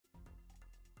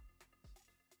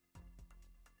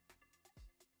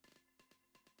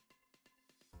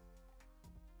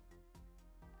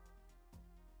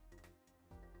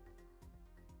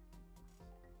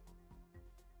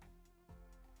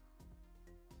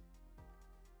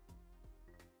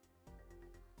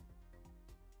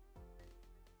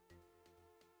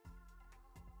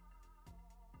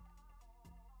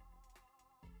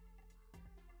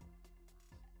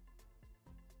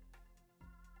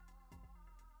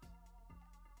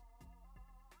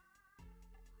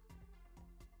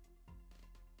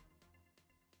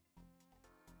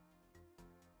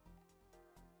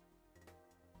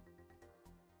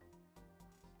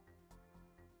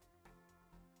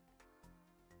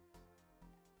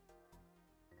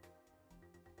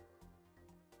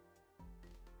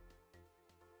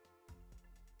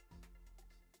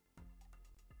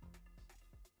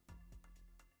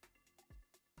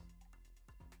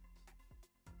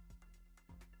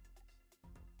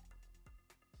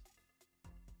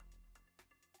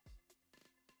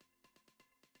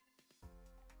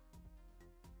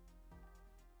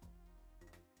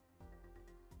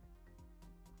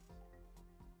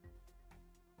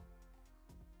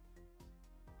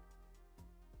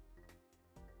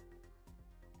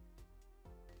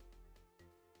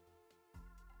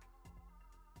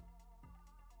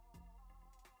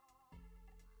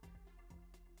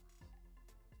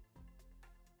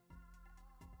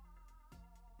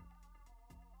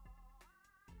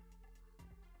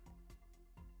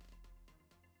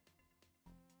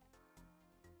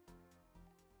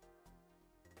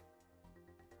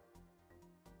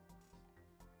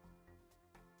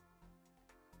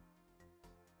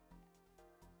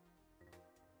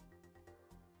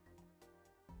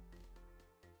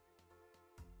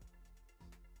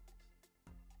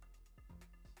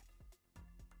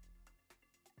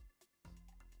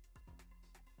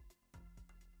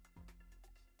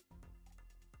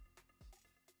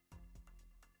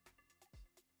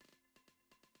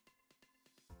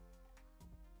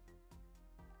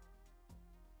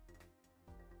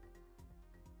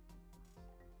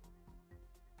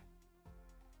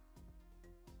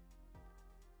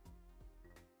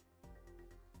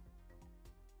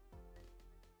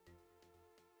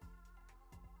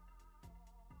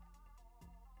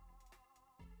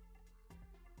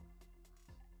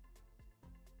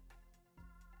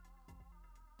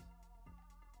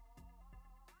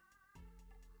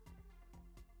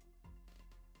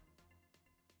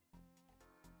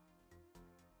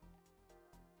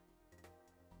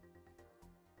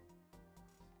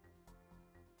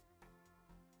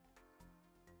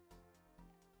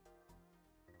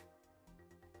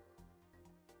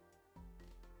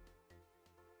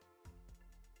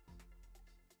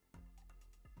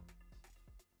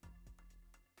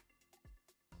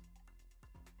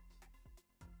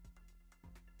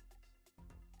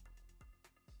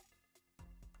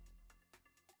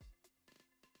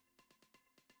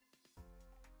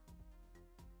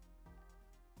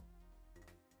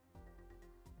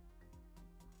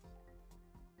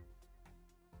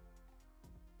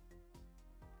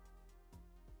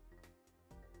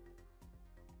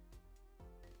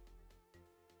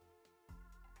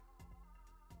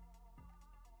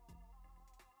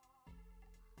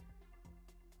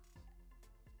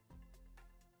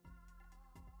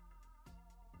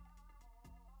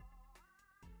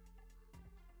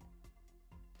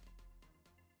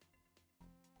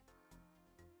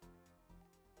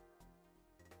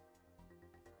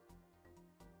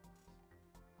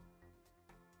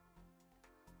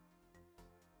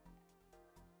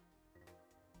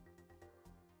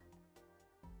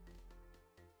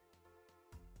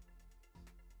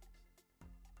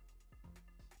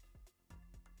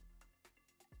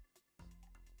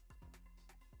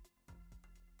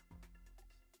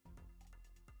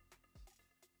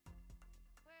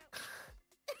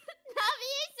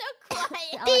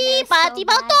audio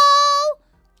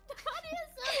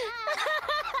so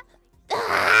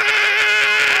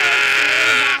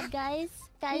bad.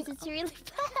 Guys, it's really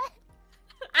bad.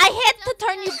 I had to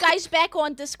turn you guys back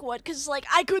on Discord because, like,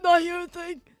 I could not hear a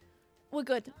thing. We're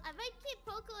good. I might keep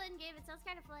Poco in game. It sounds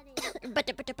kind of funny.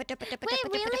 Wait,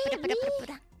 really? Me?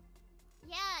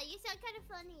 Yeah, you sound kind of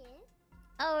funny.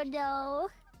 Oh no.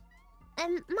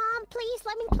 Mom, please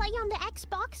let me play on the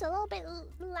Xbox a little bit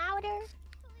louder.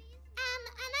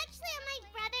 I'm actually on my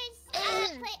brother's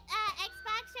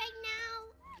Xbox right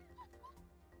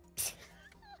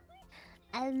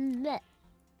now.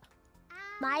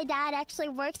 My dad actually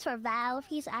works for Valve.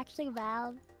 He's actually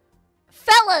Valve.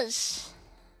 Fellas!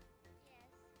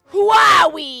 Who are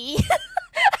we?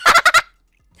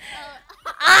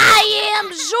 I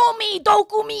am Zumi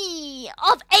Dokumi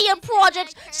of AMORA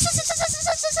Project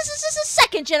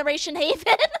second generation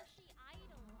Haven.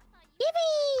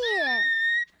 Yippee!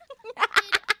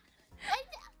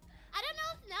 I don't know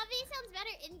if Navi sounds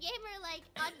better in game or like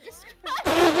on Discord.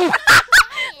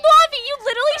 Navi, you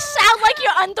literally sound like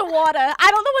you're underwater.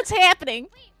 I don't know what's happening.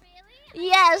 Wait, really?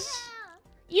 Yes.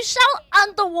 You sound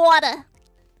underwater.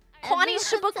 Connie's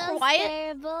super Sounds quiet.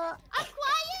 terrible. I'm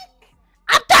quiet.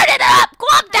 I'm turning it up.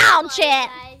 Calm down, chat.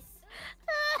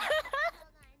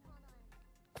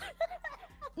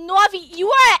 Navi, you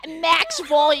are at max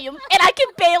volume, and I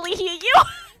can barely hear you.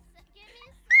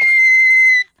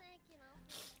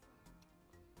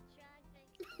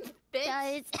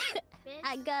 Guys,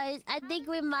 guys, I think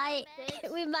we might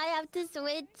have to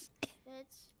switch.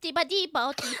 Guys, we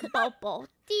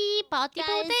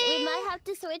might have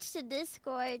to switch to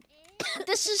Discord.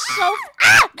 This is so.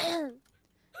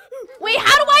 Wait,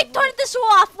 how do I turn this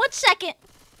off? 1 second.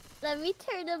 Let me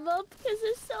turn them up because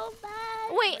it's so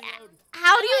bad. Wait,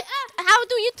 how do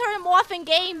you turn them off in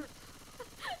game?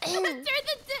 I think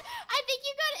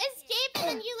you go to escape and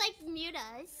then you like mute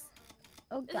us.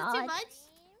 Oh Is it god. too much?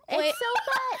 Wait, It's so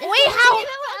bad. wait, how? You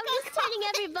know what? I'm just turning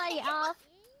everybody off.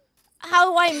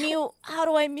 How do I mute? How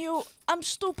do I mute? I'm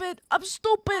stupid. I'm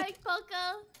stupid. Alright,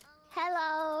 Poco.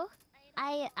 Hello.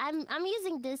 I'm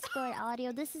using Discord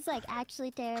audio. This is like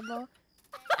actually terrible.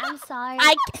 I'm sorry.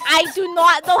 I do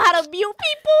not know how to mute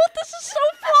people. This is so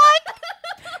fun.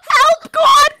 Help,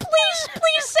 God, please,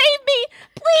 please save me,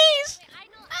 please.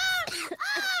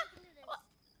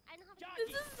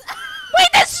 Wait,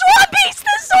 there's zombies.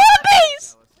 There's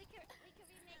zombies.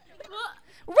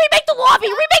 Remake the lobby.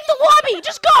 Remake the lobby.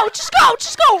 Just go. Just go.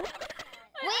 Just go.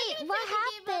 Wait, what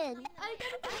happened?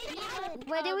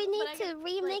 Where do we need to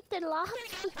remake the lobby?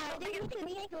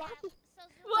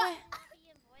 What?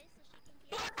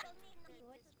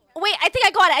 Wait, I think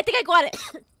I got it. I think I got it.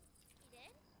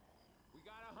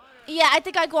 Yeah, I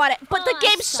think I got it. But the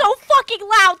game's so fucking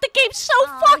loud. The game's so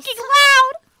fucking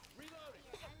loud.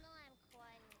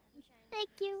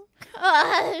 Thank you.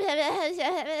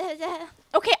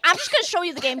 Okay, I'm just gonna show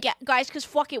you the game, guys, because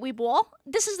fuck it, we ball.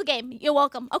 This is the game. You're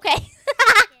welcome. Okay.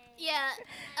 Yeah.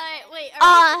 Alright, wait.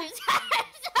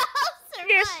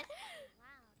 Yes.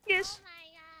 Yes.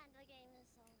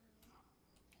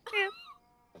 Yeah.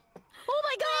 Oh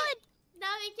my god!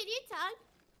 Navi, can you talk?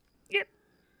 Yep.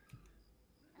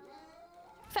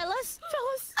 Fellas?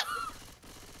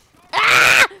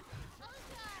 Ah!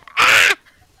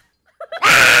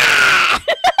 Ah!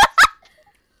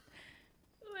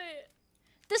 Wait.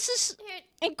 This is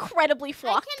incredibly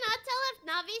fucked. I cannot tell if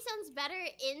Navi sounds better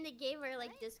in the game or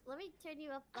like this. Let me turn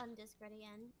you up on Discord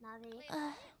again, Navi.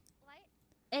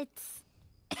 It's...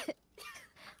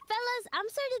 Fellas, I'm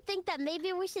starting to think that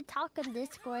maybe we should talk on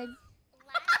Discord.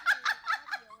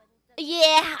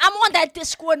 Yeah, I'm on that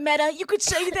Discord meta. You could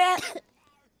say that.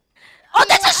 Oh,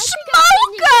 that's a I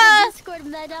smoker! Discord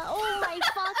meta. Oh my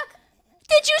fuck.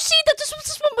 Did you see that this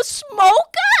one was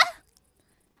smoker?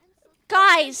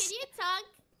 Guys. Can you talk?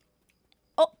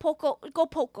 Oh, Poco. Go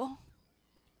Poco.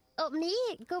 Oh, me?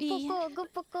 Go Poco. Go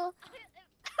Poco.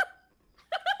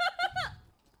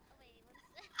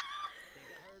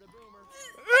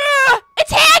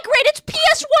 It's Hagrid! It's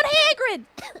PS1 Hagrid!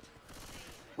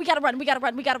 We gotta run, we gotta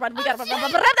run, we gotta run, we gotta run, run.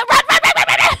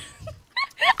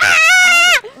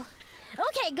 Ah!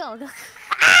 Okay, go.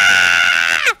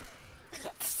 Ah!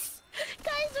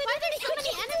 Guys, Why are there so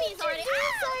many enemies already?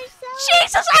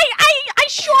 Jesus,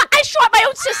 I shot my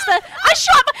own sister. I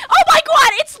shot my, oh my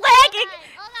god, it's lagging.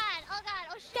 Oh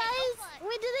god. Guys,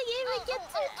 we didn't even get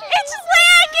to... It's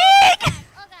lagging.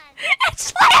 Oh god.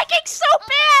 It's lagging so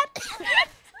bad.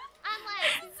 I'm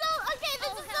like, okay,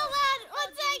 this is so loud.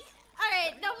 1 sec.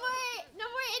 Alright, no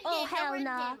more in-game. Oh, hell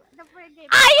nah. No more in-game.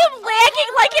 I am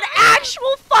lagging like an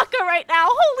actual fucker right now.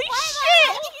 Holy shit. Why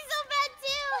am I lagging so bad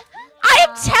too? I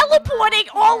am teleporting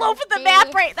all over the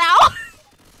map right now.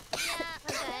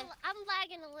 Okay. I'm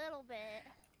lagging a little bit.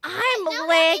 I'm No,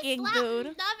 lagging, Navi, dude.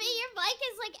 Navi, your mic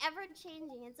is like ever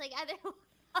changing. It's like either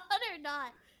on or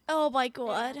not. Oh my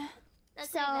god.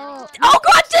 That's So, pretty bad. Oh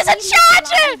god, there's a Lobby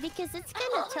charger! because it's kind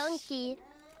of chunky.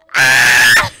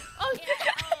 Ah! Oh,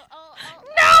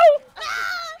 No!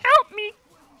 Help me!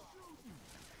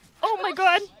 Oh my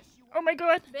god. Oh my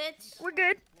god. bitch. We're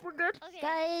good. We're good.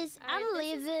 Guys, Alright, I'm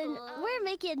this is leaving. cool. We're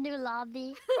making a new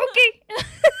lobby. Okay. Is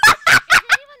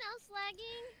anyone else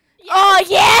lagging? Oh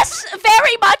yes,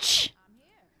 very much.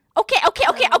 Okay. I'm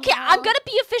no. gonna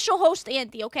be official host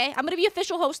Andy. Okay, I'm gonna be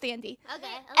official host Andy. Okay.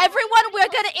 Everyone, we're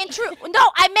gonna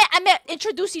No, I meant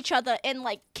introduce each other and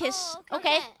like kiss. Oh,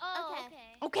 Okay. Oh, Okay.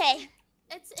 okay. Okay.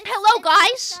 It's Hello, it's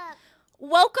guys. messed up.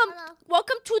 Welcome, Hello.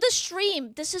 welcome to the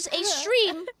stream. This is a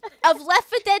stream of Left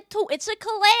 4 Dead 2. It's a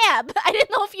collab. I didn't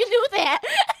know if you knew that.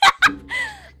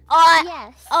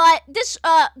 Yes.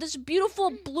 This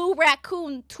beautiful blue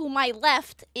raccoon to my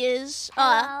left is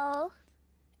Hello.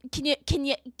 Can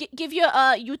you give your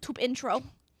YouTube intro?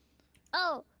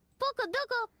 Oh. Poco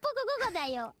Gogo da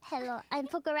yo. Hello, I'm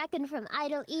Poco Raccoon from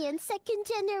Idol EIEN second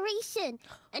generation.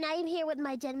 And I am here with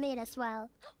my gen mate as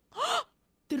well. What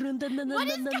is going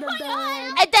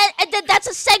on? And then that's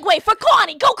a segue for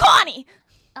Connie. Go Connie.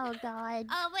 Oh god.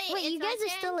 Oh wait. Wait, it's you my guys are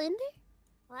turn? still in there?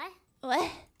 What?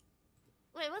 What?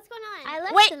 Wait, what's going on? I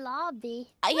left Wait. the lobby.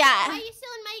 Why Yeah. are you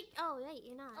still in my? Oh wait,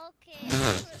 you're not.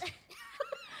 Okay.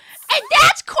 And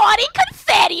that's Connie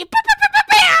Confetti.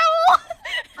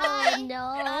 Oh no.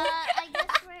 I guess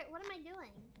what am I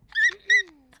doing?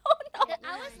 Oh no.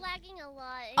 I was lagging a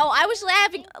lot. Oh, I was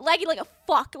lagging like a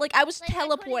fuck. Like I was Like, I couldn't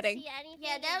teleporting. see anything,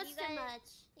 Yeah, that and was too much.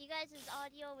 You guys'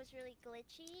 audio was really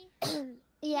glitchy.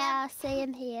 Yeah,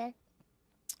 same here.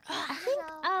 I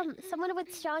think someone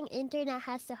with strong internet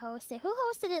has to host it. Who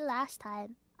hosted it last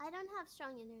time? I don't have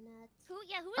strong internet. Who was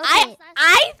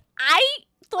I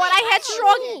thought Wait, I had I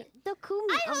strong. hosted. The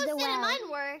Kumi I of the hosted and well.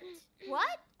 mine worked.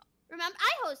 What? Remember,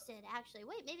 I hosted actually.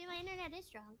 Wait, maybe my internet is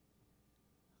strong.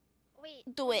 Wait,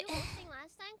 Do were it. you hosting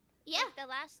last time? Yeah. Like the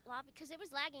last lobby, because it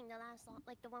was lagging the last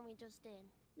like the one we just did.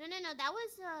 No, that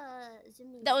was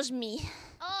Zumi. That was me.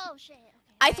 Oh shit.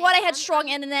 Okay. I thought I had I'm- strong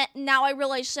internet. Now I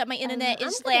realize that my internet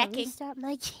is I'm gonna lacking. restart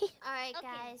my game. All right, Okay.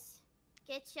 guys,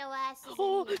 get your asses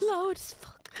Oh, in here. loud as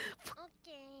fuck.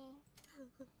 Okay.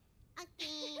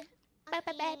 Okay.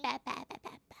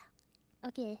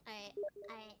 Okay.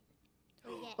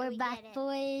 Alright. We're back, It.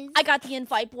 boys. I got the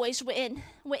invite, boys. We're in.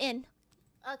 We're in.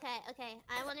 Okay.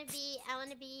 I wanna be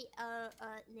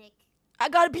Nick. I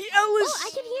gotta be Ellis. Oh, I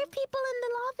can hear people in the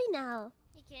lobby now.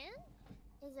 You can?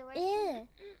 Is it working? Yeah.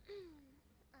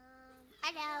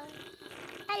 Hello.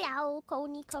 Hello,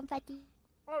 Connie Confetti.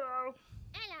 Hello.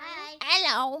 Hi.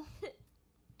 Hello.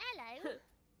 Hello.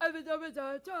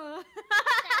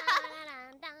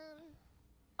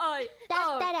 Alright.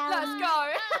 Let's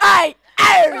go. Hey,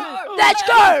 let's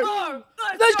go.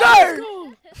 Let's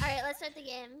go. Alright, let's start the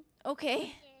game.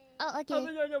 Okay. Oh, okay.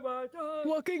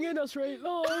 Walking in a straight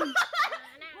line.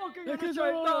 Walking The kids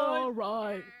are all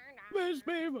right. Miss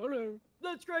me, mother.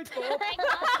 That's great,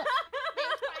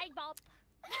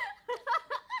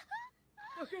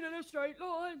 Walking in a straight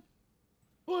line.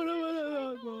 Alright,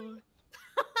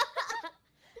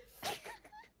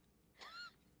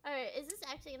 Alright, is this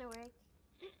actually gonna work?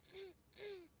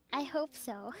 I hope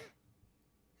so.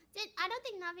 I don't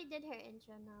think Navi did her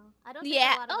intro, no. I don't think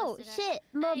Yeah. a lot of Oh us did shit.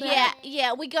 Mobile.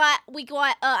 Yeah. We got.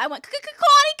 I went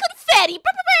Connie confetti.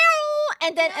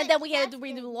 And then we had to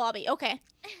redo the lobby. Okay.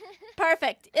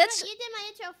 Perfect. It's You did my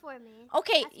intro for me.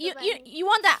 okay. That's You the you way. you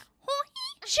want that?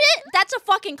 Shit. That's a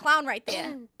fucking clown right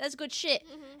there. That's good shit.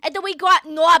 Mhm. And then we got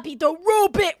Nobby the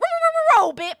robot.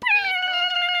 Robot.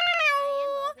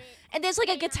 And there's like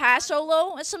a guitar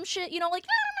solo or some shit. You know, like.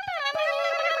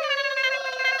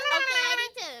 Okay, I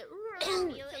need to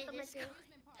mute this.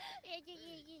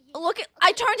 Look,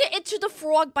 I turned it into the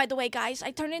frog. By the way, guys,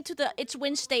 I turned it into its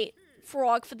wind state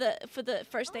frog for the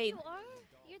first aid. You are?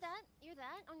 You're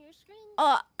that on your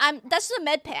screen? That's the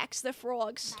med packs. The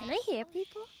frogs. Can I hear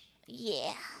people?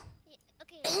 Yeah.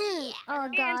 Okay. Oh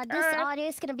god, this audio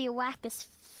is gonna be whack as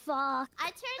fuck.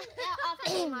 I turned off the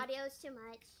game audio, it's too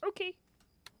much. Okay.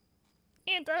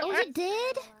 And Oh, you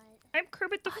did? I'm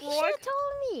Kermit the Oh, you should have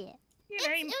told me. It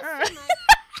was too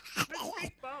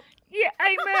much. Yeah,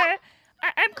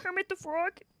 I'm Kermit the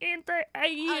Frog, and I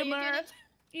you're am doing it?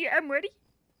 yeah, I'm ready.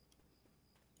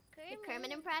 The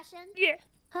Kermit impression? Yeah.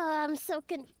 Oh, I'm so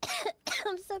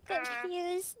I'm so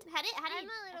confused. How do you I'm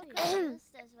a little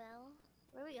confused as well.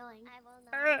 Where are we going? I will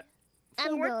not. I'm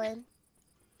forward. going.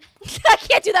 I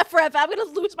can't do that forever. I'm gonna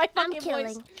lose my I'm fucking killing.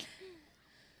 voice.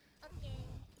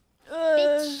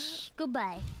 Bitch,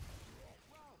 goodbye.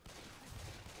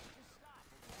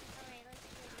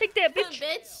 Take that, bitch.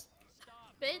 Bitch.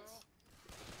 Bitch.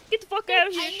 Get the fuck out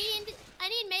of here. I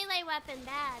need melee weapon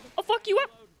bad. I'll fuck you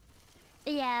up.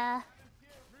 Yeah.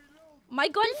 My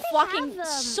gun fucking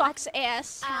sucks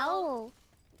ass. Ow.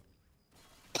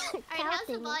 Alright, how's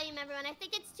the volume, everyone? I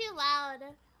think it's too loud.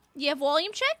 Yeah,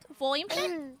 volume check? Volume check?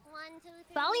 1, 2,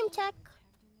 3. Volume check.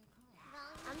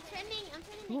 I'm turning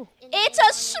It's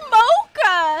a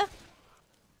smoker!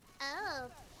 Oh,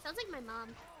 sounds like my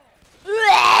mom.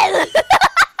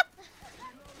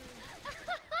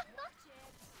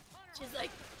 She's like...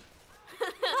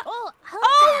 Oh,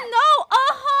 oh no, a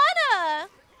Hana!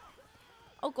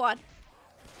 Oh god.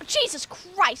 Jesus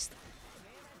Christ.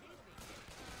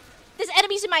 There's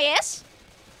enemies in my ass.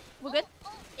 We're good?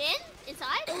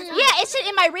 Inside? Yeah, it's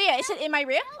in my rear. Is it in my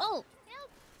rear? Oh.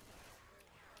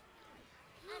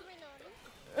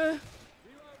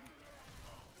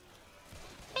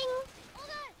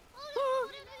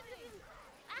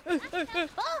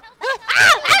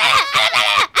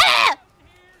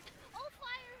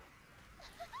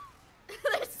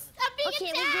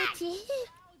 Okay, we're good to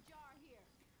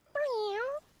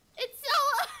It's so...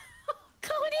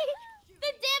 Cody!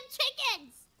 The damn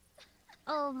chickens!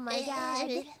 Oh my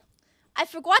god. I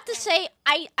forgot to say,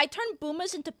 I turned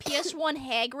boomers into PS1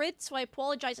 Hagrid, so I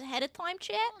apologize ahead of time,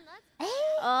 chat.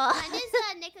 Mine is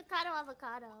Nikocado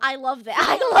Avocado. I love that.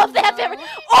 I love that.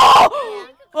 Oh!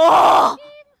 Oh!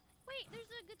 Wait, there's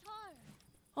a guitar.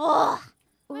 Oh!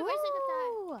 Wait, where's the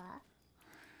guitar?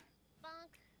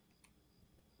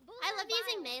 I love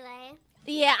using melee.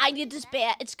 Yeah, I need this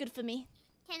bat. It's good for me.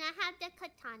 Can I have the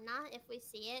katana if we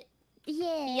see it?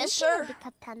 Yeah. Yes, sir. The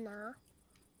katana.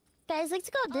 Guys, let's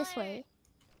go this way.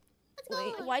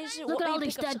 Wait, why is it? Look at all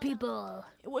these dead people.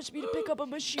 It wants me to pick up a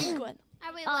machine gun.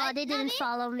 Are we Oh, they didn't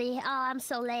follow me. Oh, I'm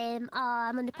so lame. Oh,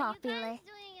 I'm unpopular. Are you guys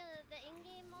doing the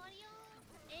in-game audio?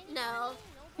 No.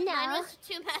 No. Mine was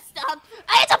too messed up.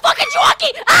 Hey, it's a fucking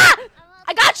jockey! Ah!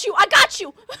 I got you! I got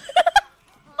you!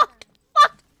 Fuck!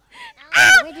 Fuck!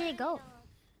 Ah! Where did it go?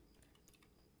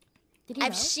 Did he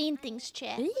I've go? seen things,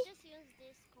 chat. Really?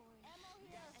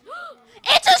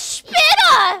 It's a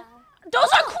spitter! Those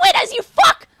are quitters, you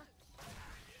fuck!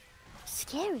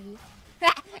 Scary.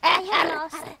 I have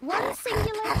lost one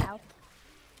singular health.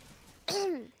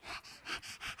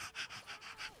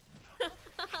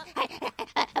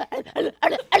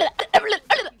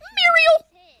 Muriel!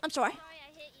 I'm sorry. Sorry, I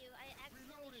hit you. I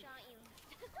accidentally shot you.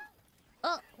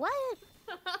 Oh, what?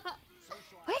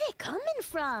 Where are they coming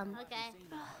from? Okay.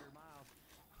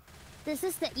 This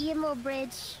is the emo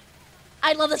bridge.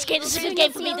 I love this game. This is a good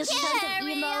game for me. This is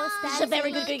Emos. this is a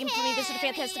very good game for me. This is a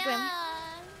fantastic game. Yeah.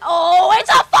 Oh, it's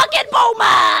a fucking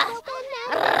boomer!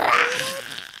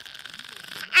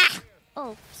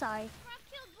 Oh, sorry.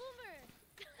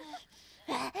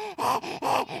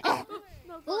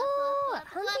 Ooh,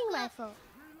 hunting rifle.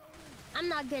 I'm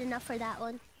not good enough for that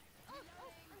one.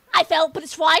 I fell, but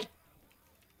it's fine.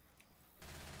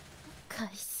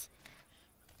 Guys.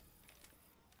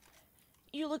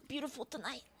 You look beautiful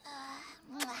tonight.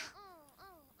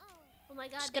 Oh my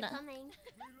god, Just they're gonna- coming.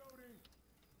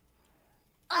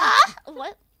 Ah!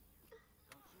 What?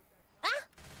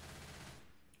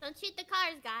 Don't shoot the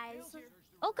cars, guys.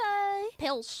 Okay.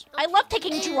 Pills. Don't I love shoot the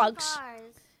taking damn drugs.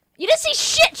 cars. You didn't see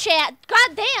shit, chat.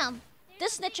 God damn. They're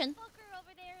snitching.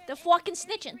 They're fucking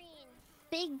snitching.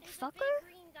 Big fucker?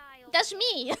 That's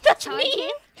me. That's me. Charger?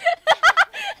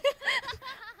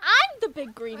 I'm the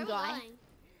big green Where are we guy.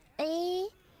 going? Eh?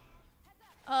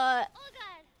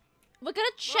 We're gonna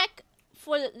check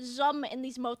for Zum in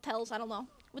these motels. I don't know.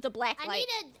 With a black I light.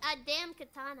 need a damn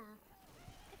katana.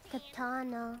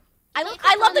 Katana.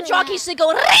 I love the jockeys that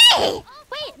go. Ree!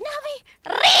 Wait, Navi!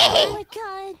 Oh Ree! my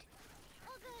god.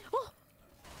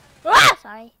 Ah!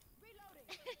 Sorry.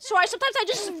 Sorry, sometimes I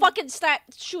just fucking start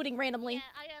shooting randomly.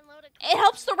 It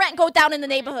helps the rent go down in the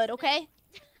neighborhood, okay?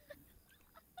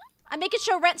 I'm making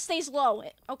sure rent stays low,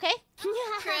 okay? True.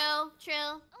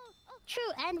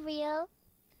 True and real.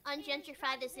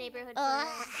 Ungentrify this neighborhood.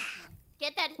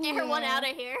 Get that everyone out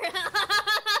of here.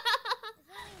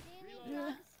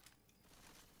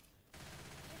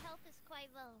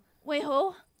 Wait,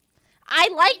 who? I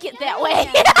like it that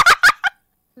way.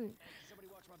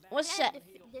 What's that?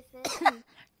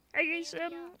 Hey guys,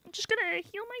 I'm just gonna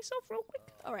heal myself real quick.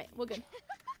 Alright, we're good.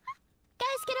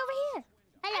 Guys, get over here.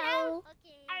 Hello.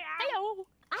 Hello.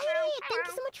 Hi, thank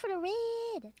you so much for the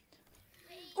raid.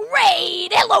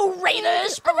 Raid! Hello,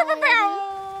 Raiders! Thank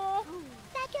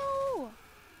you.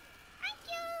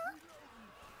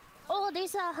 Oh,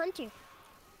 there's a hunter.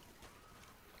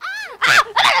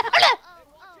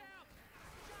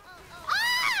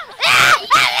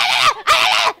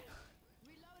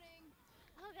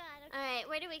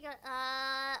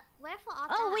 careful.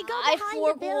 Oh, we go I behind the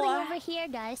building forgot. over here,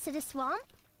 guys, to the swamp.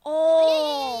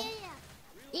 Oh.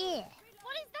 Yeah.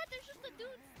 What is that? There's just a dude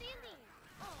standing.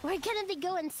 We're gonna be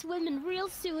going swimming real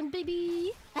soon,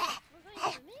 baby. Yeah.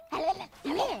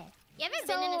 You ever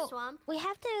been in a swamp? We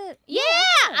have to. Yeah,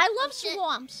 I love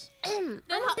swamps. I'm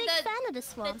a big fan of the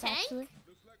swamp, tank? actually.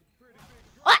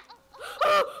 What?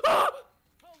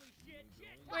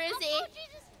 Where is he?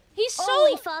 He's so.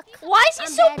 Holy fuck. Why is he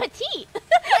I'm so dead. petite?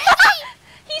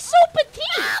 He's so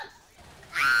petite.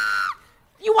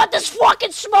 You want this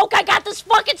fucking smoke? I got this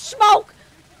fucking smoke.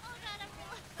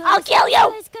 I'll kill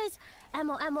you. Guys.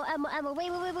 Ammo.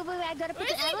 Wait. I gotta put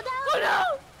the ammo down. Oh no.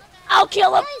 I'll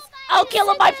kill him. I'll kill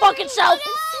him my fucking self.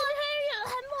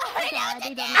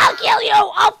 I'll kill you.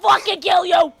 I'll fucking kill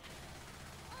you.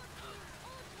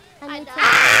 I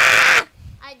die.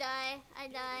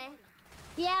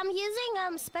 Yeah, I'm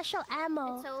using special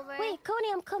ammo. It's over. Wait, Cody,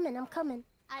 I'm coming. I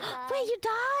died. Wait, you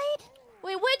died?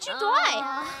 Wait, where'd you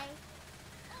die?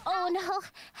 Oh no,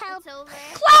 help. It's over.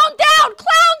 Clown down!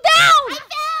 Clown down! I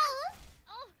fell!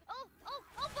 Oh,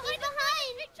 He's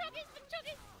behind! Big chuggies, big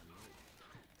chuggies.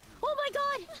 Oh my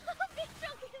god. Big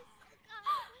chuggies.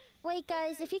 Wait,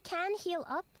 guys, if you can heal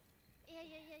up, Yeah.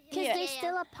 because Yeah. there's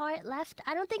still a part left.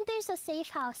 I don't think there's a safe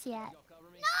house yet. No!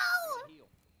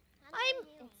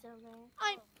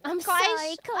 I'm guys,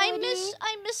 sorry, Cody.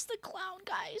 I miss the clown,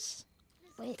 guys.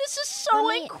 Wait, This is so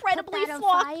let me incredibly put that on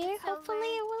fucked. fire. Hopefully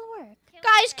it will work.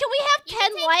 Guys, can we have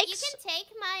 10 You likes? can take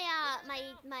my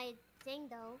my thing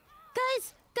though.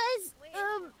 Guys,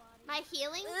 My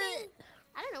healing thing.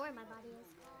 I don't know where my body is.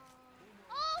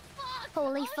 Oh fuck.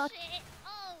 Holy Oh, fuck. shit.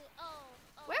 Oh.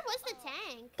 Where was the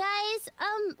tank? guys,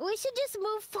 we should just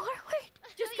move forward.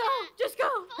 Just go. Just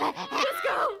go.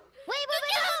 Wait.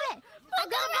 I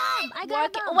got a bomb. I got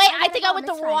a bomb. Wait, got I a think I bomb. went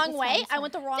the It's fine, wrong it's way. fine, it's I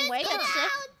went the wrong way. Get That's it. out.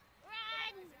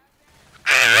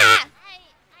 Ah!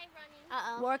 I'm running.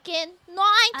 Uh-oh. Working 9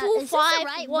 is to this the 5.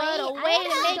 right What way? a I way don't to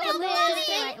know. make a Don't know if this is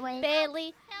the living. right way.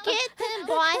 Barely getting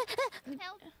by.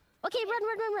 Help. Okay, run.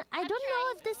 I don't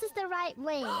know if this is the right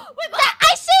way.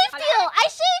 I saved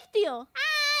you.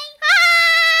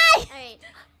 Hi. Alright.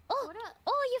 Oh,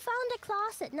 you found a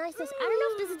closet. Nice. I don't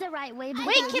know if this is the right way. but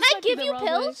Wait, this can might I be give the you wrong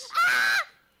pills? way.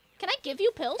 Can I give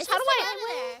you pills? Is How do this the I right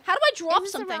way? How do I drop Is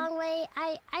this something? the wrong way?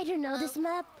 I don't know this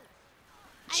map.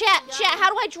 Chat, how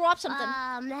do I drop something?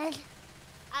 Man.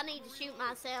 I need to shoot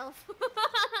myself.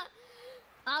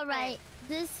 All right.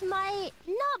 This might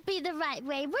not be the right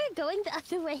way. We're going the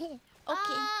other way.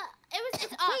 Okay. It's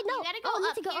up. Wait, no. You gotta go I need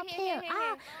up. to go up here.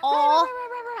 Here. Oh.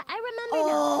 Right. I remember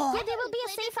Oh. now. Yeah, there will be a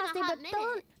Played safe this in house a there, hot but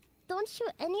minute. don't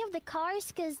shoot any of the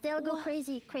cars because they'll go What?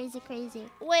 crazy.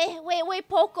 Wait,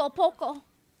 Poco.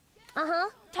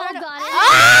 Oh Turn god.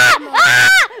 How do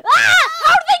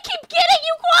they keep getting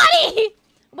you, Quaddy?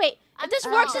 Wait, if this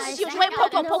works, this is huge. I Wait,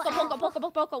 got Poco. it.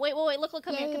 Wait, look,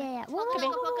 come here. Yeah. Whoa.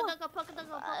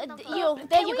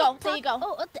 There you go.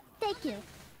 Oh, thank you.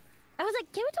 I was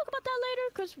like, can we talk about that later?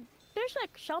 Because there's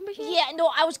like some machine. Yeah, no,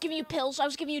 I was giving you pills. I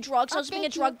was giving you drugs. I was being a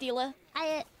thank you. drug dealer.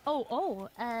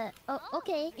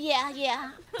 Okay.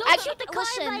 Yeah. Don't shoot the car,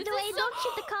 listen, by the way. Don't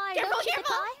shoot the car. Careful, Don't shoot the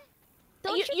careful. car.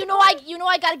 Don't shoot you the know car.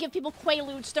 I gotta give people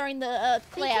Quaaludes during the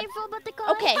Be collab. careful about the car.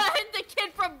 Okay. The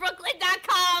kid from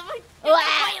Brooklyn.com.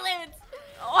 Ah.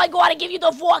 I gotta give you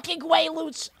the fucking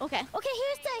Quaaludes. Okay. Okay,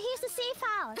 here's the safe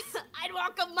house. I'd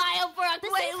walk a mile for a The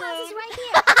safe house is Quaalude. right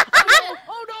here.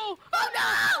 Oh no!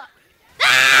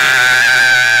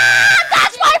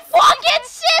 That's my fucking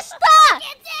sister! I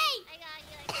got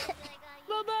you.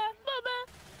 Mama.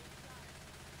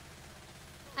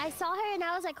 I saw her and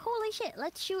I was like, holy shit,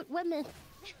 let's shoot women.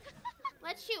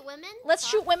 Let's shoot women. Let's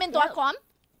shoot women.com.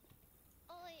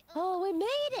 Oh, we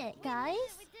made it, guys.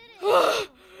 We did it.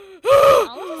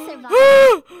 All of us survived.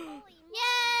 Yay!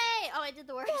 Oh, I did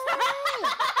the work.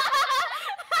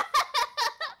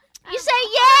 You say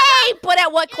yay, but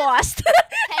at what cost?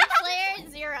 Tank player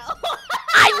 0.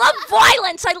 I love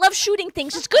violence. I love shooting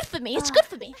things. It's good for me. It's good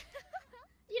for me.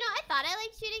 You know, I thought I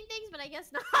liked shooting things, but I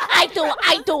guess not. I do. Oh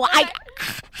my god.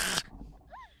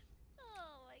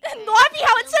 Navi,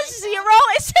 how it says 0?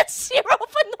 It says 0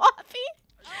 for Navi.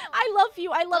 I love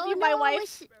you. I love you, my no,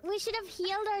 wife. We should have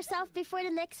healed ourselves before the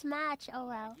next match. Oh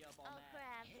well. Oh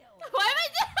crap. Why am I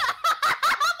doing?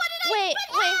 What did Wait.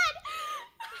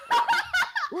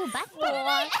 Ooh, back What?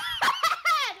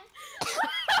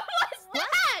 What's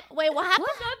that? Wait, what happened?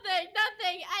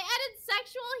 Nothing. I added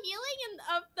sexual healing and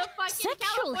the fucking Sexual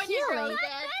California girl healing?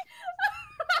 did.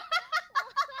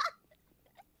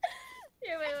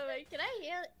 Here, wait. Can I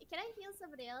heal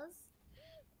somebody else?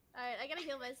 Alright, I gotta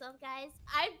heal myself, guys.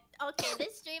 Okay,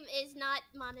 this stream is not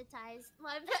monetized.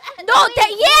 My No,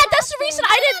 that's the reason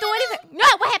I didn't do anything. No,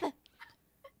 what happened?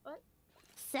 What?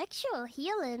 Sexual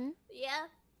healing. Yeah.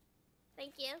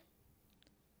 Thank you.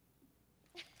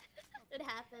 It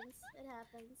happens. It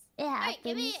happens. It Alright,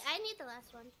 happens. I need the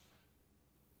last one.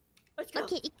 Let's go.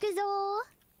 Okay, ikuzo.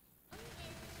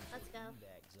 Let's go.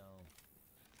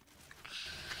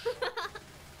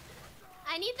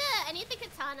 I need the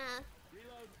katana.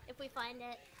 If we find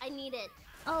it. I need it.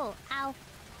 Oh, ow.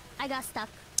 I got stuck.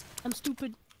 I'm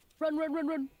stupid. Run, run, run,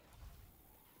 run.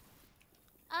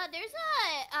 There's a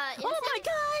Oh my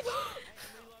god!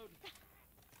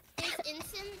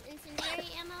 There's incendiary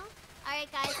ammo.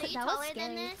 Alright guys, are you That was taller than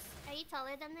scary. this? Are you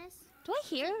taller than this? Do I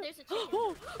hear? There's a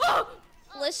chicken.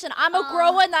 Listen, I'm a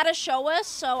grower, not a shower,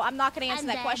 so I'm not gonna answer I'm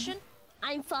that dead. question.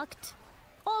 I'm fucked.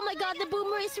 Oh my god, the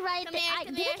boomer is right Come there. here,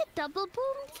 come Did here. I get double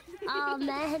boomed? Oh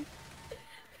man.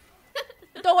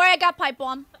 Don't worry, I got pipe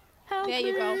bomb. Help There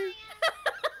you go. me.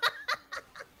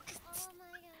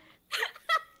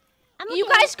 I'm You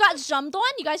okay. guys got zummed on?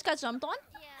 You guys got zummed on?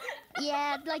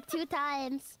 Yeah, like 2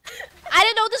 times. I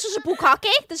didn't know this was a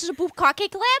bukkake. This is a bukkake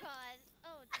collab.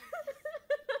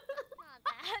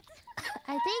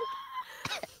 I think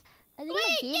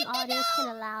my game audio is kind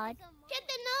of loud. Get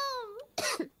the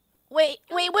gnome! Wait,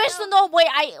 where's the gnome? Wait,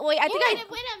 I think You I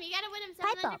gotta win him. You gotta win him.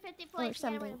 Pipe up 750 or points. You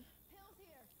gotta win something. him.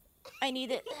 I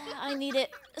need it. I need it.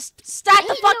 Start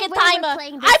the You know fucking when we're timer.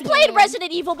 playing this I played game.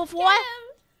 Resident Evil before.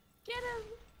 Get him!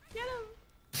 Get him!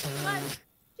 Come on.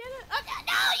 Get him! Oh,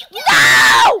 no! You killed him!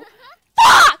 No!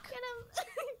 Fuck! Get him!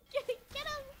 Get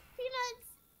him! Peanuts!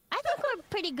 I think we're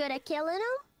pretty good at killing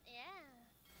them.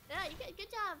 Yeah, you good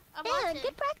job. I'm Yeah, watching.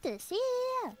 good practice.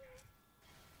 Yeah.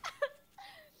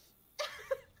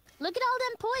 Look at all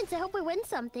them points. I hope we win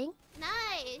something.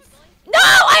 Nice. No!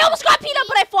 I almost got peanut,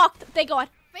 but I fucked. Thank God.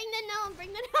 Bring the gnome.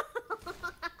 Bring the gnome.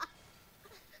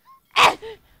 Eh.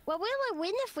 What will we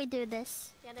win if we do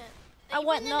this? Get it. I You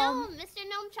want win the gnome. Mr.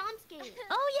 Gnome Chomsky.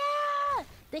 Oh yeah,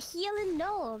 the healing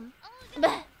gnome.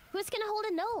 Who's gonna hold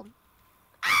a gnome?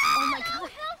 Oh my god.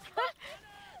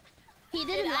 He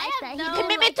didn't Dude, I like have that. He no didn't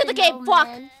commitment like to the game. gnome, Fuck.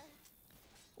 man.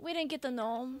 We didn't get the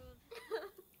gnome.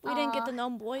 We didn't get the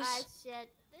gnome, boys. Ah, shit.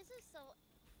 This is so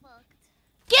fucked.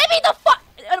 Give me the fuck.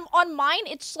 On mine,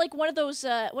 it's like one of those.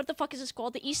 What the fuck is this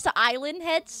called? The Easter Island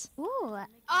heads. Ooh.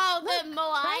 Oh, the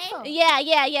Moai? Rifle.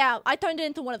 Yeah. I turned it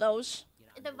into one of those.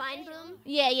 The vine boom?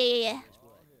 Yeah. I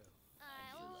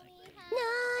only have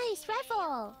Nice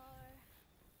rifle.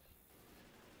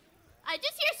 I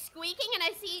just hear squeaking and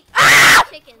I see Ah!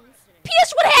 chickens.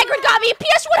 P.S. what Hagrid got me.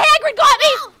 P.S. what Hagrid got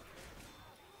me.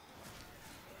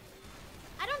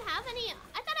 I don't have any.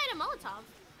 I thought I had a Molotov.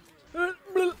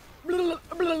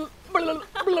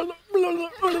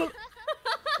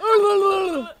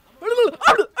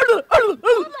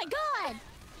 Oh my god.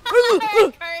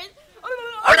 Curse.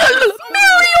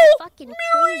 Fucking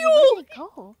crazy. Where did it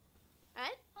go?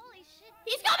 What? holy shit.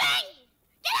 He's coming!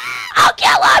 Get out! I'll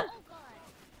kill him.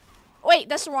 Wait,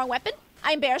 that's the wrong weapon.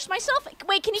 I embarrassed myself.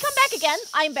 Wait, can you come back again?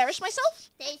 I embarrassed myself.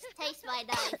 Taste my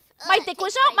knife. My Ugh, dick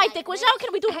was taste out. My knife. dick was out.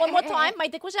 Can we do it one more time? My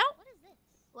dick was out.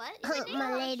 What is this? What?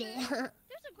 My lady. There's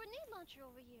a grenade launcher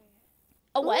over here.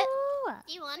 A what? Ooh.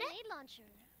 Do you want it? Grenade launcher.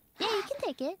 Yeah, you can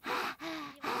take it.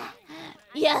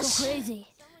 Yes. Crazy.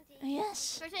 Someone take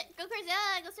Yes. Go crazy.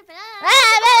 Go surf it Ah, up. ah,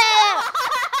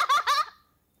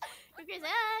 Go crazy. Go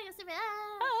surf it up.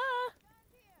 ah.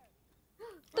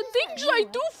 The things I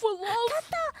do for love.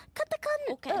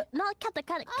 Katakana. Okay. Not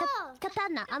katakana. Oh.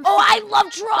 Katana. I'm Oh, I sorry. love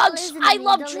Don't drugs. listen to I me,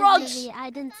 love don't listen to drugs. me. I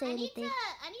didn't say I need anything. to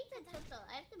tussle.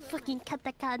 I have to move. Fucking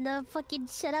katakana. Fucking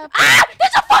shut up. Ah!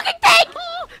 There's a fucking thing!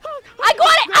 I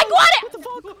got it! I got it!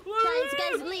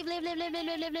 Guys, leave.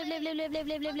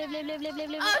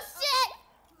 Oh shit!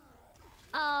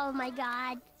 Oh my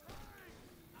god.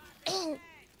 He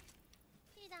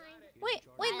died. Wait,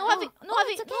 no heavy, no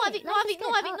heavy, it's no okay. heavy, no Life heavy, is no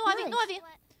good. heavy, Oh, no heavy, no nice. heavy.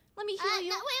 Let me No, heal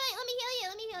you. wait, let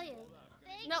me heal you.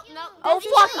 Thank No, you. no. Oh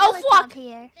There's fuck, usually oh like fuck. up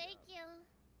here. Thank you.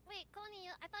 Wait, Connie,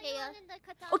 I thought Hey, you wanted the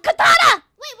katana. Oh, katana!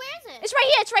 Wait, where is it? It's right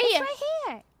here, it's right It's here. right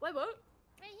here. Wait, what?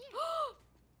 Right here.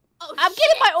 Oh, I'm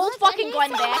getting my old Look, fucking it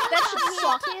gun is back. That right should here,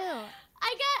 suck. too.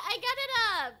 I got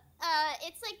it.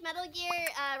 It's like Metal Gear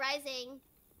Rising.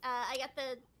 I got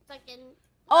the fucking.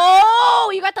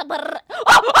 Oh, you got the brrr.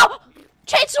 Oh!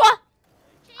 Chainsaw!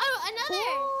 Oh,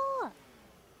 another.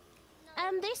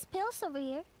 Ooh. There's pills over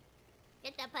here.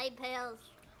 Get the pipe pills.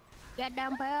 Get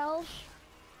down pills.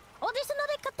 Oh, there's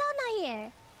another katana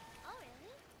here. Oh,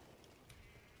 really?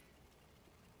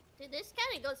 Dude, this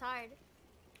kind of goes hard.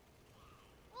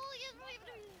 Oh, yes, wait.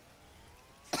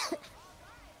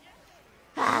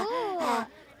 Ooh.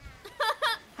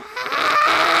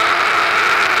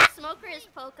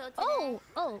 just Poco today.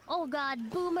 Oh God,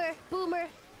 boomer.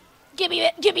 Give me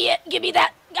it, give me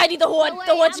that. I need the horn.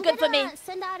 The horn's good for me.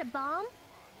 Send out a bomb.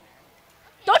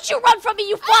 Don't you run from me,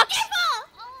 you fucks!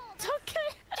 It's okay.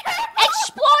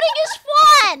 Exploding is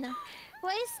fun!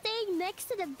 Why is staying next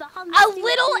to the bomb? A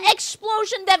little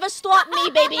explosion never stopped me,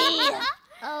 baby.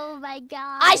 Oh my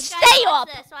God. I stay up.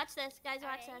 Watch this, guys.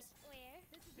 Watch this.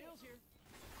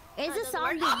 Is a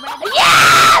zombie ready?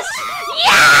 Yes!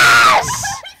 Yes!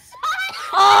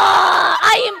 Oh,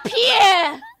 I am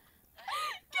pure.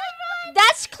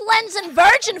 That's cleansing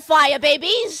virgin fire,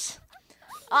 babies.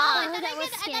 I that was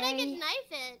thought I could scary.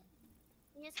 knife it.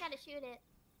 You just gotta shoot it.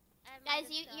 Guys,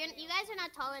 you guys are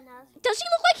not tall enough. Does he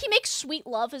look like he makes sweet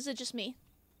love? Is it just me?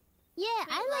 Yeah,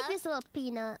 I love? like this little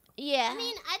peanut. Yeah. I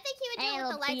mean, I think he would do Hey, it with the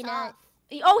little lights peanut. off.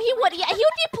 Oh, he would. Yeah, he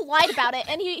would be polite about it,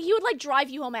 and he would like drive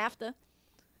you home after.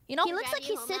 You know? He looks like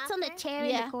he home sits on the after? chair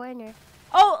in the corner.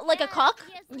 Oh, like a cuck?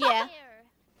 He has Yeah. hair.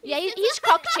 Yeah, he's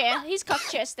cuck chair. He's cuck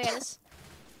chair status.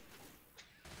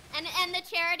 And the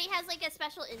charity has like a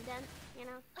special indent, you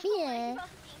know? Yeah.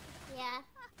 Yeah.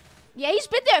 Yeah, he's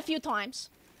been there a few times.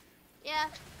 Yeah.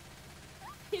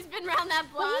 He's been around that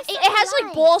block. It has like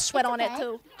nice. ball sweat It's on it okay.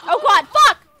 too. Oh God,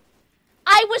 fuck!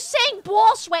 I was saying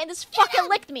ball sweat and this fucking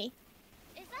licked me.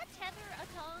 Is that tether a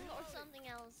tongue or something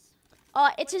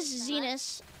else? It's his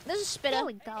Zenus. This is Spitter. There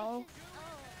we go.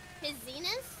 His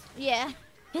Venus? Yeah.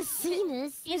 His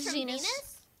Venus. His From Venus.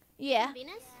 Venus? Yeah.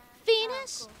 Venus?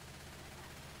 Venus.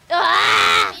 Oh,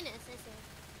 Ah! cool. Venus, I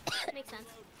see. Makes sense.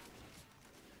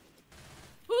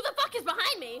 Who the fuck is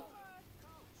behind me?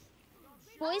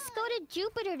 Boys go to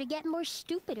Jupiter to get more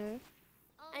stupider.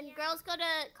 Oh, And yeah. girls go to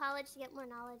college to get more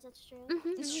knowledge. That's true.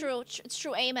 It's true. It's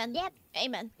true. Amen. Yep.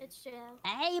 Amen. It's true.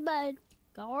 Hey, bud.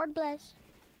 God bless.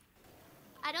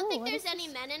 I don't Ooh, think what there's is any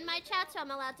men in my chat, so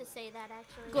I'm allowed to say that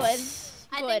actually. Good.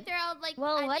 I Good. think they're all like.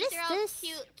 Well, I what think is they're all this?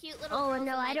 Cute little. Oh girls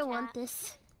no, in my I don't chat. want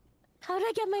this. How do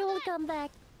I get my old gun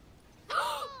back?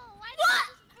 Oh, why did I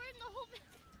just burn the whole bit?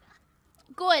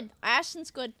 Good. Ashton's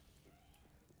good.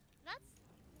 That's...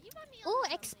 You got me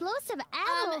Ooh, explosive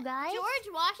ammo, guys.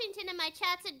 George Washington in my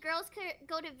chat said girls could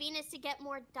go to Venus to get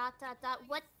more ...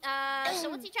 What? So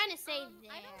what's he trying to say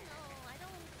there? I don't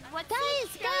know. What's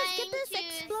Guys, he get trying this to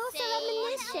explosive say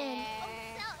ammunition.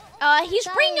 there? He's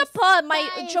bringing up my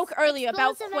guys, joke earlier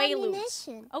about explosive Quaaludes.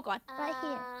 ammunition. Oh God. Right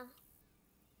here. Uh,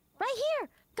 Right here,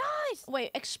 guys.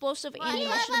 Wait, explosive What?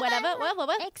 ammunition, whatever.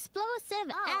 What? Explosive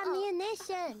Oh.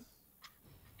 ammunition.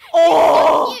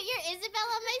 Oh! Cute, you're Isabel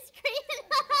on my screen.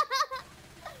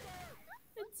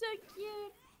 It's so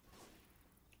cute.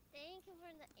 Thank you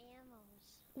for the ammos.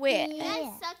 Wait. You Yeah.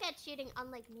 guys suck at shooting,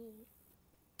 unlike me.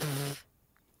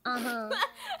 Uh-huh. Don't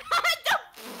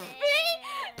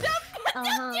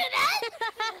Uh-huh. do that!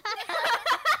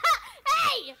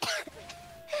 Hey!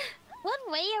 What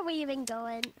way are we even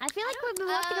going? I feel like we've been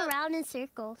walking around in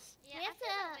circles. Yeah, We have I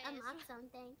think to that way is- unlock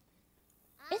something.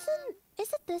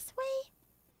 Is it this way?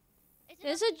 Is it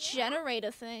There's up a here?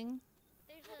 generator thing.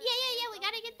 There's a- Yeah. We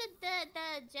gotta get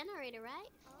the generator,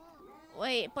 right? Oh.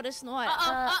 Wait, but it's not.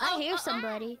 I hear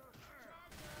somebody.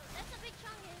 That's a big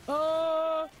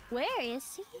chungus. Where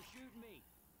is he?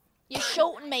 You're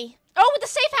shooting me. Oh, the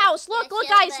safe house. Look, Yeah, look,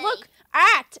 shield guys, bay. look.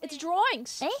 Art. It's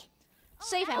drawings. Eh?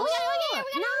 Safe We house. gotta go here.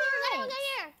 We gotta go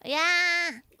here.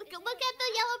 Yeah. Look at the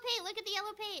yellow paint. Look at the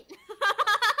yellow paint.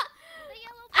 The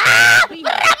yellow Ah!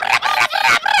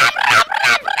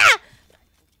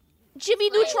 Jimmy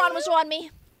Neutron was on me.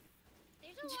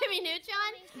 There's a lot Jimmy of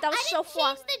Neutron. That was so I didn't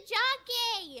change fun. the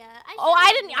jockey. Oh,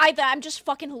 I didn't either. I'm just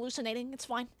fucking hallucinating. It's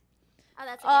fine. Oh,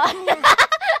 that's okay.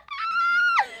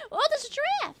 Oh, there's a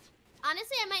giraffe.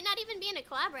 Honestly, I might not even be in a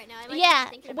collab right now. I might Yeah, be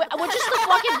thinking we're, about we're that. just the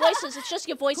fucking voices. It's just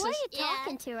your Who are voices. you Yeah.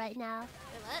 talking to right now?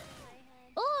 Wait, what?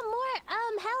 Oh,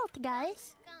 more health,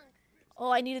 guys. skunk.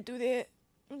 Oh, I need to do that.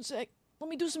 One sec. Let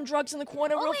me do some drugs in the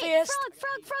corner real wait, fast.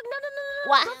 frog. No.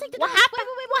 What? Don't take the What drugs. happened?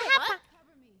 What happened?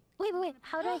 Wait.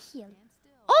 How do I heal?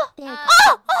 Oh, There you go.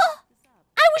 oh!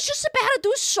 I was just about to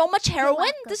do so much heroin.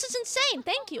 welcome. This is insane.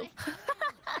 Thank you.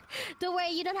 Don't worry,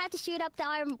 you don't have to shoot up the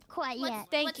arm quite yet.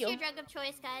 Thank you. What's your drug of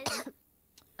choice, guys?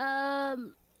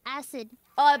 Acid.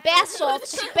 Bath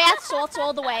salts. Bath salts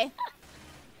all the way.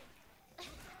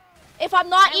 If I'm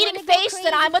not I eating wanna go face, then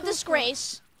crazy I'm a cuckoo.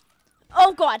 disgrace.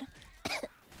 Oh, God.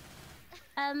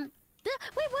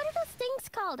 Wait, what are those things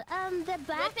called? The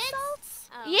bath Whippets? salts?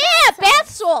 Oh. Yeah, bath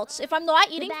salts. If I'm not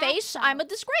eating bath face, I'm a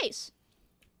disgrace.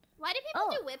 Why do people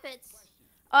Oh. do whippets?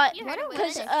 You heard of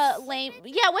Because, whippets? lame.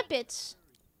 Yeah, whippets.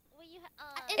 Well, you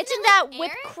It's in it that like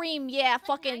whipped air? cream. Yeah,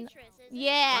 fucking.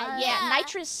 Yeah, Yeah.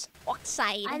 nitrous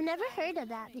oxide. I've never heard of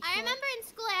that before. I remember in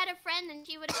school I had a friend and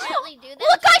she would apparently do that.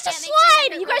 Look, guys, a That makes me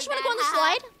slide! hurt You guys really want to go on the bad.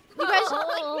 slide? You guys?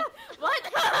 What?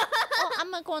 Oh,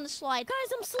 I'm gonna go on the slide.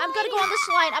 Guys, I'm gonna go on the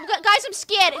slide. Guys, I'm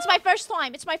scared. It's my first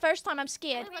time. It's my first time. I'm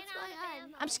scared. What's going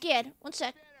on? I'm scared. 1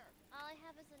 sec. All I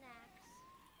have is an axe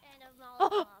and a Oh.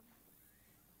 Molotov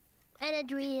And a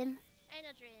dream. and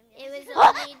a dream. It was Yes.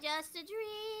 only just a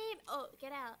dream. Oh,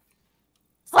 get out.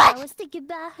 So I was thinking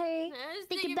about her. I was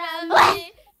Thinking thinking about about me.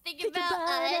 me. Thinking Think about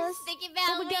about us. us. Thinking Oh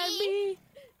about my God, me. me.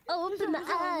 Open my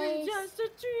eyes. Just a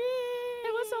dream.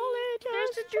 It was only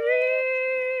just a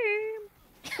dream.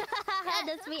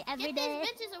 That's me every Get these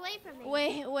day. bitches away from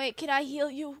me. Wait. Can I heal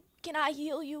you? Can I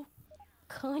heal you?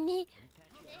 Coney.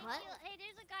 What? Hey,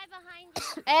 there's a guy behind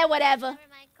you. Whatever. Never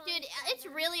mind, Coney's Dude, fine it's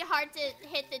now. really hard to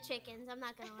hit the chickens. I'm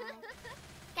not gonna lie.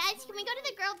 Guys, can we go to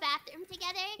the girl bathroom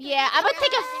together? Can we Yeah, go to I'm the gonna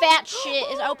take girl a bathroom? fat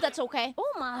shit. I hope that's okay.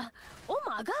 Oh my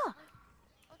God.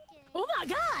 Okay. Oh my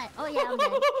God. Oh yeah, I'm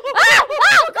dead.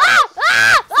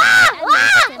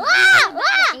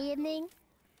 Evening.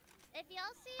 If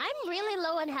y'all see I'm really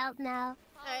low on health now.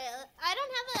 Alright, I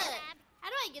don't have a. How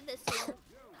do I give this to you?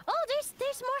 Oh,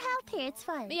 there's more health here. It's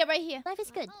fine. Yeah, right here. Life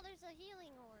is good. Oh, there's a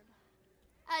healing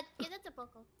orb. Give that to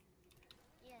Poco.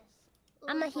 Yes.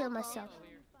 I'ma heal myself.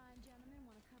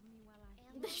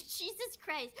 Jesus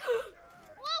Christ.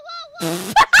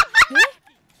 Whoa!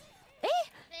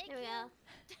 Thank Here we you. go.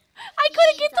 I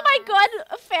couldn't get to my gun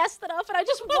fast enough, and I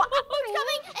just. It's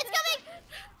coming! It's coming!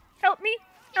 Help me.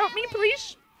 Help me,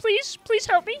 please. Please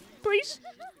help me. Please.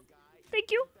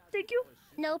 Thank you.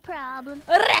 No problem.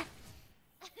 Wait, Wait,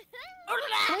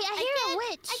 I hear a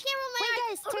witch. I can't roll my Wait,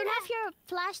 eyes. guys, turn off your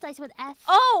flashlights with F.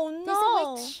 Oh There's a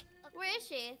no! witch. Where is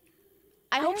she?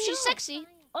 I hope don't she's know. sexy.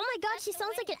 Oh my God, she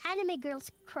sounds like an anime girl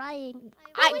crying.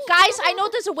 Guys, I know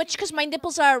there's a witch because my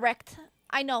nipples are erect.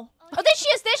 I know. Oh, there she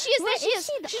is. There she is. Where There she is is.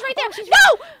 she? She's right Oh, there. she's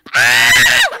No!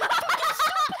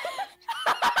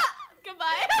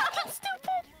 Goodbye.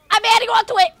 I'm adding on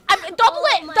to it. I'm double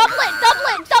it. my Double it. Double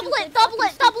it. Double it. Double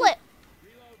it. Double it.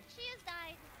 She has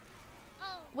died.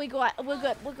 Oh. We're good. We're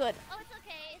good. We're good. Oh, it's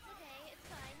okay. It's okay. It's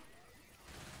fine.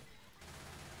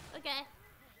 Okay.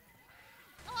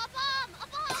 Oh, a bomb! A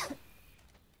bomb!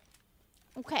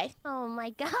 Okay. Oh my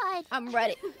God. I'm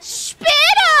ready. Spitter!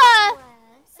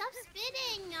 Stop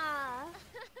spitting.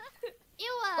 Ew.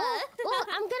 Oh,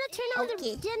 I'm gonna turn on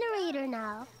the generator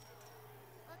now.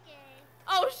 Okay.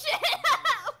 Oh shit!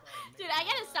 Dude, I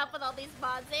gotta stop with all these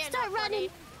mods. They are Start not running.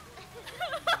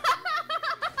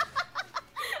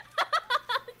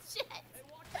 Shit.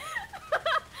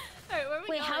 Alright, where are we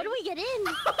Wait, going? how do we get in? Wait,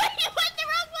 you went the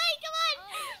wrong way. Come on.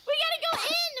 We gotta go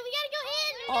in. We gotta go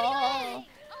in. We gotta go in.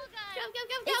 Oh, God.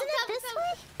 Go. Isn't it this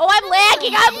way? Oh, I'm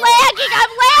lagging. I'm lagging.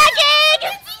 I'm lagging.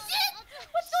 Shit.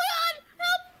 What's going on?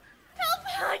 Help. Help.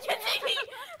 I can't see me.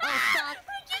 Oh, fuck.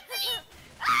 I can't see.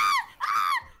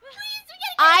 Please, we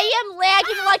gotta I am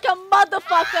lagging like a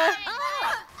motherfucker.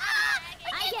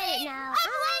 I get it now.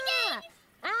 I'm lagging.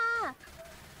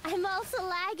 I'm also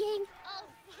lagging. Oh,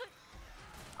 fuck.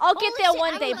 I'll get Holy there shit,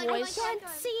 one I'm day, like, boys. I can't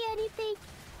see anything.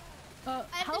 I have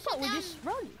How to about shut we down. just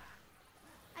run?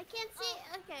 I can't see.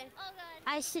 Okay. Oh, God.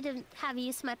 I shouldn't have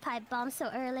used my pipe bomb so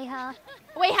early, huh?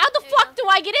 Wait, how the There you fuck go. do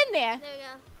I get in there? There we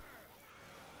go.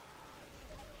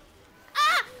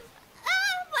 I'm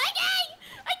lagging.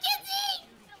 I can't see.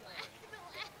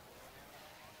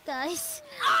 Guys,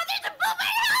 Oh, there's a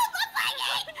boomer. Help. I'm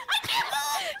lagging. I can't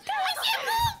move. I can't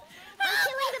move. I'm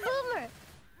killing the boomer.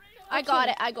 I got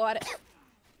it. I got it.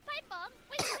 Pipe bomb?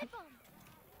 Wait, pipe bomb.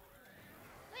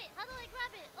 Wait, how do I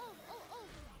grab it? Oh.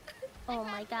 Oh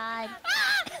my God. I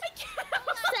can't.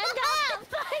 Send out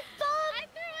the pipe bomb. I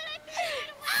threw it.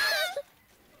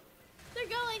 They're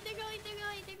going. They're going.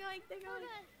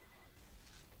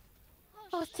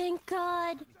 Oh, thank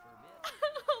God.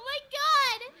 Oh my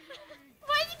God.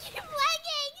 Why does it keep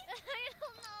lagging? I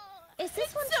don't know. Is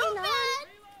this one So turned on? bad.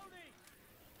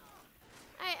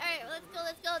 Alright,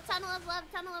 let's go. Tunnel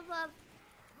of love.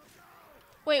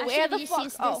 Wait, I where should've the used fuck?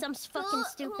 these- Oh. I'm fucking Who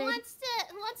stupid. wants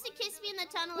to kiss me in the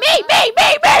tunnel? Me!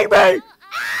 of love?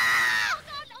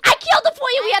 I killed it for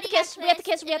you. We I have to already got kiss. We have to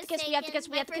kiss. kissed. We have It to was kiss. We have to taken. kiss.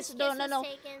 We My have to kiss. first No. kiss was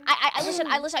taken. I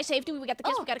listen. I saved you. We got to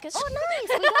kiss. Oh. We got to kiss. Oh,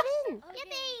 nice. We got in.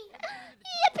 Yippee!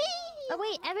 Yippee! Oh,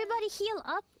 wait. Everybody heal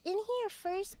up in here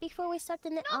first before we start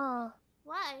the... Oh.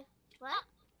 Why? What?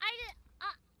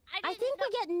 I think we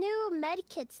get new med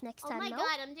kits next Oh time, my no?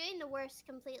 God, I'm doing the worst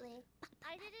completely.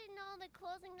 I didn't know that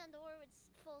closing the door would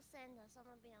full send us, I'm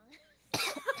gonna be honest.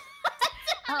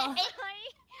 Oh. Sorry.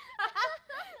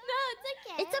 No, it's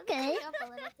okay. It's okay. I'm picking up a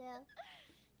little too.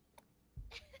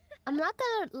 I'm not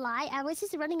gonna lie. I was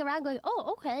just running around going,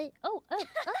 oh, okay. Oh,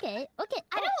 okay. Okay.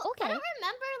 I Oh, don't okay.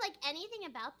 remember like anything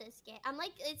about this game. I'm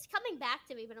like, it's coming back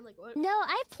to me, but I'm like, what? No,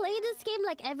 I play this game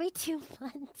like every 2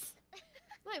 months.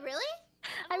 Wait, really?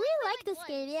 I really like this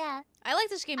game, yeah. I like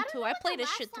this game I don't too. know I what played the a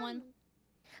last shit ton. time-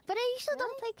 But I usually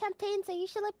don't play campaigns. I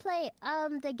usually play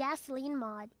the gasoline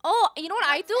mod. Oh, you know what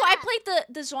I What's do? I that? played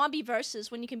the zombie versus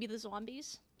when you can be the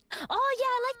zombies. Oh yeah,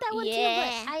 I like that one Yeah.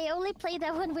 too. But I only play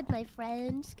that one with my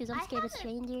friends because I'm I scared of haven't-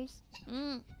 strangers.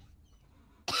 Mm.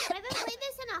 I haven't played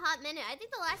this in a hot minute. I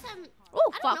think the last time. Oh I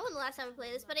don't fuck! know when the last time I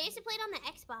played this, but I used to play it on the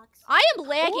Xbox. I am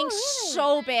lagging Oh, really?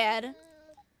 so bad.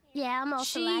 Yeah, I'm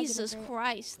also Jesus lagging a bit.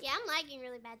 Christ! Yeah, I'm lagging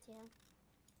really bad too.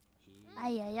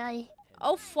 Ay ay ay.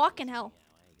 Oh fucking hell!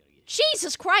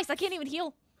 Jesus Christ! I can't even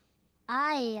heal.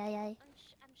 Ay ay ay.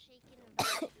 I'm shaking a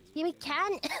bit. Yeah, we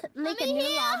can make a Let me new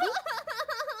heal. lobby,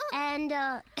 and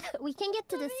we can get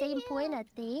to the same point. I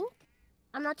think.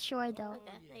 I'm not sure though.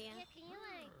 Okay, there you Yeah, go. can you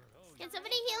like? Can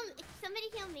somebody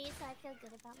heal me so I feel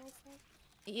good about myself?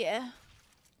 Yeah.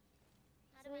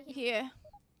 How do I? Here.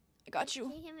 I got you.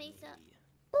 Can you heal me so?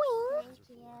 Boing. Thank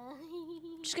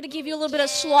you. Just gonna give you a little bit of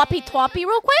sloppy toppy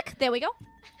real quick. There we go.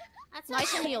 That's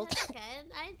Nice and okay, healed. That's okay.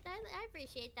 I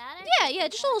appreciate that. Yeah,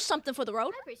 just a little something for the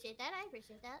road. I appreciate that. I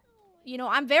appreciate that. You know,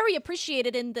 I'm very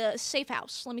appreciated in the safe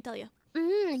house. Let me tell you.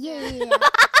 Yeah.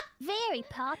 Very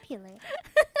popular.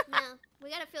 No, we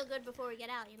gotta feel good before we get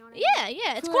out. You know what I mean?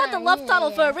 Yeah. It's called the love Yeah,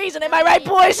 tunnel for a yeah. reason. Am I right,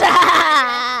 boys?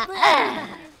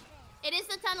 It is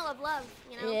the tunnel of love.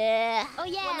 You know. Yeah. Oh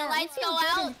yeah. When the lights we feel go good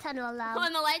in out- the tunnel love.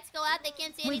 When the lights go out, they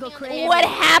can't see We go anything. on the crazy. camera. What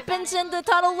Don't worry happens about in the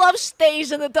tunnel of love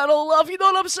stays in the tunnel of love. You know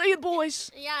what I'm saying,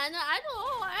 boys? it. Yeah,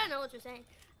 I know what you're saying.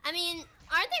 I mean,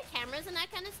 aren't there cameras and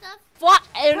that kind of stuff? Fuck.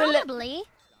 Probably.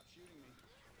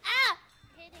 Ah,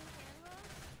 Hitting camera.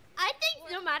 I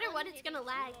think no matter what, it's gonna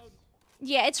lag.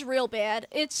 Yeah, it's real bad.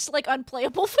 It's like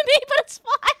unplayable for me, but it's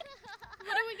fine.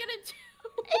 What are we gonna do?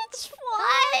 It's It's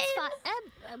fine. fine.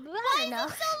 I Why don't is know. it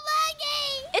so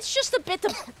laggy? It's just a bit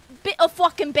of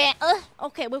fucking ban.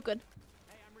 Okay, we're good.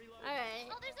 All right.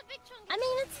 Oh, there's a big chunk. I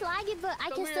mean, it's laggy, but I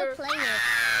can Come still here. play it.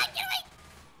 Ah, get away!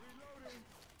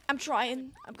 I'm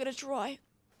trying. I'm gonna try.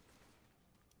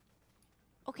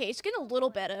 Okay, it's getting a little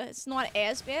better. It's not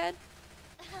as bad.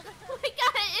 Oh my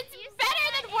god, it's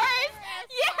better than worse.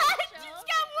 Yeah, it just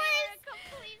got worse.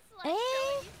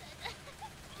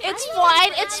 It's I fine.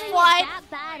 didn't It's think fine. That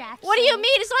bad, actually. What do you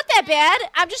mean? It's not that bad.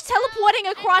 I'm just teleporting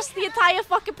across the entire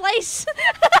fucking place.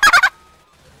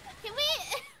 Can we?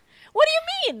 What do you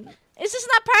mean? Is this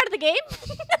not part of the game?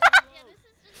 Yeah, this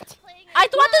is just playing. I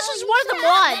thought this was one of the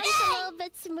mods. It's a little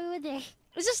bit smoother.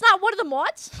 Is this not one of the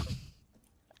mods?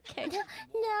 Okay. The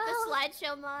No.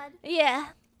 slideshow mod. Yeah.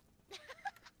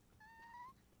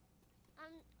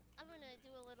 I'm gonna do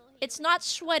a little. It's not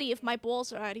sweaty if my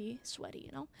balls are already sweaty,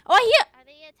 you know? Oh, I Are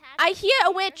they attached? I hear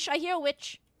a witch. I hear a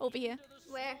witch over here.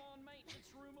 Where?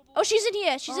 Oh, she's in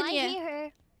here. She's Oh, in I here. hear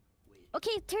her.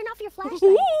 Okay, turn off your flashlight.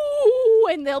 Ooh,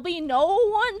 and there'll be no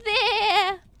one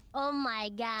there. Oh my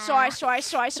god. Sorry.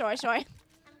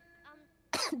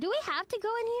 Do we have to go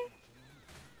in here?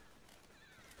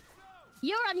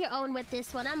 You're on your own with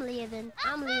this one. I'm leaving.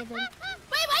 I'm leaving. Wait,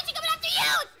 why'd she coming after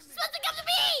you? She's supposed to come to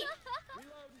me.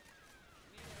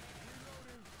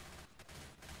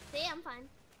 See, I'm fine.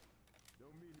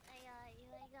 I got you.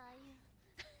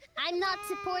 I'm not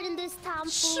supporting this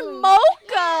tomfoolery.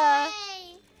 Smoker.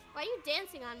 Yay! Why are you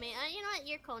dancing on me? You know what?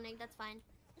 You're Koenig. That's fine.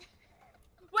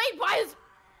 Wait, why is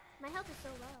my health is so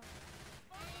low?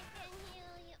 I can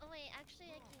heal you. Oh wait, actually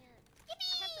I can't. I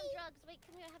have some drugs. Wait,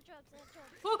 come here. I have drugs. Drugs.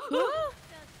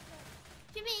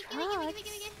 Gimme. Yay! Oh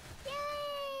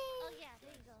yeah,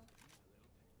 there you go.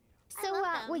 I So love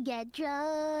them. we get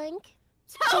drunk.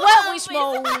 So what? We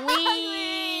smoke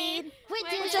weed. We We're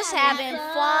We're just having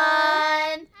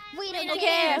fun. We don't don't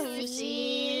care care who who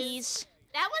sees. sees.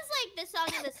 That was like the song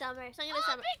of the summer. Song of the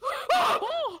summer.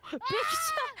 Oh, big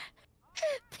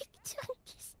big chunkies.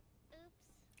 Oops.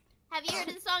 Have you heard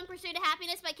of the song "Pursuit of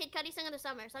Happiness" by Kid Cudi? Song of the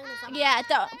summer. Song of the summer. Yeah,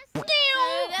 the.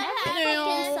 Every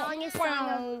fucking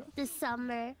song of the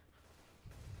summer.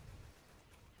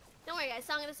 Don't worry, guys.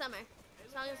 Song of the summer.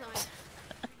 Song of the summer.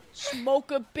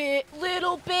 Smoke a bit,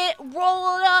 little bit,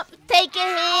 roll it up, take a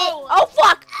hit. Ow. Oh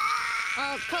fuck!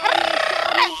 Oh, call me.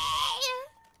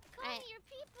 Alright. Your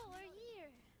people are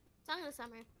here. Song of the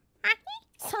summer.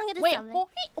 Song of the Wait, summer.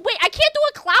 wait, I can't do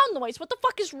a clown noise. What the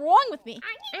fuck is wrong with me?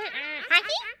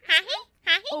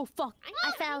 Oh fuck!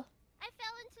 I fell. I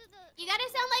fell into the. You gotta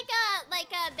sound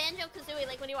like a Banjo Kazooie,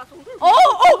 like when you walk.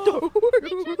 Oh!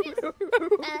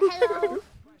 Hello.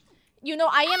 You know,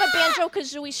 I am a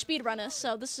Banjo-Kazooie speedrunner,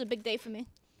 so this is a big day for me.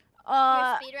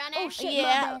 Speedrunner? Oh shit,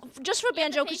 yeah, just for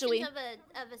Banjo Patience Kazooie.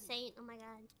 of a saint. Oh my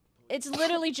god. It's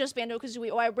literally just Banjo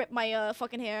Kazooie, or I rip my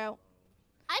fucking hair out.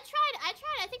 I tried.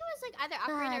 I think it was like either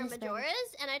Ocarina or that's bad.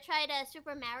 Majora's, and I tried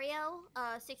Super Mario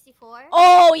 64.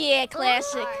 Oh yeah,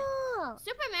 classic. Oh.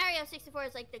 Super Mario 64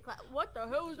 is like the what the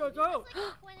hell is that? Oh.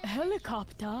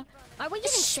 Helicopter. Are we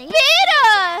getting saved?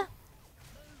 Spitter!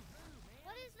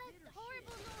 What is that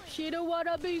horrible noise? She don't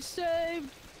wanna be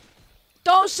saved.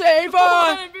 Don't save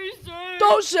her!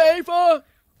 Don't save her!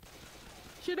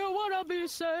 She don't wanna be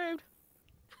saved.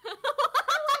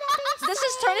 This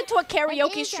has turned into a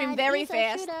karaoke stream very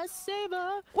fast. Save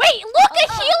her. Wait, look,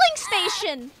 a healing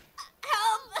station!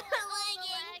 Help! The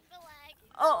lag.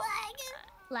 Oh,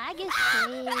 Lag is big.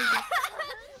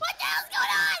 What the hell's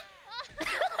going on?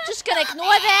 just gonna ignore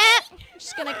that.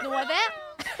 Just gonna ignore that.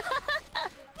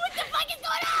 What the fuck is going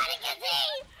on? I can't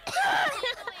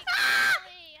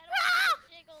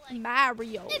see.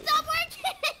 Mario. It's not working.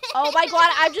 Oh my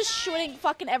god, I'm just shooting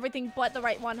fucking everything but the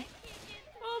right one.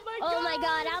 Oh my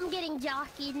god, I'm getting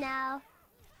jockeyed now.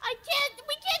 We can't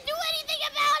do anything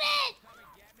about it.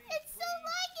 It's so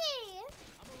laggy.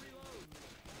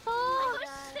 Oh,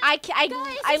 I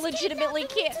legitimately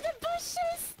can't. To the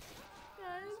bushes.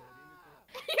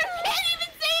 You can't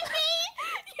even save me.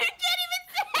 You can't even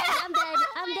save me. I'm dead.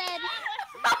 I'm dead.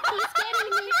 He's getting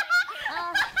me.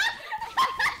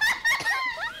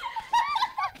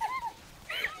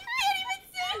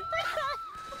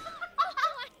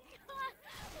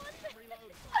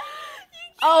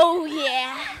 Oh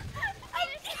yeah.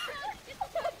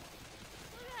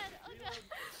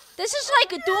 This is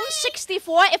like Doom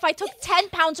 64 if I took 10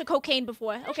 pounds of cocaine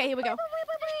before. Okay, here we go.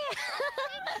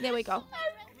 There we go. I'm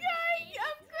crying,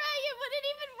 but it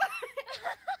even worked.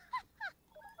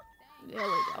 There we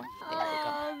go. There we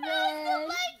go. Oh man.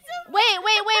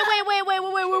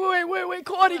 Wait,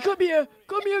 Connie, come here.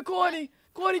 Come here, Connie.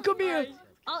 Connie, come here.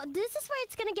 Oh, this is where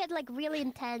it's gonna get like really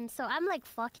intense. So I'm like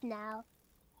fucked now.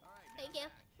 Thank you.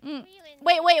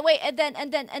 Wait, and then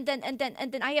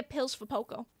I have pills for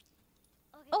Poco.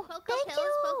 Oh, Poco thank pills,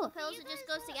 you. Poco pills, it just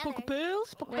goes together. Poco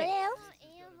pills. Poco Wait.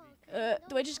 pills.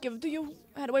 Do I just give them to you?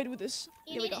 How do I do this?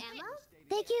 You Here we need go. ammo?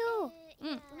 Thank you.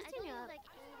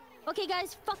 Okay,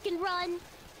 guys, fucking run.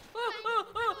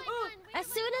 As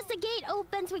soon as the gate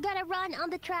opens, we gotta run on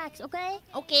the tracks, okay?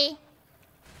 Okay.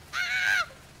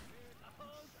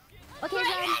 Okay, run.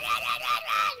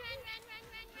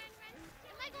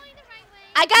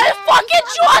 I got a fucking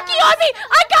jockey on me!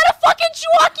 I got a fucking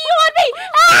jockey on me!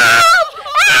 Help!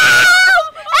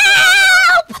 Help!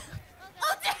 Help!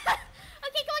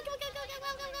 Okay, go.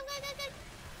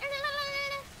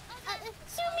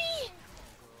 Zumi!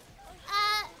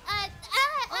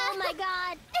 Oh my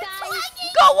god, guys.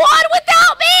 Go on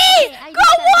without me! Okay,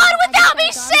 Go on without me!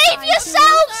 Save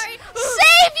yourselves!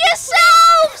 Save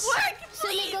yourselves!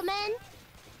 Sumi, come in.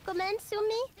 Come in,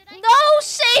 Sumi. No,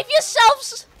 save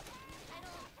yourselves!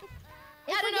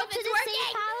 If we get to the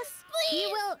safe house,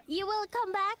 you will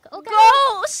come back, okay?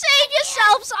 Go! Save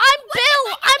yourselves! I'm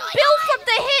Bill! I'm Bill from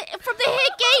the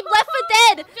hit game Left 4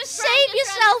 Dead! Save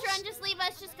yourselves! Just run, just leave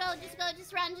us, just go, just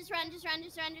run, just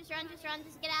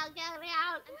get out. I'm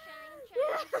trying.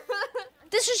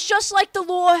 This is just like the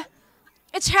lore.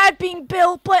 It's had being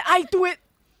Bill, but I do it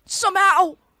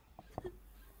somehow.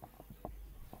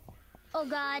 Oh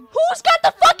god. Who's got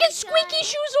the fucking squeaky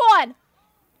shoes on?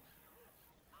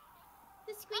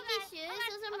 The squeaky shoes,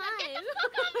 those are mine. Get the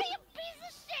fuck off me, you piece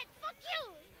of shit! Fuck you!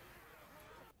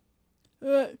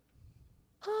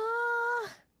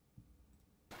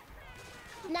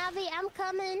 Navi, I'm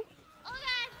coming. Oh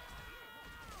god!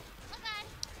 Oh god!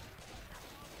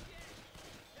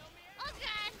 Oh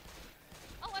god!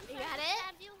 Oh, I'm You trying got to it?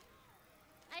 stab you.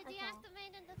 I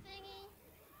deactivated the thingy.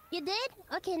 You did?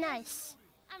 Okay, nice.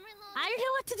 I'm reloading. I don't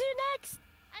know what to do next.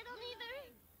 I don't either.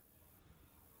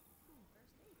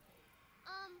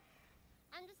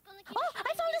 I'm just gonna keep. Oh,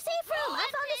 I found a safe room. I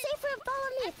found a safe room. Follow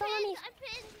me. Follow me. I'm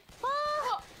pinned.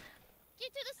 Oh.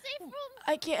 Get to the safe room.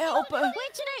 I can't help it.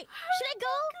 Wait, should I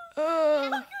go?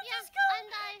 Yeah, I'm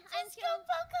killed.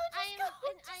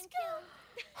 I'm killed.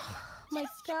 My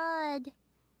god.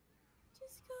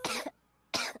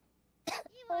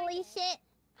 Holy shit.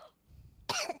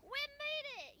 We made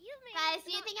it. You made Guys, it.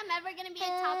 do you think I'm ever gonna be a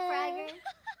top fragger?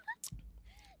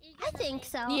 You're I gonna think be-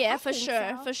 so. Yeah, I for think sure,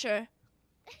 so. for sure.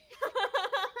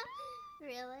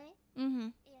 Really? Mm-hmm.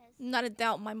 Yes. Not a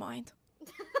doubt in my mind. You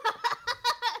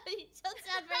don't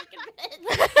sound very convinced.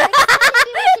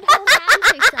 Maybe we should hold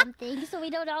hands or something so we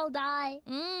don't all die.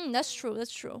 That's true,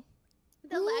 that's true.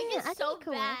 The lag Yeah, is I so think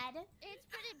cool. bad. It's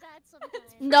pretty bad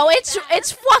sometimes. No, it's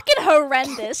fucking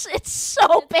horrendous. It's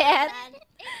so bad.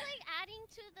 It's like adding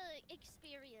to the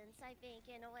think,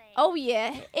 in a way. Oh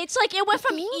yeah, it's like it went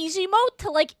from easy mode to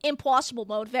like impossible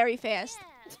mode very fast.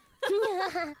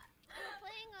 Yeah.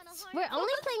 We're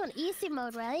only playing on easy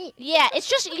mode, right? Yeah, it's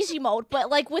just easy mode, but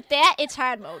like with that, it's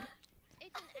hard mode.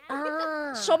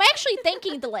 So I'm actually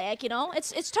thanking the lag, you know?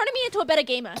 It's turning me into a better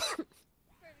gamer.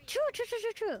 True. Sorry,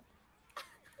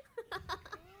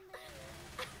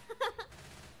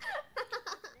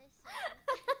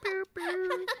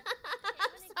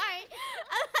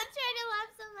 I'm not trying to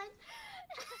laugh so much.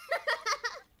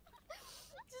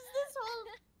 Just this whole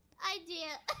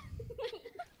idea.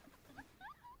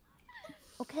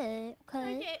 Okay.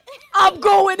 I'm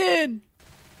going in!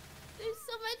 There's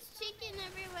so much chicken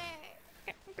everywhere.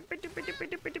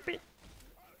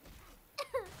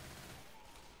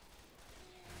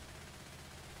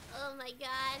 Oh my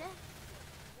god.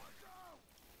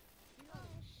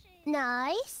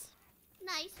 Nice.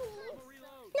 Nice.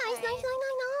 Nice.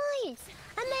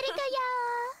 America,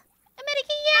 yeah.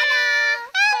 America,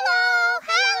 yeah! Hello.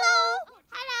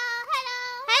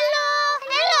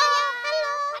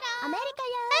 America,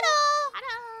 yeah. Hello.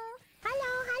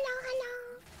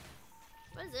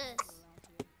 What is this?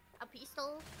 A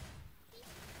pistol?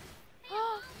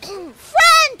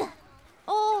 Friend!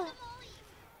 Oh.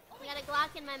 I got a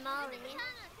Glock in my molly.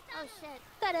 Oh shit.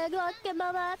 Got a Glock in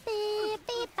my mouth. Beep.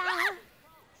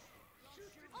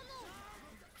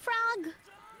 Frog.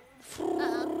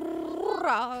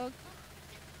 Frog.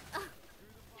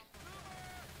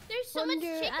 There's so much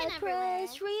chicken I everywhere.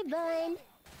 press rewind.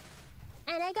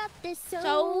 And I got this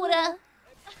Soda.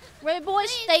 Red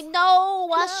boys, they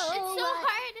know us. It's so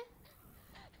hard.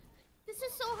 This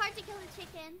is so hard to kill a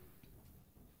chicken.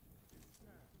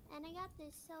 And I got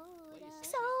this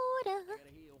soda.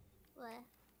 What?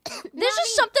 There's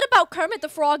just something about Kermit the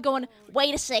Frog going,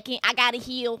 wait a second, I gotta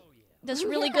heal. That's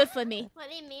really good for me. What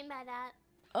do you mean by that?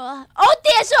 Oh,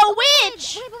 there's a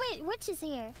witch! Wait, witch is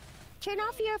here. Turn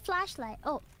off your flashlight.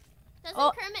 Oh.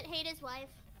 Doesn't Kermit hate his wife?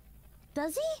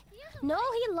 Does he? No,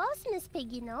 he loves Miss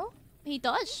Piggy, no? He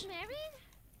does. Married?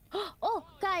 Oh,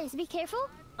 guys, be careful.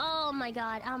 Oh my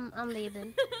god, I'm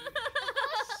leaving.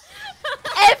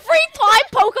 Every time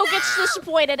Poco gets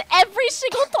disappointed, every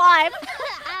single time.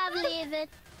 I'm leaving.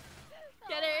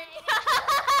 Get her.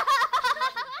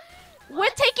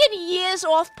 We're taking years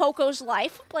off Poco's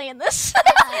life playing this. I'm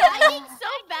lagging so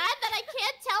bad that I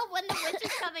can't tell when the witch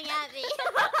is coming at me.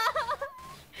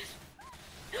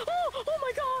 Oh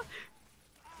my god.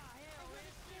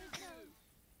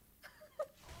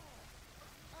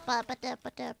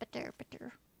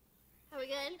 Are we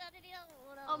good?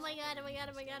 Oh my god.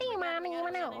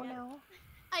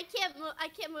 I can't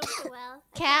move too well.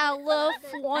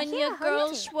 California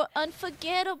girls were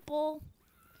unforgettable.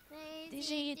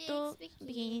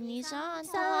 Beanies on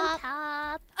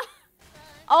top.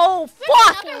 Oh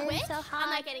fuck! Another witch? I'm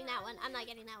not getting that one.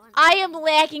 I am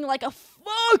lagging like a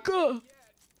fucker.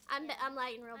 I'm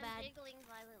lagging real bad.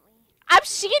 I'm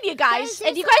seeing you guys,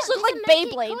 and you guys look like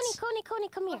Beyblades. Coney,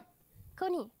 come here.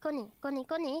 Coney.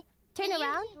 Turn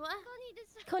around. What?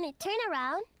 Coney, turn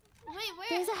around. Wait, where?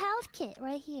 There's a health kit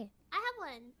right here. I have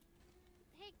one.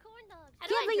 Hey, corn dogs. How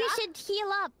do Yeah, I but you drop? should heal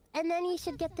up, and then you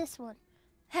should get this one.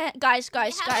 Guys.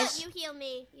 You heal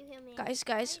me. Guys.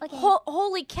 Okay.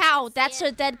 Holy cow, that's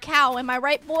a dead cow. Am I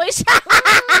right, boys?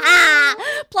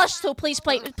 +2, please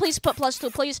put +2,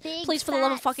 please. Big Please, for the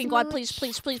love of fat fucking God, smooch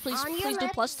please on your do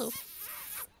lips. +2.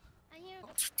 I hear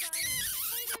crying. Hey,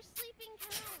 they're sleeping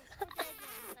cows. Or dead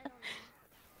ones. I don't know.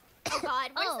 Oh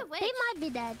god, where's the witch? They might be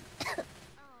dead. Oh.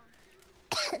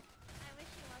 I wish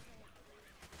he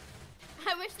wasn't.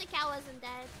 I wish the cow wasn't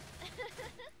dead.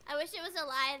 I wish it was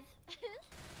alive.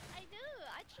 I do.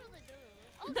 I truly do.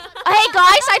 Oh, God. Hey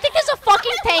guys, I think there's a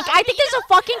fucking tank. There's a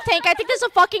fucking tank. There's a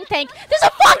fucking tank.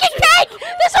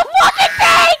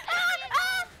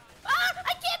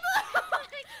 I can't move!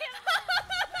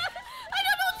 I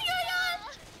don't know what's going on!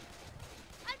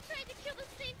 I'm trying to kill the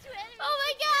same two enemies. Oh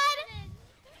my god!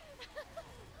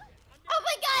 Oh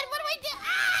my god, what do I do? I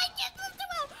can't move too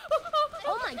well!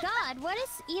 Oh my god, what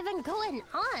is even going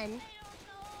on?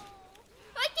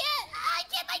 I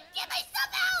can't get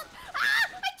myself out! I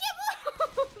can't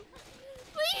move!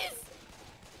 Please!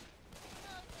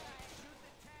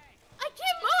 I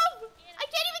can't move! I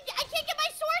can't get my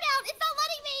sword out! It's not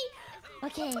letting me!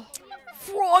 Okay,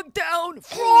 Frog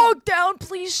down,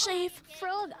 please save.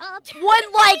 frog up. One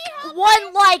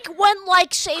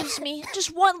like saves me.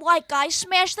 Just one like, guys.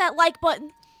 Smash that like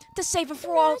button to save a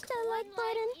frog. Smash the like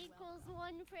button. Equals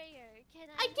one prayer. Can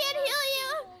I can't heal you!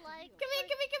 Like, Come here!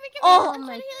 Oh, I'm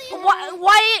trying to heal you.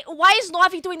 why is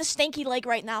Navi doing the stanky leg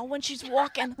right now when she's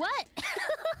walking? What? Because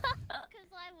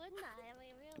why wouldn't I? I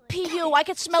mean, really. PU. I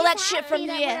could smell that shit from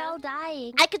We're here. all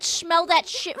dying. I could smell that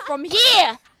shit from here.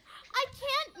 I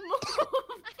can't move.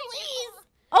 Please.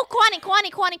 Oh, Kwani.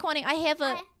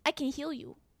 I can heal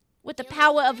you with the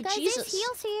power of Guys, Jesus. there's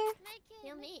heals here.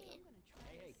 Heal me.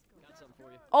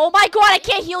 Oh my god, I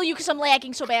can't heal you because I'm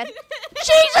lagging so bad.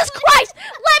 Jesus Christ!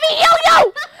 Let me heal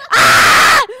you!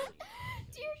 Ah!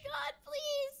 Dear God,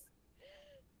 please.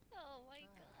 Oh my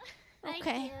god.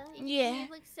 Okay. Thank you. Yeah. You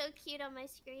look so cute on my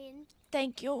screen.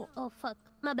 Thank you. Oh fuck.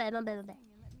 My bad. Oh,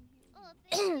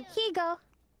 thank Here you. you go.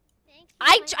 Thank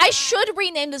you. I should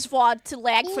rename this VOD to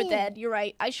Lag for Dead. You're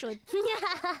right. I should.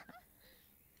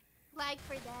 Lag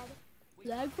for dead.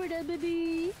 Lag for dead,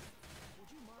 baby.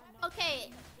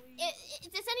 Okay.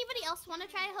 Does anybody else want to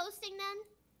try hosting then?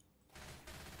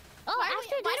 Oh, Why do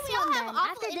we this all one have then.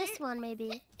 awful After this one,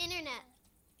 maybe. Internet.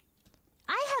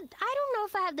 I don't know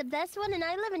if I have the best one, and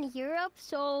I live in Europe,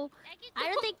 so I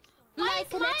don't think my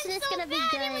connection is gonna be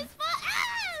good. It was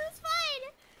fine.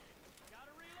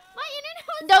 My internet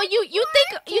was No, you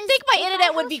think my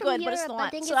internet would be From good, but it's Europe, not. I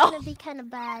think So. it's gonna be kind of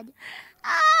bad.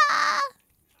 Ah!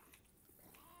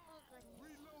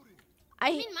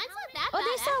 I mean, mine's not that Oh, bad.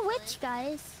 there's a actually. witch,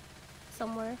 guys.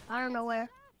 Somewhere. I don't know where.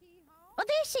 Oh,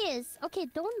 there she is. Okay,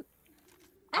 don't.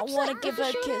 I wanna give her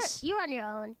a kiss. You're on your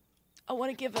own. I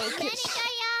want to give her a kiss. America,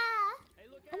 yeah.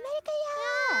 America,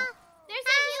 yeah. There's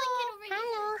a healing kit over here.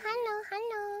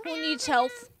 Hello. Who needs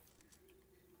health?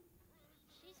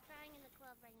 She's crying in the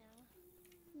club right now.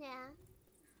 Yeah.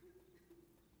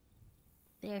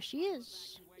 There she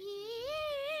is.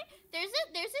 There's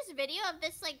this video of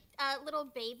this like little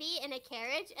baby in a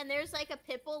carriage, and there's like a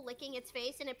pit bull licking its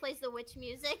face, and it plays the witch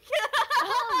music.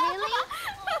 Oh, really?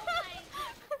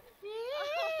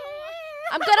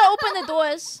 I'm gonna open the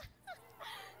doors.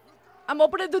 I'm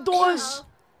opening the doors.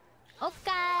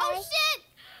 Okay. Oh shit!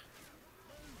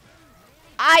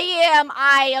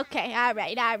 Okay,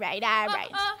 alright. I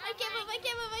can't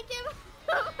move.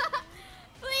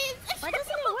 Please. Why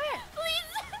doesn't it work? Please,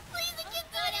 I can't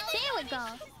do anything. There we go.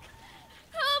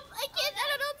 Help! I can't. I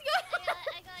don't know what's going on.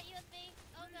 I got you a thing.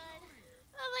 Oh god.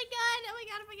 Oh my god.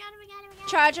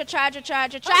 Charger. Charger.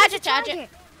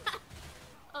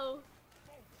 Oh.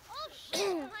 Oh shit!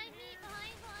 Behind me.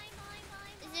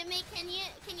 Is it me? Can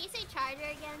you say charger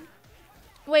again?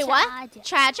 Wait, what? Charger.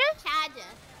 Charger? Charger.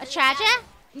 A charger?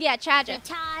 Yeah, charger.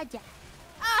 Charger.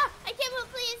 Ah! I can't move.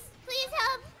 Please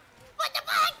help. What the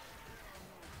fuck?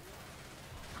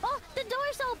 Oh, the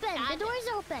door's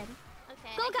open.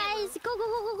 Okay. Go, guys. Go.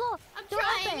 I'm Door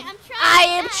trying. open. I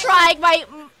am trying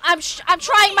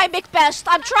my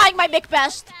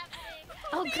best.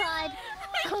 Oh god.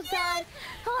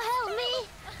 Oh, help me.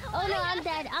 Oh no, I'm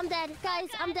dead. Guys,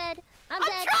 I'm dead. I'm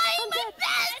trying my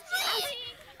best, please.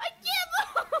 I can't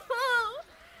move.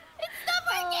 It's not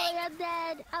working. Oh,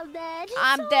 I'm dead.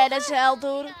 I'm dead as hell,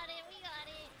 dude. We got it.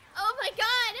 Oh my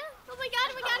god.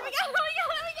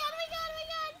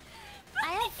 I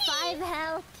have 5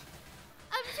 health.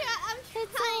 I'm trying.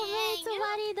 It's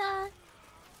already done.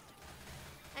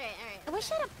 Alright. I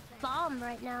wish I had a bomb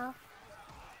right now.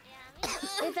 Yeah, me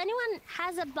too. If anyone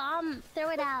has a bomb, throw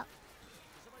it out.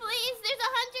 Please, there's a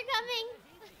hunter coming.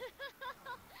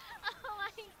 Oh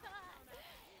my god.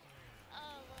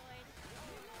 Oh lord.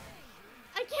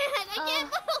 I can't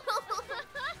move.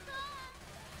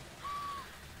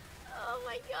 Oh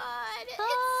my god. It's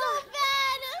so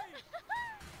bad.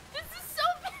 This is so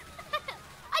bad.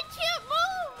 I can't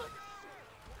move.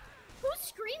 Who's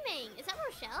screaming? Is that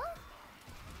Rochelle?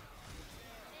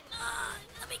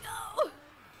 Let me go.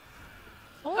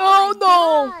 Oh,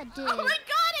 no. God, dude. Oh my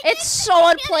god. It's so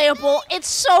unplayable. It's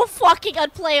so fucking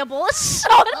unplayable. It's so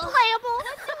unplayable.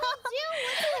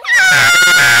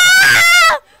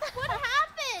 What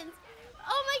happened?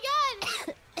 Oh my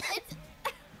god. It's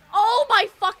Oh my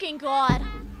fucking god.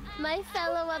 My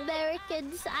fellow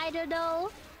Americans, I don't know.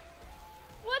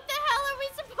 What the hell are we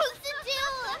supposed to do?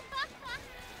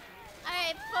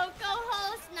 Alright, Poco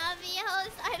host, Navi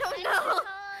host, I don't know.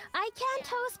 I can't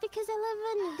host because I live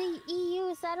in the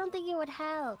EU, so I don't think it would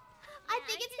help. I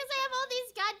think it's because I have all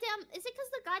these goddamn... Is it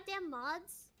because the goddamn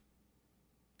mods?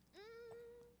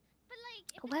 But like,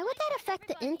 if Why it's would like that affect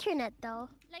the everybody- internet, though?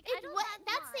 Like It, I don't what, have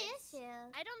that's the mods. issue.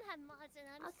 I don't have mods and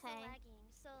I'm still Okay. lagging.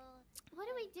 So, What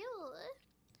do we do?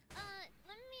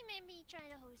 let me maybe try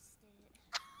to host it.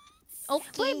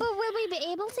 Okay. Wait, but will we be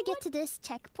able to get to this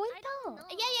checkpoint, I don't though? know.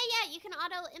 Yeah. You can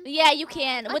auto import. Yeah, you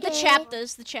can. With the Okay.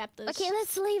 chapters. Okay,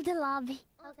 let's leave the lobby.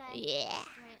 Okay. Yeah.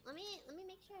 Alright, let me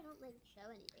make sure I don't like show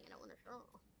anything I don't want to show.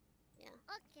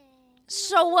 Okay.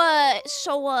 So,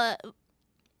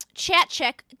 chat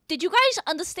check. Did you guys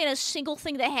understand a single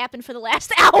thing that happened for the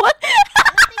last hour?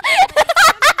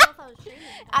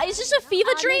 Is this a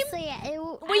fever dream? Honestly,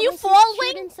 Were you was just falling?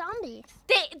 shooting zombies.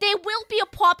 There will be a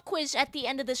pop quiz at the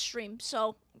end of this stream,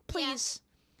 so please,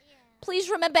 please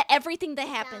remember everything that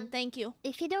happened. Thank you.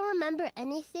 If you don't remember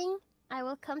anything, I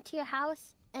will come to your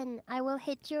house and I will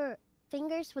hit your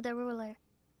fingers with a ruler.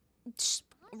 It's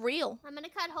real. I'm gonna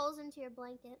cut holes into your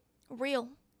blanket. Real.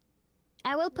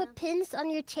 I will put pins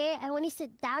on your chair, and when you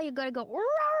sit down, you're gonna go.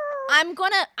 I'm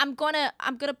gonna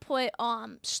put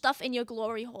stuff in your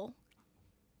glory hole.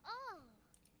 Oh.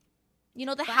 You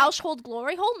know the household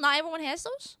glory hole? Not everyone has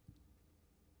those.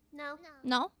 No.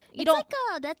 No, you It's don't.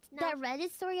 like that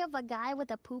Reddit story of a guy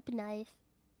with a poop knife.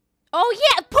 Oh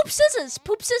yeah, poop scissors.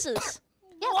 Poop scissors.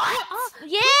 Yeah, What?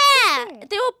 Yeah, scissors.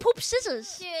 they were poop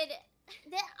scissors. Dude,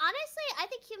 honestly, I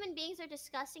think human beings are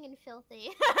disgusting and filthy.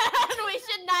 We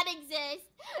should not exist.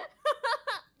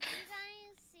 You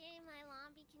guys see my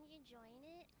lobby? Can you join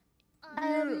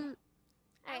it?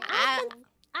 Alright,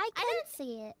 I can't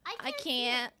see it. I see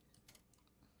can't.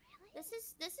 it.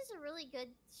 This is a really good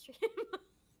stream.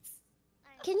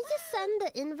 Can you just send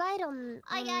the invite on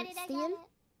I got it. Steam?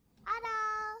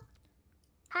 Hello.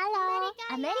 Hello, America,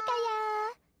 America, yeah.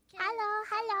 Can Hello,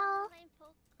 hello.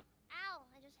 Ow!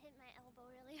 I just hit my elbow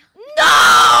really hard.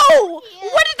 No! Yeah.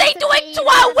 What are they doing to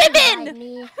our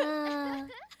women?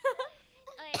 Alright,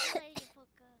 I'm ready to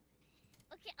poke up.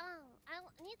 Okay, I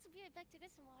need to be right back to get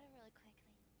some water really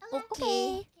quickly.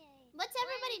 Okay. Okay. What's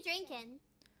everybody drinking?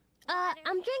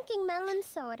 I'm drinking melon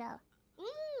soda.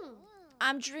 Mmm.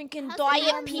 I'm drinking How's Diet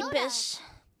the melon Peepus.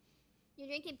 You're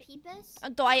drinking Peepus? A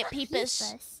Diet Peepus.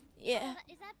 Peepus. Yeah.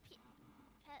 Is that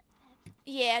pep?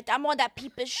 Yeah, I'm on that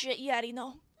Peepus shit. You already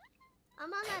know.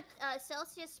 I'm on that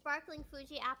Celsius sparkling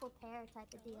Fuji apple pear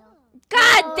type of deal.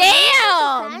 God Oh,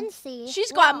 damn! Fancy.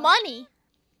 She's got Whoa. money.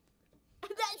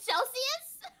 That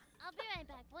Celsius? I'll be right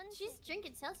back. She's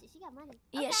drinking Celsius. She got money.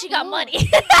 Yeah, Okay. she got Ooh.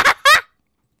 money.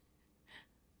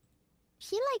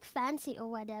 She like fancy or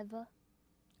whatever.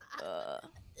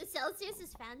 Celsius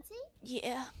is fancy?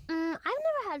 Yeah. I've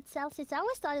never had Celsius. I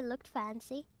always thought it looked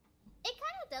fancy. It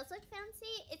kind of does look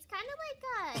fancy. It's kind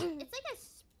of like it's like a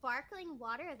sparkling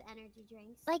water of energy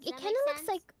drinks. Like, Does it that kind make of looks sense?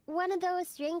 like one of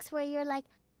those drinks where you're like,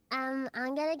 I'm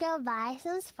gonna go buy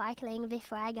some sparkling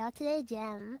before I go to the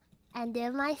gym and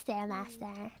do my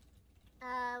Stairmaster.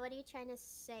 What are you trying to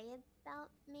say about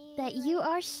me? That you right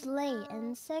are slay now?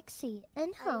 and sexy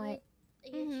and Are hot.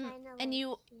 you Mhm. trying to, And like, you-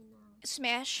 know,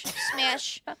 Smash,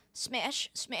 smash, smash,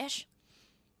 smash.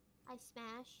 I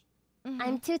smash. Mhm.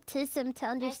 I'm too tism to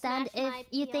understand smashed if my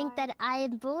you think PR. that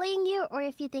I'm bullying you or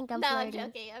if you think I'm No, I'm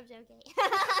flirting. joking. I'm joking.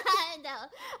 No,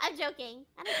 I'm joking.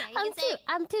 I don't care.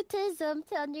 I'm too tism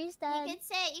to You understand. could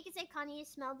say, Connie, you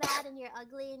smell bad and you're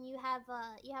ugly and you have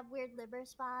weird liver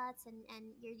spots and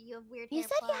you have weird. You hair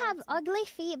said you have plugs and- ugly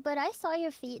feet, but I saw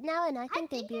your feet now and I think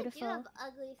they're I beautiful. do have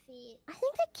ugly feet. I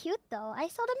think they're cute though. I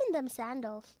saw them in them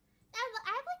sandals. I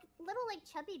have like little like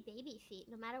chubby baby feet.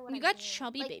 No matter what. You I got do.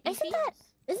 chubby Like, baby Isn't feet? that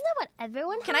isn't that what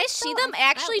everyone Can I has, see though? them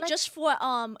actually like, just for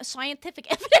scientific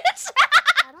evidence?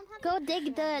 I don't have go to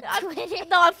dig the I'm- Twitter,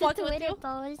 no, I'm the fucking with Twitter you.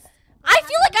 post. I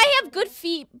feel like I have good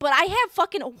feet, but I have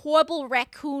fucking horrible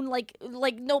raccoon like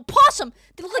no possum.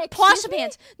 They look like Excuse possum me?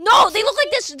 hands. No, they look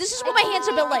like this. This is what my hands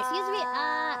are built like. Excuse me.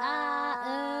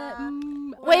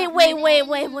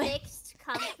 Wait. Mixed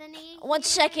company. One here,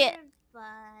 second. but-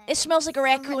 It smells like a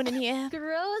raccoon in here.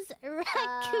 Gross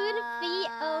raccoon feet.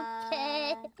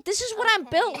 Okay. This is what I'm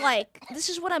built Okay. like. This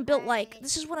is what I'm built like. Alright.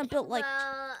 This is what I'm built like.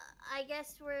 Well, I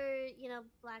guess we're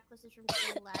blacklisted from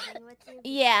collabing with you.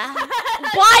 Yeah.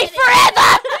 because- Bye forever.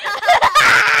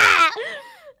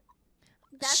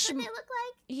 That's what they look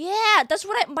like. Yeah, that's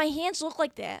what my hands look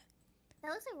like that. That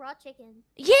looks like raw chicken.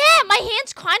 Yeah, my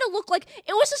hands kind of look like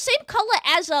it was the same color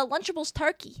as Lunchable's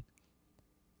turkey.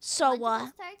 So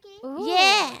Lunchables turkey. Ooh.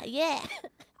 yeah.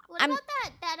 What I'm-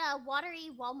 about that watery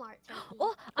Walmart turkey?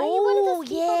 Oh, are you one of Oh, those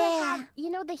people that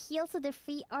yeah. have, the heels of their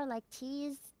feet are like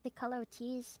cheese, the color of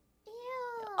cheese? Ew.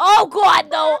 Oh god,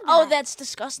 no. have Oh, that. that's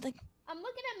disgusting. I'm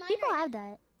looking at mine. People right have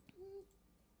that.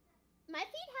 My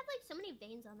feet have like so many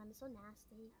veins on them. It's so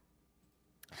nasty.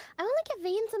 I only get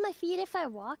veins on my feet if I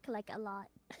walk like a lot.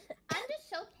 I'm just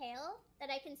so pale that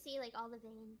I can see like all the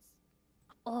veins.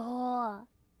 Oh,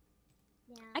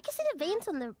 Yeah. I can see the veins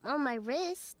on my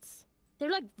wrists.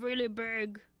 They're like really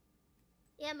big.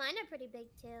 Yeah, mine are pretty big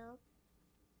too.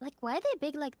 Like, why are they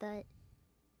big like that?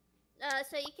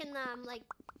 So you can like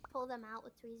pull them out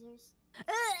with tweezers.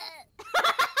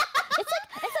 It's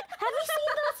like, have you seen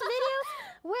those videos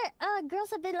where girls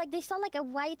have been like, they saw like a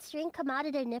white string come out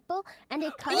of their nipple and they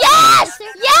cut Yes! it?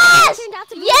 Yes! It turned out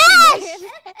to be Yes! a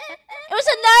nerve. It was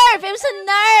a nerve. It was a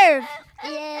nerve.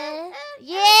 Yeah.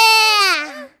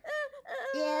 Yeah.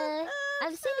 Yeah,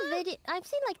 I've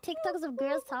seen like TikToks of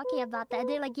girls talking about that.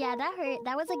 They're like, yeah, that hurt.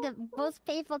 That was like the most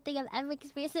painful thing I've ever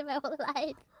experienced in my whole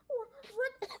life.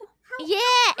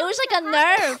 Yeah, it was like a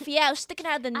nerve. Yeah, it was sticking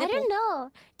out of the nipple. I don't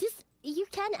know. Just you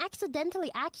can accidentally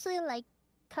actually like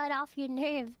cut off your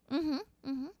nerve.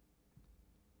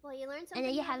 Well, you learn something. And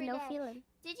then you have every no day. feeling.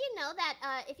 Did you know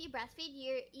that if you breastfeed,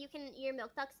 your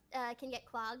milk ducts can get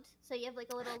clogged, so you have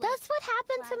like a little. That's what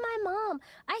happened to my mom.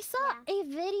 I saw Yeah. a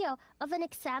video of an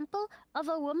example of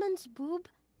a woman's boob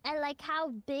and like how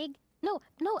big. No,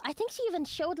 I think she even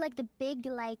showed like the big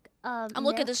like I'm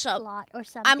looking this up. clot or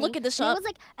something. I'm looking this And up. it was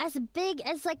like as big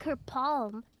as like her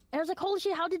palm. And I was like, holy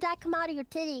shit, how did that come out of your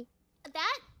titty?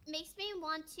 That makes me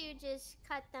want to just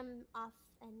cut them off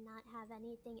and not have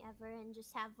anything ever, and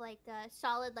just have like a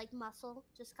solid like muscle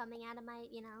just coming out of my,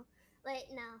 like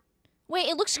no. Wait,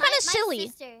 it looks kind of silly.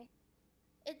 Sister,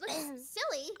 it looks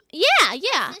silly. Yeah, My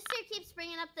yeah. sister keeps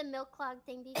bringing up the milk clog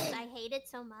thing because I hate it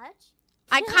so much.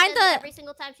 I She says kind it of. every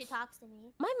single time she talks to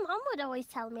me. My mom would always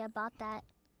tell me about that.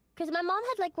 Because my mom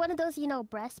had like one of those,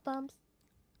 breast bumps.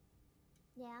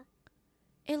 Yeah.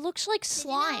 It looks like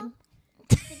slime.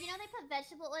 Did you know they put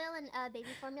vegetable oil in baby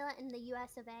formula in the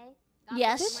US of A? God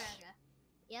Yes. bless America.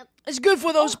 Yep. It's good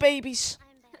for those babies. I'm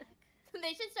back.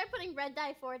 They should start putting red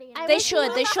dye 40 in I it. They was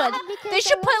should, they thinking should. about that because They I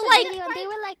should put, watched a like- video and they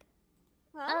were like,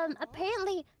 Huh?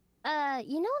 apparently,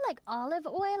 like olive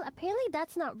oil. Apparently,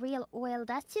 that's not real oil.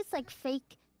 That's just like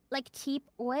fake, like cheap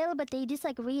oil. But they just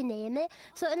like rename it.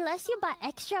 So unless you buy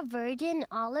extra virgin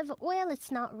olive oil,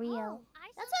 it's not real. I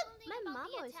saw That's what something my about mom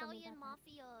the always told me Italian about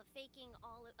mafia faking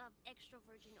extra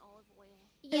virgin olive oil.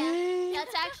 Yeah,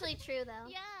 that's actually true though.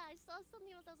 Yeah, I saw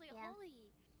something else. I was like, Yeah.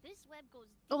 holy, this web goes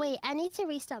deep. Oh wait, I need to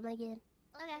restart my game.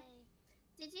 Okay.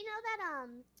 Did you know that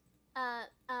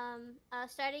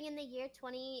starting in the year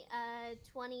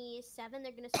 2027,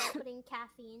 they're gonna start putting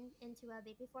caffeine into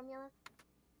baby formula?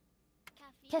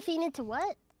 Caffeine into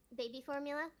what? Baby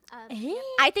formula. Eh?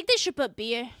 I think they should put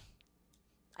beer.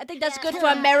 I think that's Yeah, good yeah, for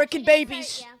yeah. American They start-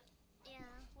 babies. Yeah,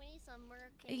 we need some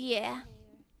Merkin. Yeah.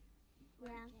 Yeah.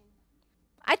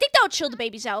 I think that would chill the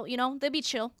babies out, They'd be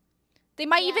chill. They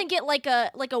might Yeah. even get like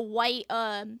a white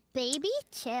Baby,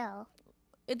 chill.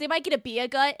 they might get a beer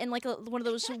gut and like one of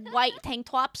those white tank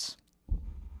tops.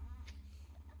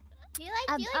 Do you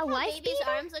like A how wife babies' beater?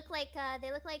 arms look like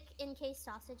they look like encased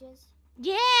sausages?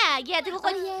 Yeah, they look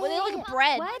like yeah, they look yeah. like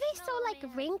bread. Why are they so No, like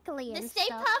man. wrinkly The and Stay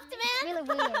stuff? Puffed Man. It's really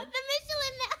weird. the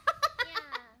Michelin Man.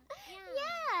 Yeah.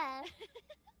 Yeah.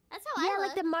 That's how I Yeah, look.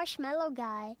 like the marshmallow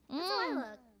guy. That's how I Mm.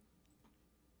 look.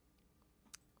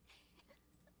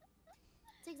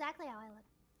 That's exactly how I look.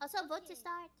 Also, vote to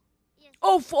start. Yes.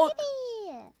 Oh fuck!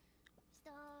 Yeah.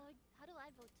 Start. How do I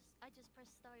vote? I just press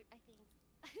start, I think.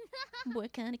 We're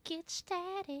gonna get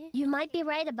started. You might be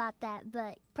right about that,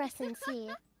 but press and see.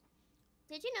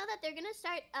 Did you know that they're gonna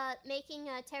start making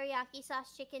teriyaki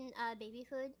sauce chicken baby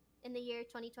food in the year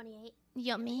 2028?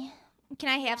 Yummy. Can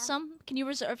I have Yeah. some? Can you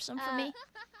reserve some for me?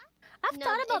 I've No,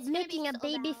 thought it's about gonna be making a sold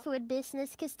baby out. food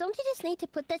business, because don't you just need to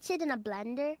put that shit in a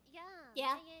blender Yeah.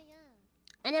 Yeah.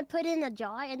 and then put it in a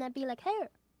jar and then be like, hey,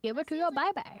 give it to your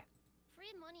baby?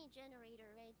 Free money generator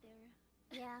right there.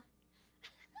 Yeah.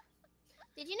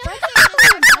 Did you know that they're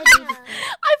gonna start putting,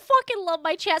 I fucking love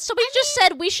my chat. Somebody just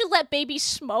said we should let babies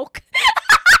smoke.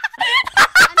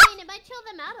 I mean, it might chill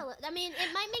them out a little. I mean,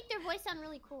 it might make their voice sound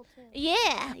really cool too.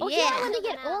 Yeah, Okay, yeah. when they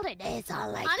get Chill them out. older, they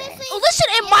sound like Honestly, this. Oh, listen,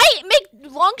 it might make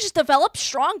lungs develop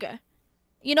stronger.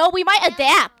 We might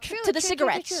adapt True, to the true,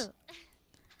 cigarettes. True, true.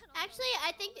 actually,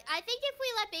 I think if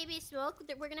we let babies smoke,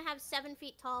 that we're gonna have 7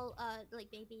 feet tall like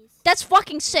babies. That's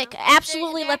fucking you sick. know?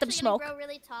 Absolutely They're let them actually gonna smoke. grow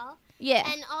really tall, Yeah.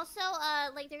 and also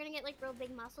like they're gonna get like real big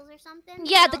muscles or something.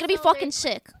 Yeah, and they're gonna be also fucking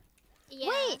sick. Yeah.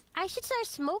 Wait, I should start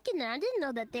smoking then. I didn't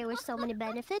know that there were so many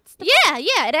benefits. Yeah,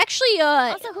 yeah. It actually,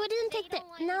 Also, who didn't They take the... don't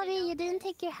want you to Navi, know you didn't this.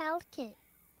 take your health kit.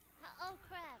 Oh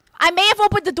crap. I may have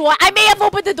opened the door. It's okay.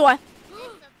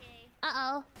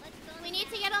 Uh-oh. Let's go. We need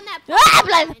to get on that. Ah, Pall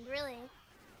blah. Mall grind, really.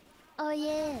 Oh,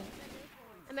 yeah.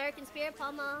 American Spirit,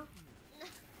 Pall Mall.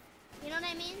 You know what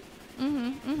I mean?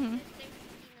 Mm-hmm.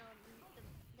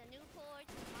 The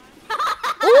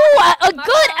Newports. Ooh, a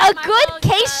Marco, good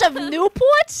case of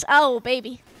Newports. Oh,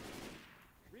 baby.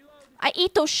 I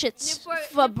eat those shits Newport,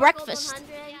 for Newport Gold breakfast.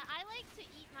 100. Yeah, I like to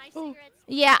eat my cigarettes.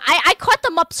 Yeah, I cut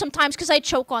them up sometimes because I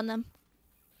choke on them.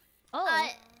 Oh.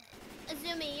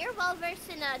 Zumi, you're well versed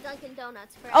in Dunkin'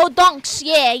 Donuts, correct? Oh, dunks.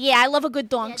 Yeah. I love a good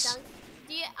yeah, dunks. Dunks.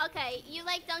 Do you? Okay, you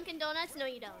like Dunkin' Donuts? No,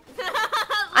 you don't.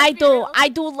 I Let's be do. real.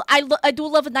 I do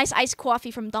love a nice iced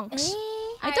coffee from Dunks. Eh?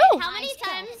 I Alright, do. How many Iced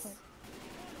times? coffee.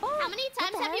 How many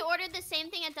times the have you heck? ordered the same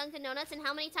thing at Dunkin' Donuts, and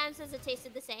how many times has it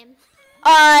tasted the same?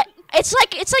 It's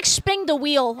like spinning the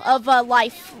wheel of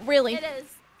life, really. It is.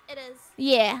 It is.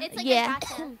 Yeah, It's like yeah. a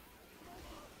gotcha.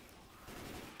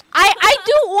 I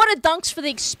do order dunks for the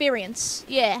experience.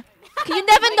 Yeah. You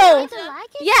never know.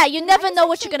 Yeah, you never know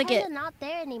what you're gonna get. Not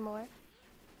there anymore.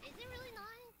 Is it really not?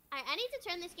 Alright, I need to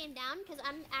turn this game down because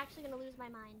I'm actually gonna lose my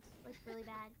mind. Like really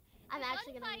bad. I'm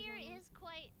actually gonna lose my mind. Is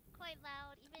quite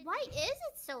loud. Even Why is it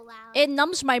so loud? It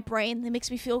numbs my brain. It makes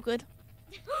me feel good.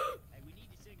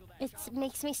 It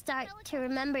makes me start to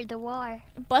remember the war.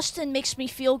 Bustin' makes me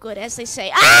feel good, as they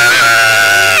say.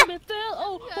 Ah! Oh no!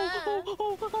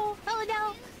 Oh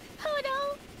no! Oh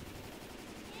no!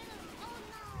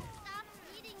 Stop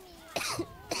eating me!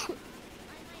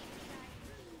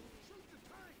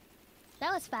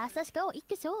 That was fast. Let's go.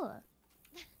 Ikuso.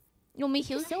 You want me to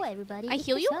heal? Ikuso, everybody. I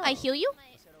heal you? Ikuso. I heal you?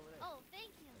 Oh, thank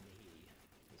you.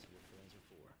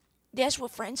 That's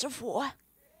what friends are for.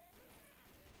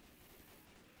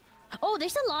 Oh,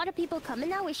 there's a lot of people coming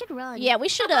now. We should run. Yeah, we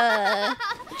should, Chalky!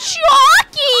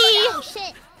 Oh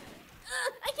shit!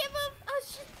 I can't move! Oh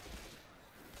shit!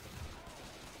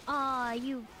 Aw,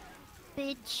 you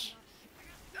bitch.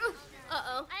 Uh-oh. I have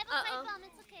a pipe Uh-oh. bomb.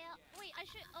 It's okay. Wait, I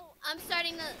should. Oh, I'm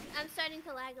starting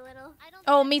to lag a little. I don't.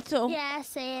 Oh, me too. Yeah,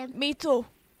 Sam. Me too.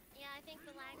 Yeah, I think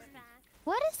the lag's back.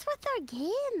 What is with our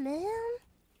game, man?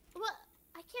 What?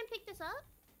 I can't pick this up?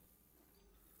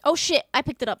 Oh shit, I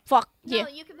picked it up. Fuck. No, Yeah.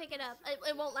 you can pick it up.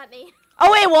 It won't let me.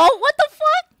 Oh wait, whoa, what the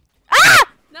fuck? Ah!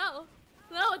 No.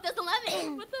 No, it doesn't let me.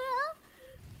 What the hell?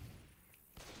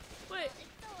 Wait. It's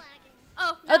still lagging.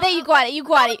 Oh, Oh, there you got it. You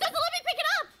got It it. doesn't let me pick it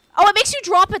up! Oh, it makes you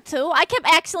drop it too. I kept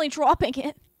accidentally dropping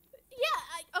it. Yeah,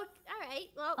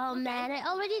 alright. Well, Oh okay. man, I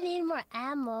already need more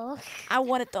ammo. I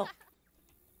want it though.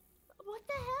 What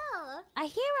the hell? I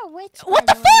hear a witch. What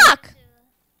by the way. fuck?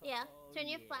 Yeah, turn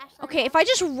your flashlight Okay, off. if I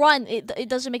just run, it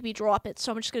doesn't make me drop it,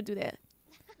 so I'm just gonna do that.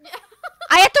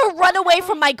 I have to run away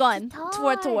from my gun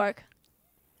for it to work.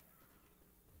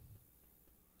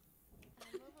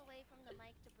 Move away from the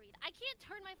mic to breathe. I can't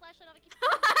turn my flashlight off. I keep. I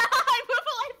move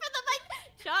away from the mic.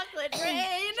 Chocolate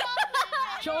rain.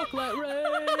 Chocolate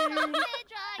rain.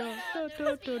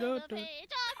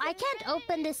 I can't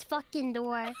open this fucking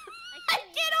door. I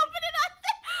can't open it up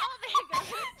there. Oh, there you go.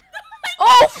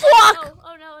 Oh fuck!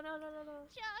 Oh no.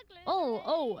 Chocolate.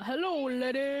 Oh, hello,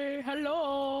 lady.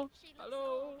 Hello. She looks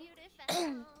so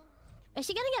beautiful. Is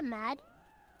she gonna get mad?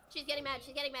 She's getting mad.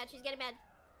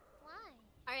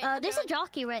 Why? Alright. There's a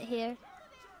jockey right here.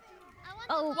 I want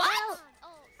Oh, to well,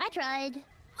 Oh, I tried.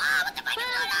 What the fuck is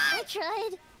going on? I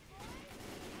tried.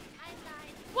 I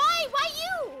died. Why? Why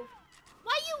you?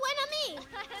 Why you went on me?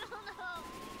 I don't know.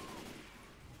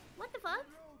 What the fuck?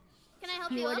 Can I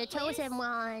help You you were up, the chosen please?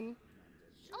 one.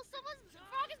 Oh, someone's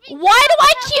frog is being. Why do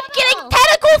I keep getting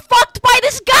tentacle fucked by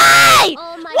this guy?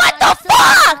 Oh my What god. the so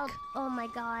fuck? loud. Oh my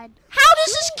god. How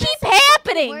does this keep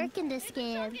happening? Work in this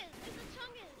game.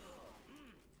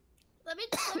 Let me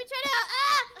try to.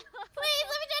 Ah! Please,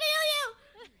 let me try to heal you.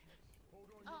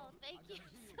 Oh, thank you.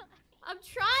 I'm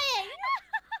trying.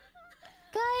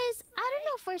 Guys, I don't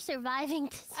know if we're surviving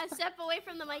this. I step away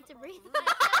from the mic to breathe. I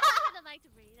have the mic to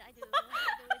breathe. I do indeed.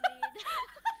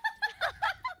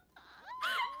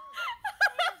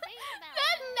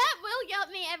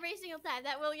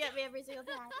 That will get me every single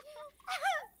time.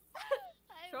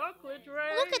 Chocolate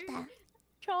rain. Look at that.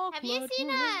 Chocolate Have you seen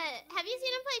rain.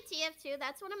 him play TF2?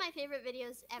 That's one of my favorite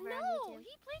videos ever on No, YouTube.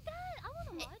 he played that. I want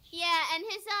to watch. Yeah, and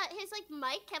his like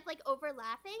mic kept like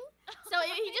overlapping, so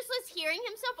he just was hearing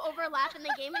himself overlap in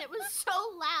the game, and it was so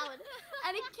loud,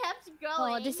 and it kept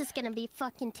going. Oh, this is gonna be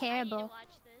fucking I need to terrible.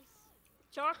 watch this.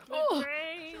 Chocolate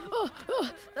rain.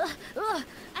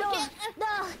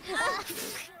 No.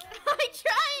 I'm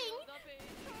trying.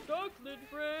 Chocolate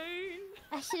rain.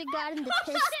 I should have gotten the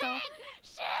pistol. Oh,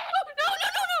 no!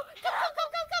 Come on!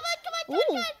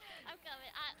 Ooh. I'm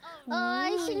coming. Oh,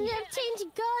 I shouldn't have changed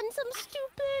guns. I'm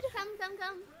stupid. Come. Oh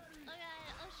god.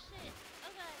 Oh shit.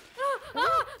 Oh god.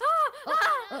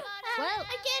 Well,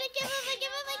 I can't give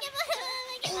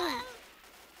up.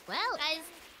 well. Guys,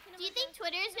 do you think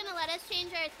Twitter is gonna let us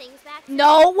change our things back?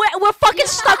 No, we're fucking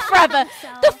stuck forever. So.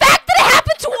 The fact that it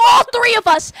happened to all three of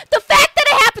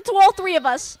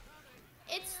us.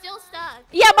 It's still stuck.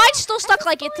 Yeah, mine's still stuck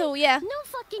like it too, yeah. No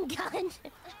fucking gun.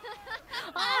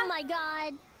 Oh my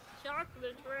god.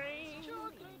 Chocolate rain.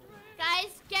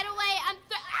 Guys, get away! I'm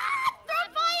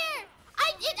throwing fire!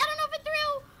 I don't know if it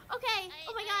threw. Okay.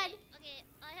 Oh my god. Okay,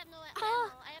 I have no ammo.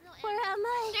 Oh, I have no ammo. Where am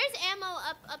I? There's ammo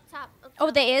up top.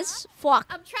 Oh, there is? Fuck.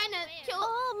 I'm trying to kill.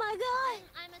 Oh my god.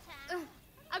 I'm attacked.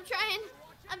 I'm trying.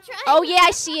 Oh, yeah,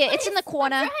 I see it. It's in the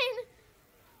corner. I'm trying.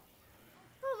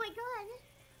 Oh my god.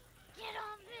 Get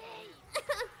on me.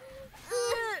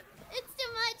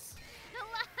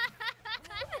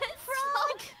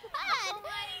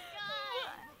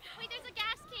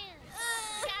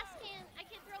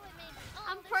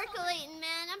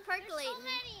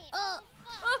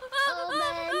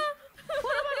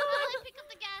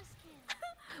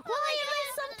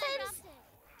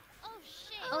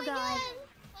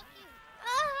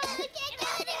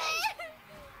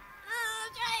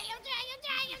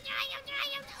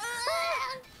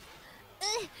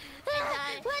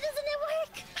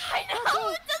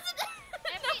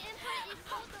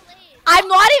 I'm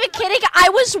not even kidding. I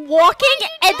was walking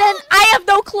and then I have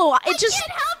no clue. It just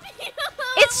Can't help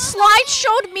you. it slide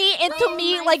showed me into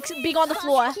me like being on the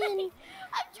floor. I'm trying.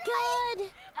 God.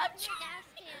 I'm trying.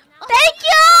 Thank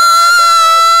you.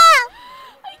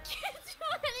 I can't do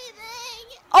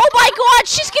anything. Oh my god,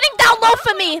 she's getting down low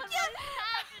for me.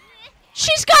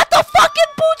 She's got the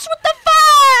fucking boots with the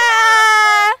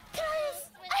fire.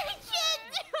 I can't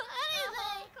do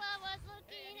anything.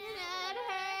 Not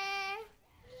her.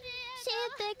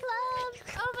 Shit, the club.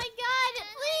 Oh my god,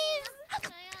 please.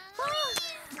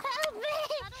 Help me.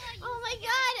 Oh my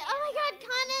god,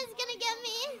 Kana's gonna get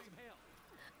me.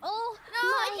 Oh, No,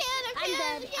 I can't, I I'm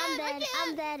can't, dead. I I'm can't, I dead. can't.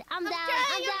 I'm dead. I'm down.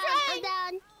 trying, I'm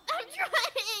down. I'm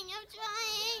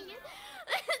trying.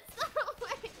 It's not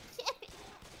working.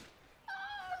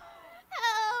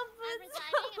 Help. I'm It's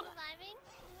reviving. so- I'm reviving.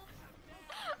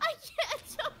 I can't,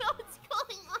 don't know what's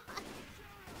going on.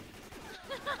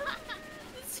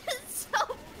 This is so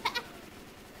bad.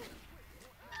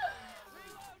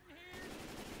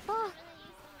 Oh,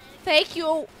 Thank you.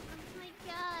 Oh my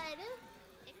god.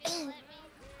 If you let me.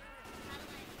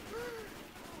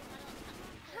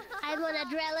 I'm on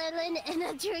adrenaline in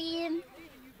a dream.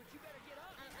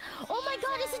 Oh my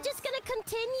god, is it just gonna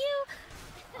continue?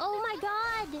 Oh my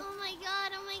god. Oh my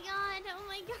god, oh my god, oh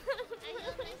my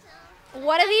god.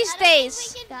 One of these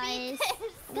days. Guys.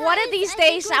 One of these I think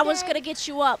days we're I was dead. gonna get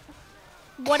you up.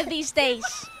 One of these days.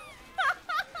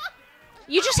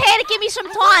 You just had to give me some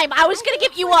time. I was gonna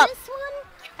get you up.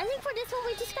 I think for this one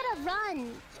we just gotta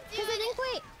run. Because I think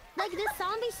like the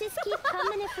zombies just keep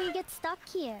coming if we get stuck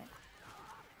here.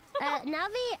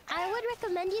 Navi, I would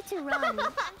recommend you to run.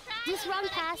 Just run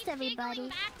past everybody.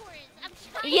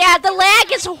 Yeah, the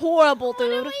lag is horrible, What do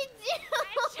dude. we do?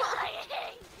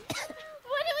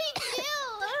 What do we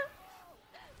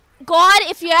do? God,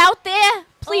 if you're out there,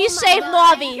 please Oh my save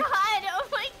God. Navi. God, oh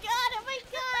my god, oh my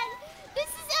god. This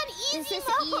is an easy This is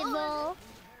mode. evil.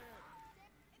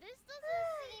 This doesn't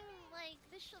seem like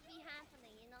this should be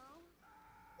happening, you know?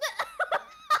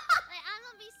 Like, I'm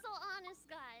gonna be so honest,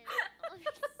 guys. I'm gonna be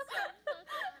so honest.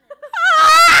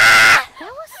 That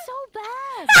was so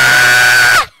bad.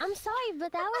 I'm sorry,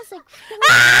 but that was like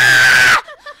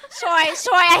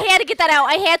Sorry, I had to get that out.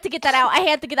 I had to get that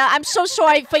out. I'm so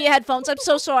sorry for your headphones. I'm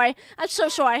so sorry. I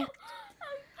didn't hear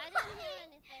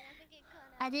anything. I think it cut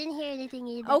out. I didn't hear anything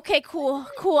either. Okay, cool.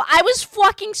 I was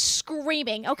fucking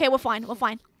screaming. Okay, we're fine. I'm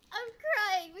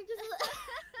crying because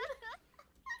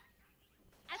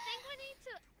I think we need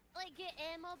to, like, get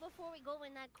ammo before we go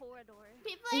in that corridor.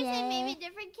 people are saying Yeah. maybe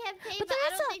different campaign, But but I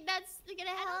there's don't a- think that's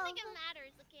gonna I help. don't think it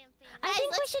matters, the campaign. I Guys,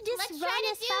 think we let's- should just let's try run to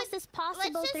as do- fast as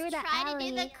possible Let's through just the try to alley.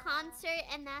 do the concert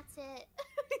and that's it.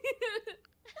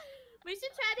 We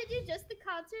should try to do just the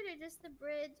concert or just the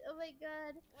bridge. Oh my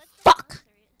god. What's the Fuck. concert?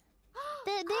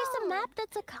 There's Oh. a map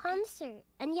that's a concert,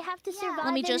 and you have to Yeah. survive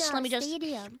Let me in just- a let me just-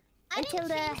 stadium I didn't until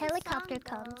the change helicopter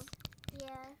song, though. comes.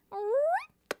 Yeah.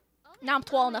 Now I'm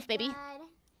tall Oh enough, my baby. God.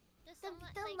 Just The,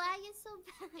 somewhat, the like, lag is so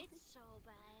bad. it's so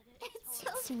bad. It's so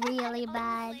It's really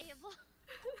bad. Unplayable.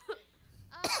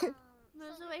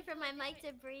 Moves So away from my like- mic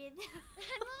to breathe. I'm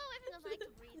all away from the mic to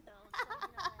breathe, though.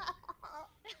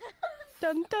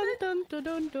 So, Dun dun dun dun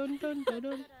dun dun dun dun.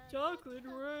 dun. Chocolate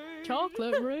rain.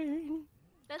 Chocolate rain.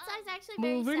 That song's actually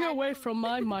very Moving sad. away from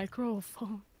my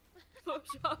microphone.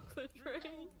 chocolate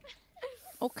rain.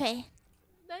 Okay.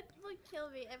 That would kill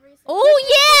me every single Oh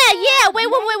yeah. Wait.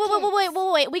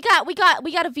 We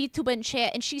got a VTuber in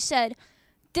chat, and she said,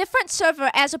 different server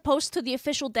as opposed to the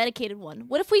official dedicated one.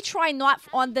 What if we try not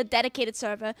on the dedicated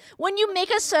server? When you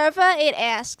make a server, it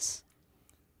asks.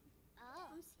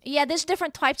 oh. Yeah, there's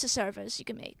different types of servers you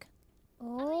can make.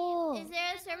 Oh. Is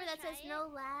there a server that says no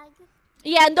lag?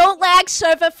 Yeah, no lag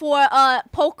server for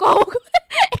Poco,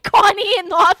 Connie, and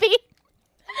Navi.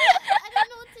 I don't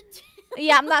know what to do.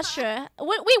 Yeah, I'm not sure.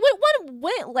 What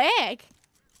it lag?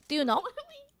 Do you know? What do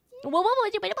we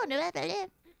do?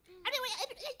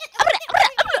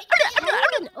 I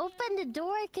wouldn't open the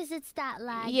door because it's that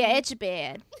laggy. Yeah, it's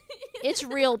bad. It's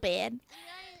real bad. You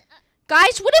guys,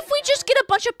 Guys, what if we just get a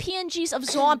bunch of PNGs of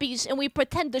zombies and we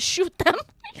pretend to shoot them?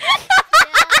 Yeah.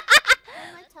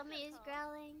 Oh, my tummy is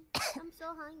growling. I'm so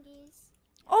hungry.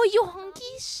 Oh, you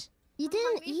hunkies? You I'm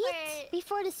didn't hungry eat for-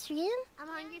 before the stream? I'm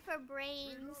hungry for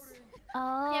brains.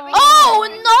 Oh.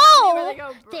 Oh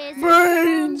no! There's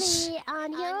Brains. a zombie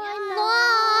on your your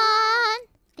lawn.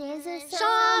 There's a Zombie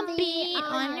zombie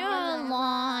on your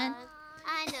lawn.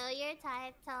 I know your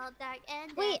type, tall, dark,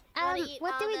 and Wait, dead. Wanna eat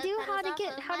what do all we the do? petals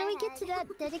off of How do my we get to head.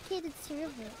 that dedicated server?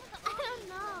 I don't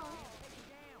know.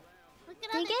 Look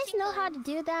at Do you other guys know how people.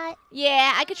 to do that?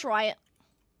 Yeah, I could try it.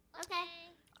 Okay.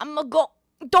 I'm gonna go.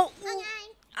 Don't. Okay.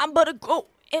 I'm gonna go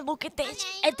and look at this,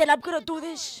 Okay, and then I'm gonna do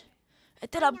this, and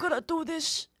then I'm gonna do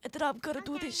this, and then I'm gonna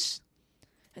do this,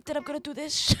 and then I'm gonna do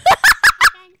this.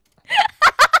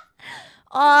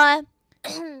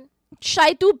 Should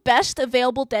I do best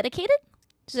available dedicated?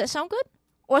 Does that sound good?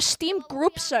 Or Steam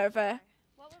group server?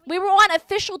 We were on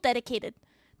official dedicated.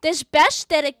 There's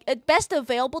best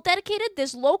available dedicated.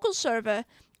 There's local server,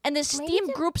 and there's Maybe Steam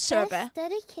the group server. best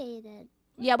dedicated.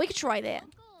 Yeah, we could try that.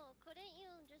 Local, couldn't you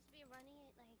just be running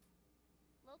it like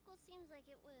local? Seems like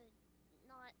it would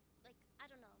not like I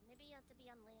don't know. Maybe you have to be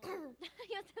on land.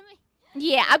 You have to be.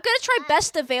 Yeah, I'm gonna try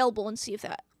best available and see if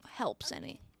that helps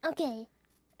any. Okay.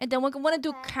 And then we're gonna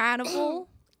do carnival,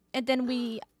 and then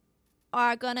we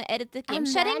are gonna edit the game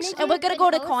settings, and we're gonna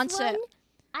go to concert.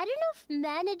 I don't know if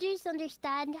managers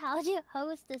understand how to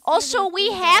host a Also, server we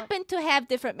without- happen to have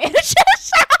different managers.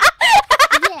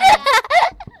 Yeah.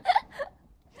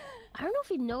 I don't know if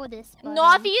you know this, but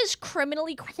Navi is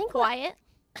criminally think quiet.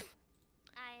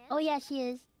 oh yeah, she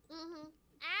is.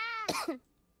 Ah.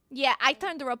 Yeah, I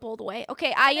turned her up all the way.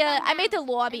 Okay, I made the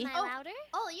lobby. Am I louder?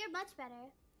 Oh, you're much better.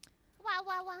 Wow,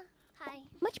 wow, wow. Hi.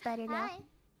 Much better now. Hi.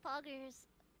 Poggers.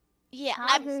 Yeah,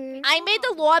 Poggers. I made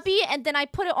the lobby and then I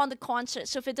put it on the concert.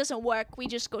 So if it doesn't work, we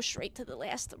just go straight to the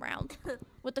last round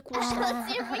with the cool stuff.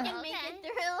 Let's see if we can make Okay. it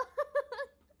through.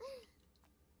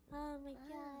 Oh my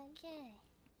god. Okay.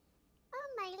 Oh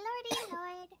my lordy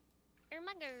lord.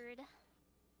 My gird.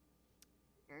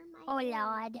 Oh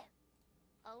Lord,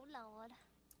 Oh lord.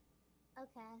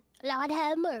 Okay. Lord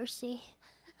have mercy.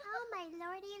 Oh my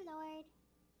lordy lord.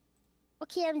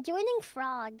 Okay, I'm joining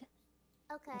Frog.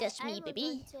 Okay. That's I me, will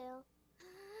baby. go too.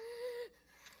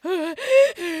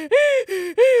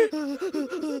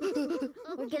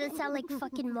 We're gonna sound like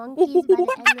fucking monkeys by the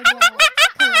end of the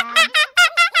collab.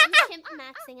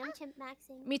 I'm chimp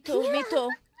maxing. Me too, me too.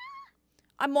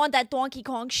 I'm on that Donkey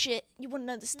Kong shit. You wouldn't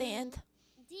understand.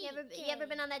 You ever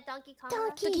been on that Donkey Kong?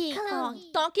 Donkey Kong.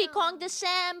 Donkey Kong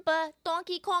December.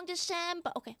 Donkey Kong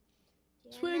December. Okay.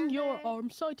 Swing your arm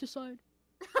side to side.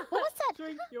 What was that?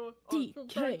 Swing your DK. arms from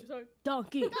side to side.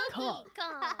 Donkey Kong.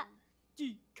 Kong.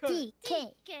 DK.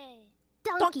 DK. Okay.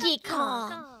 Donkey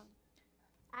Kong. Kong.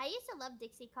 I used to love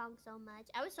Dixie Kong so much.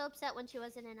 I was so upset when she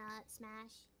wasn't in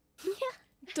Smash.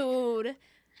 Dude.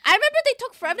 I remember they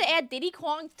took forever to add Diddy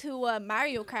Kong to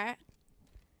Mario Kart.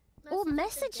 Oh,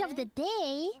 message of the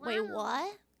day. Wait, Wow.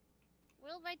 what?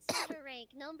 Worldwide server rank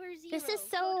number 0. This is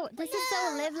so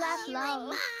live, laugh,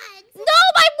 love. No,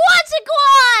 my mods are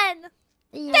gone!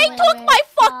 They took my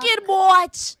fucking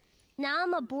mods! Now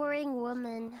I'm a boring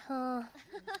woman, huh?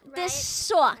 This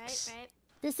sucks. Right.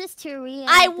 This is too real.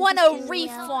 I This want is a too real.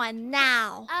 refund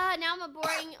now. Now I'm a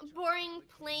boring,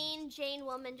 plain Jane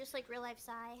woman, just like real life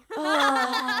Psy.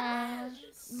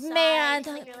 Sigh, Man,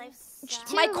 just like real life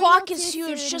Psy. my Too cock real, is too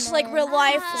huge, soon, just like man. real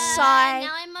life. Now Sigh.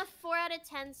 I'm a 4 out of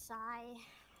 10 Psy.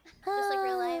 Just like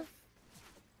real life.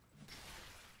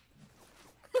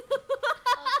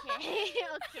 Okay.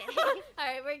 Okay.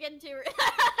 Alright, we're getting too. Yeah,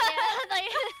 like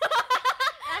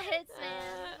that hits,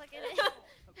 man. Fucking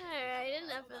Alright,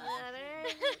 enough of that.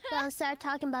 Alright. Well, start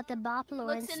talking about the bop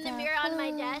lore and Looks in stuff. the mirror on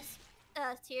my desk.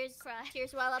 Tears Cry.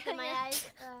 Tears well up in my Yeah. eyes.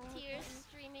 tears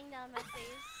streaming down my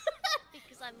face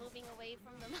because I'm moving away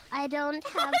from them. I don't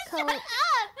have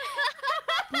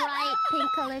bright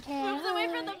pink colored hair. Moves away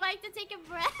from the mic to take a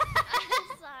breath.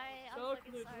 I'm sorry. I'm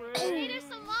fucking Chocolate sorry. rain. Hey, there's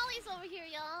some lollies over here,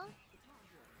 y'all.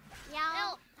 Y'all.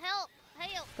 Help! Help!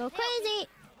 Help! Go help, crazy.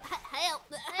 Help!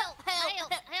 Help!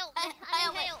 Help! Help! I need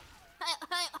help! Help!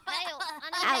 I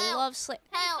need I help! love sleep.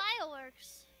 Hey, Help.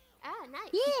 fireworks! Ah, nice.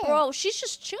 Yeah. Bro, she's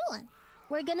just chilling.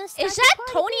 We're gonna start Is that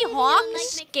the Tony party. Hawk, Like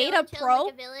Skater McVillain, chill Pro?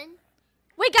 like a villain.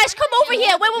 Wait, guys, come over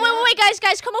here. Wait,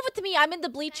 guys, come over to me. I'm in the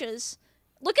bleachers.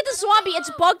 Look at the zombie. It's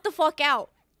bugged the fuck out.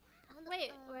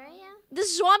 Wait, where are you?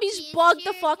 This zombie's He's bugged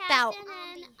the here, fuck out. Captain,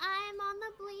 and I'm on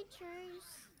the bleachers.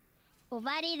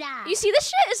 Ovarida. You see this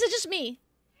shit? Is it just me?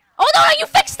 Oh no, you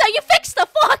fixed her. You fixed her.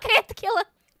 Fuck, I have to kill her.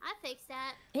 I fixed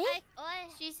that. Eh?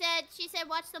 She said,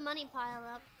 watch the money pile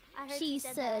up. I heard She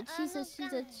said said,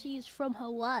 that. she's from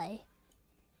Hawaii.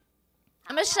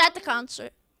 I'm gonna start the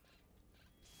concert.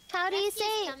 How do you Rescue's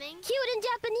say coming. cute in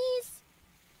Japanese?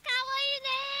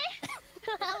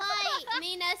 Kawaii,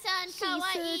 Mina-san,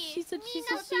 kawaii. She said she's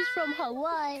from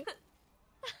Hawaii.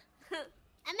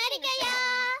 America ya.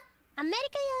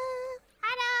 America ya.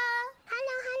 Hello.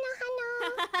 Hello.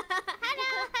 Hello,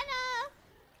 hello.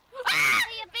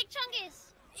 Hey, a big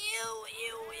chungus!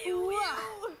 Ew.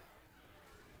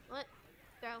 What?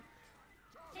 Girl.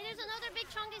 Hey, there's another big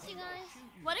chungus, you guys.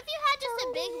 What if you had just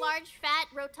a big, large, fat,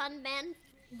 rotund man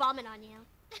vomit on you?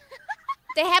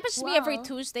 That happens to me every Whoa.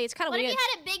 Tuesday. It's kind of What if weird. you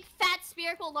had a big, fat,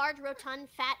 spherical, large, rotund,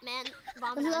 fat man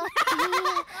vomit? Lucky.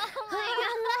 Oh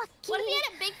my Lucky. What if you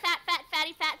had a big, fat,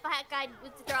 fat guy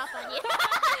with the drop on you?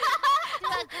 Do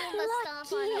a Goomba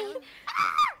stomp on him.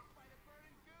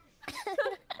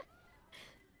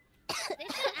 They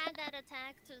should add that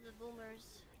attack to the boomers.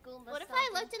 Goomba What if I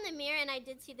stomping. looked in the mirror and I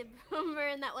did see the boomer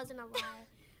and that wasn't a lie?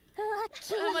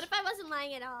 Lucky. What if I wasn't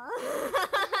lying at all?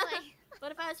 Like,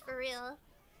 What if I was for real?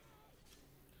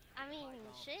 I mean,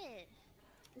 shit.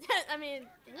 I mean,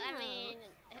 I mean,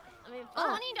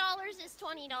 fuck. $20 is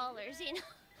 $20, you know.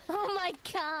 Oh my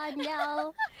god,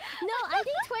 no. No, I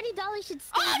think $20 should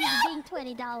stay as being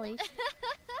 $20.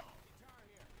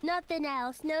 Nothing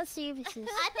else, no services.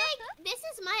 I think this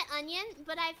is my onion,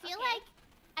 but I feel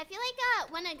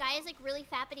like when a guy is like really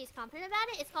fat but he's confident about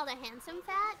it, it's called a handsome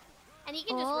fat, and he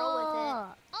can just roll with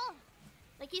it. Oh,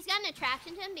 Like he's got an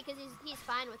attraction to him because he's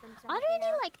fine with himself. Are there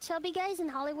any like chubby guys in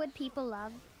Hollywood people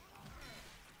love?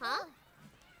 Huh?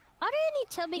 Are there any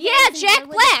chubby Yeah, guys in Jack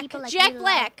Hollywood that Black. people, like, Jack really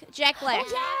Black. Jack love? Black.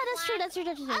 Oh, yeah, that's true, that's true,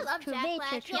 that's true. I love True, Jack very Black.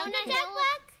 true, You true. know Jack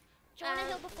Black? Jonah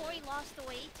Hill before he lost the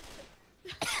weight.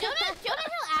 Jonah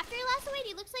Hill after he lost the weight,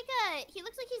 he looks like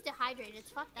he's dehydrated.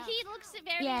 It's fucked up. He looks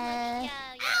very Yeah.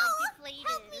 deflated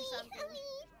Help or me, something. help me.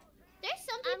 There's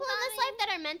some people in this life that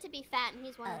are meant to be fat, and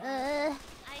he's one of them.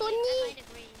 I Honey. might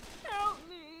agree. Help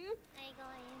me. I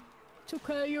going. It's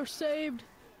okay, you're saved.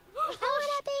 How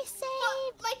would they saved?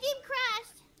 Oh, my game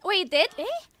crashed. Wait, did? Eh?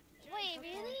 Wait,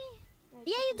 really?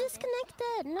 Yeah, you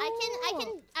disconnected. No.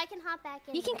 I can hop back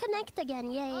in. You can connect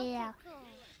again. Yeah, yeah, yeah. Cool.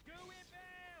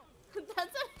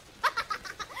 That's a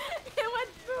it went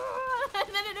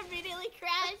and then it immediately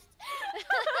crashed.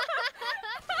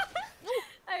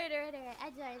 Alright.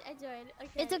 I joined.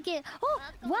 Okay. It's okay. Oh,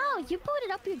 wow, you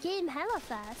booted up your game hella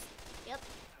fast. Yep.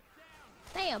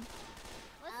 Damn.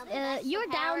 What's You're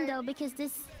the down power. though because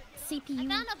this CPU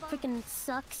found a bump. freaking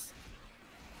sucks.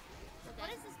 What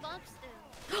does this bumps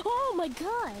do? Oh my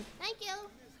god. Thank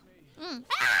you.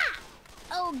 Ah!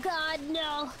 Oh god,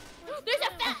 no. There's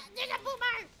a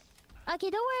boomer. Okay,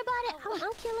 don't worry about it.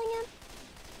 I'm killing him.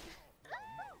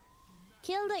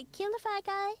 Kill the fat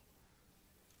guy.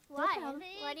 Why? problem.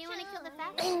 Why do you want to kill the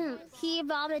fat guy? He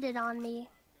vomited on me.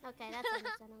 Okay, that's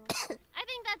understandable. I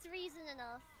think that's reason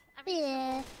enough. I mean,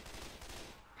 Yeah.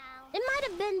 ow. It might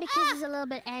have been because he's a little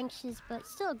bit anxious, but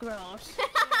still gross.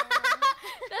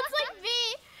 That's like me.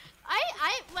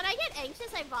 When I get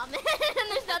anxious, I vomit, and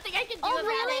there's nothing I can do Oh about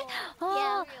really? it.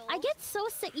 Oh, Yeah. I get so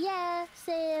sick. Yeah,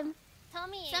 same. Tell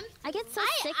me. I get so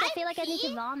sick. I I feel like I need to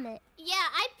pee. vomit. Yeah,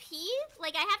 I pee.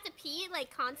 Like I have to pee like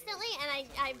constantly, and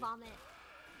I vomit.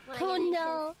 when I Oh get anxious.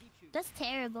 no, that's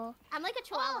terrible. I'm like a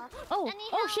chihuahua. Oh, I need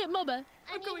oh help. shit, my bad.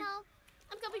 I need help.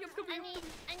 I'm coming.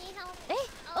 I need help. Eh?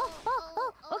 Oh,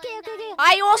 okay, I'm okay, okay. dying.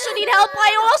 I also need help.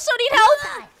 I also need help.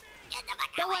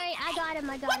 Don't worry, I got him.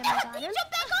 What the hell did you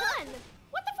jump back on?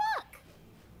 What the fuck?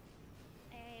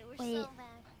 Alright, we're Wait. so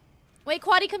back. Wait,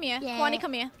 Quaddy, come here. Yeah. Quaddy,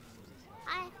 come here.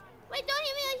 Hi. Wait, don't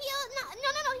hit me. Heal.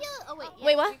 No, heal. Oh, wait. Yeah,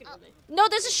 Wait, what? you're gonna do it. No,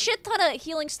 there's a shit ton of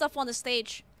healing stuff on the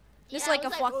stage. There's Yeah, like I a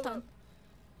was fuck like, ton.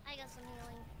 I got some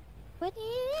healing. What?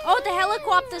 Oh, the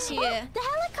helicopter's here. The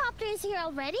helicopter is here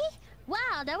already?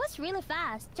 Wow, that was really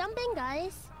fast. Jump in,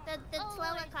 guys. The Oh,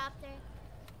 helicopter.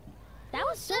 That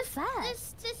was so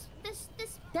fast. This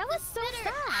That was so spitter.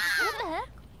 fast. What the heck?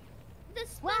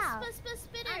 This Wow.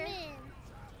 spitter. I'm in.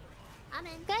 I'm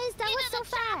in. Guys, that Get was in so the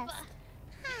chopper. fast.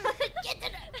 Get to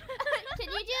the-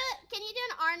 Can you do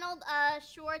an Arnold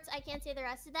Schwartz? I can't say the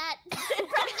rest of that.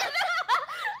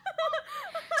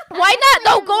 Why not?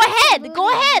 No, go What's ahead. the Go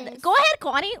movie ahead. is? Go ahead,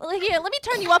 Kwani. Here, let me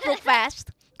turn you up real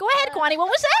fast. Go ahead, Kwani. What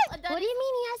was that? What do you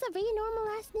mean he has a very normal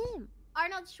last name?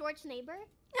 Arnold Schwarzenegger.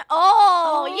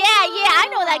 Oh, yeah, I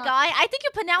know that Oh. guy. I think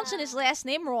you're pronouncing his last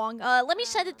name wrong. Let me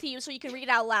send it to you so you can read it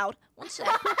out loud. One sec.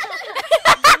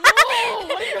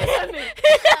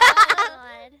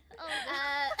 Oh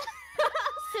god.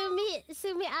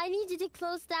 Sumi, I need you to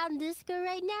close down Disco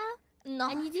right now. No.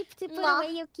 I need you to put No.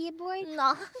 away your keyboard.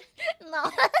 No. No.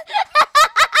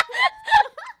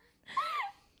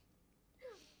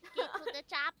 Get to the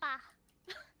chopper.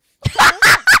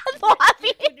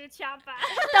 Lobby. Do choppa.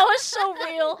 That was so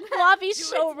real. Lobby's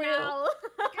so real.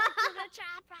 Get to the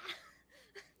chopper.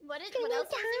 What else did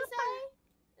you say?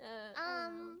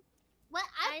 What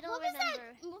I don't what was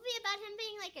remember. that movie about him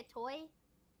being like a toy?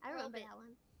 I remember that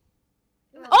one.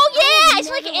 Oh yeah, I it's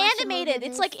like never watched a movie animated. of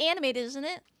It's this. like animated, isn't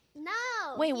it? No.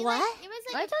 Wait, he, what? Like, it was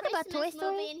Are like you talking about Toy Christmas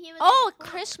Story? movie, and he was Oh, like a toy.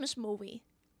 Christmas movie.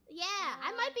 Yeah,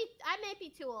 I might be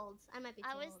too old. I might be too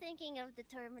I was old. thinking of the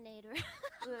Terminator.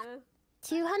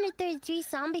 233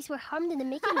 zombies were harmed in the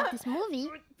making of this movie.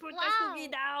 Put the cookie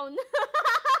down.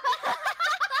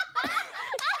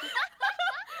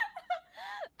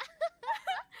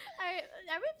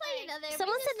 Are we playing another?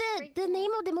 Someone said the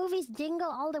name of the movie is Jingle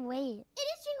All the Way. It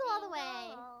is Jingle All the Way.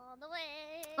 All the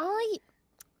way. Oh,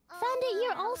 Fanda,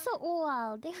 you're also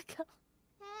old. There we go.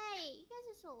 Hey, you guys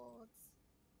are so old.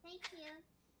 Thank you.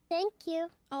 Thank you.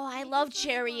 Oh, I love Thank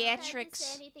you so much. Did I geriatrics.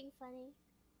 say anything funny?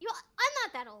 I'm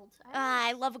not that old.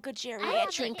 I love a good I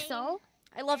don't think geriatric. so.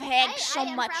 I love hags so I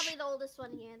am much. probably the oldest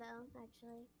one here, though.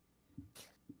 Actually.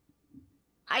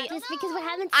 Just because we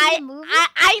haven't seen the movie?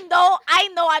 I know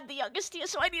I'm the youngest here,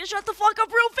 so I need to shut the fuck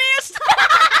up real fast.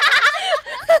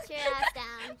 Sit your ass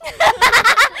down.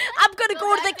 I'm gonna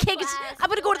go to back the to kids. class. I'm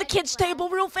gonna go to the Go back to kids' class. table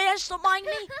real fast. Don't mind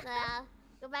me.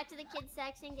 Go back to the kids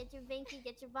section. Get your binky.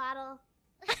 Get your bottle.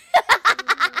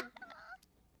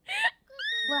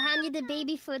 We'll hand you the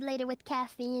baby food later with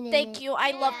caffeine in Thank it. you.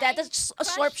 I love that. Yeah, That's a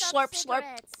slurp, Crushed slurp, up slurp.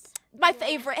 cigarettes. My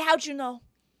favorite. How'd you know?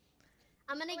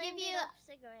 I'm gonna give you. Flamed up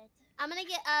cigarette. I'm gonna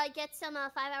get some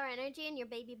 5-hour energy in your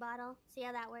baby bottle. See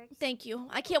how that works. Thank you.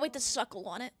 I can't wait to suckle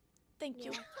on it. Thank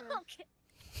you. Yeah, true.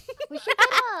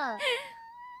 Okay.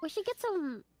 We should get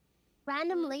some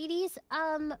random ladies.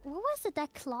 What was it?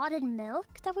 That clotted milk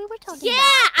that we were talking Yeah,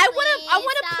 about? I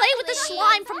wanna Stop, play with the please.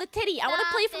 slime from the titty. I wanna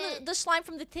Stop play from it. the slime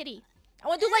from the titty. I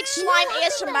wanna do like You slime know, one thing that I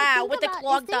ASMR think with the about is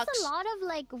clogged there's ducks. a lot of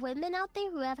like women out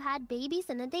there who have had babies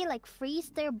and then they like freeze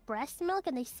their breast milk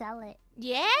and they sell it.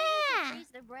 Yeah. Freeze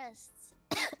their breasts.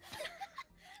 I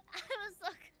was so.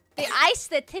 They ice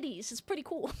their titties. It's pretty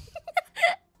cool.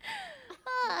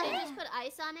 They just put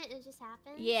ice on it and it just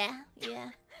happens. Yeah, yeah.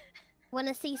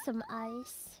 Wanna see some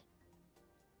ice?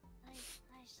 Wait.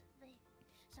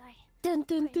 Sorry. Dun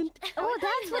dun dun. Oh,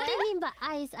 that's what they mean by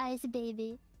ice,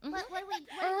 baby. What we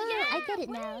I get it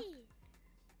now. Wait.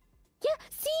 Yeah,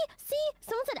 see,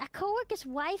 someone said a coworker's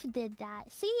wife did that.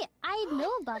 See, I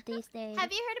know about these things.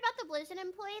 Have you heard about the Blizzard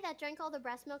employee that drank all the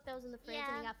breast milk that was in the fridge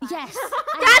and he got fired? Yes.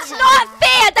 That's not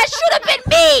fair. That should have been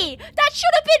me. That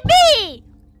should have been me.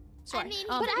 Sorry. I mean, he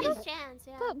But I took don't- his chance,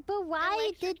 yeah. But why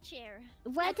did Electric chair.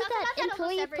 why I did talk that about that almost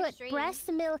employee every put stream.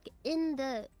 breast milk in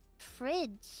the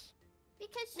fridge?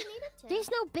 Because she needed to. There's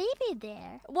no baby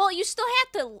there. Well, you still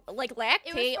have to like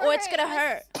lactate, for or it's her, gonna it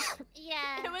hurt.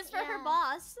 Yeah. It was for her yeah.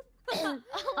 boss. Oh,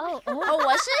 Oh,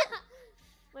 was it?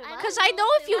 Wait, I what? Because I know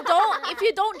if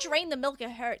you don't drain the milk,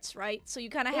 it hurts, right? So you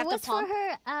kind of it have to was for pump.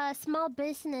 her small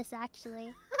business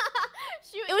actually.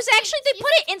 It was actually they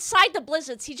put it inside the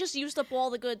blizzards. He just used up all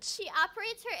the goods. She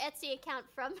operates her Etsy account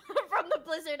from the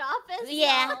Blizzard office.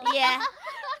 Yeah, so- yeah.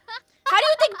 How do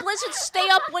you think blizzards stay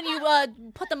up when you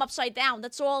put them upside down?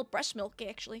 That's all breast milk,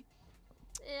 actually.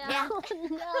 Yeah. Oh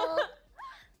no.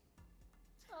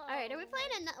 All right, are we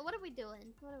playing? What are we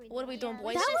doing? What are we doing,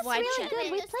 boys? That was Live really chat.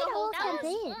 good. We It's the played a whole whole That was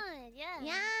campaign. fun. Yeah.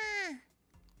 Yeah.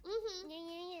 Mhm.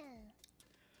 Yeah.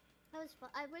 That was fun.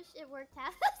 I wish it worked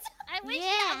out. I wish. Yeah.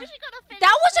 I wish we could have finished.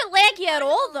 That wasn't laggy at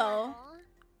all, it. though.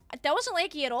 That wasn't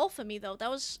laggy at all for me, though. That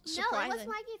was No, it surprising. wasn't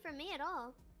laggy for me at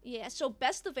all. Yeah, so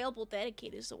best available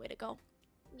dedicated is the way to go.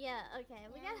 Yeah. Okay.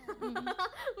 We Yeah. got.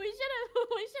 we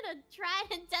should have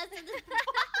tried and tested this.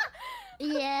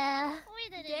 Yeah. We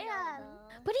didn't Damn. know.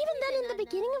 But even then, in the did not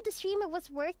beginning know. of the stream, it was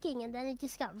working, and then it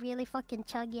just got really fucking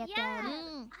chuggy at the Yeah.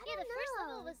 end. Yeah, the first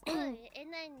level was good,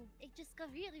 and then it just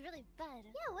got really, really bad.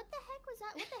 Yeah. What the heck was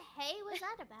that? What the hey was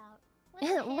that about? What the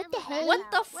hell heck? What the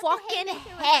What the fucking heck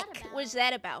was that heck about? was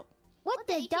that about? What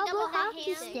the HE double hot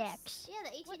hockey sticks? sticks? Yeah,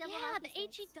 the HE Well, double yeah, hockey the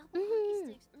sticks. HE double Mhm.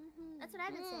 hockey sticks. Mm-hmm. That's what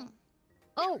I've been saying.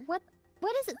 Oh, what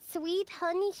is it? Sweet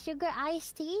honey sugar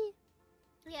iced tea?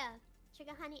 Yeah.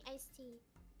 Sugar honey iced tea.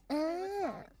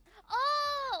 Ah.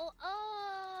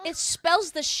 Oh. It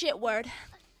spells the shit word.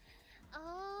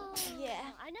 Oh. Yeah.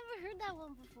 I never heard that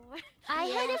one before. I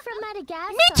heard it from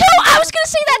Madagascar. Me too! I was gonna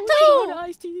say that too!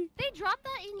 Iced tea. They dropped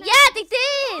that in. Yeah, they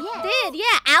did! Yeah. Did,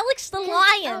 yeah. Alex the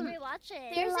Lion. Rewatch it.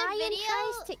 The There's a lion video-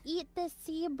 tries to eat the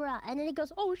zebra, and then it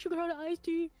goes, "Oh, sugar honey iced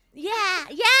tea." Yeah,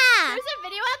 yeah! There's a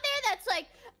video out there that's like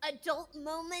adult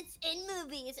moments in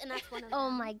movies, and that's one of them. Oh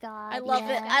my god. I love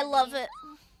it. yeah. I love it.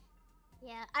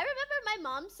 Yeah, I remember my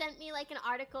mom sent me like an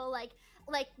article like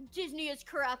Disney is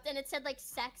corrupt, and it said like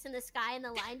sex in the sky and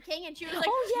the Lion King, and she was like,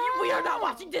 Oh, yeah. we are not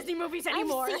watching Disney movies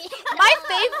anymore. I've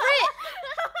seen-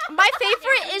 My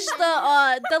favorite is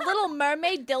the Little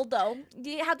Mermaid dildo.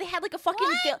 How they had like a fucking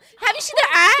dildo. Have you seen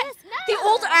the art? The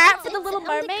old art for the It's Little on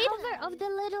Mermaid? the cover of the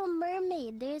Little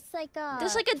Mermaid. There's like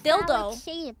a dildo. phallic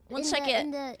shape One in second.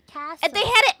 in the castle. And they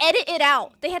had to edit it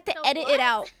out. They had to The edit what? it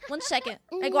out. 1 second.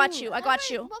 I got you. I got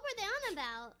you. What were they on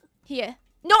about? Here.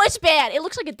 No, it's bad. It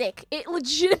looks like a dick. It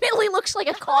legitimately looks like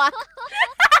a cock.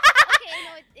 Okay,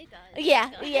 It does. Yeah,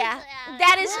 It does. yeah. Yeah.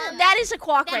 That is a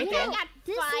quack That right man there. got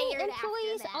Disney fired after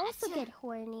employees that. also get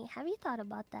horny. Have you thought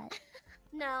about that?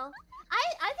 No.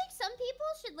 I think some people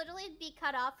should literally be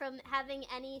cut off from having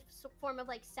any form of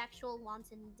like sexual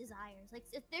wants and desires. Like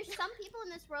if there's some people in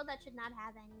this world that should not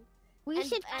have any. We And-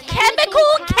 should and- Chemical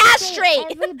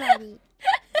castrate! everybody.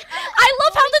 I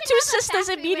love how we the should two have a sisters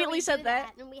factory where immediately we said do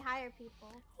that. and we hire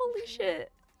people. Holy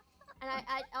shit. And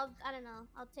I don't know.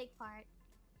 I'll take part.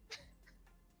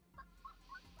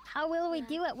 How will we Yeah.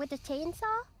 do it with a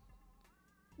chainsaw?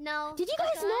 No. Did you I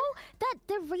guys could. know that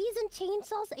the reason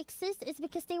chainsaws exist is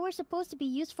because they were supposed to be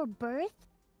used for birth?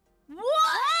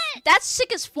 What? That's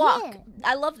sick as fuck. Yeah.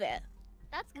 I love that.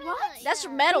 That's kind What? of That's They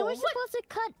metal. were supposed to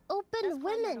cut open That's quite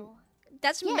women. metal.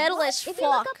 That's Yeah, metal as If you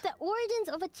look fuck. up the origins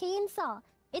of a chainsaw,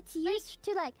 it's used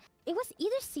to like it was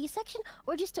either C-section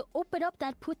or just to open up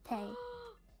that pute.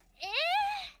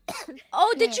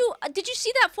 Oh, Yeah. did you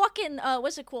see that fucking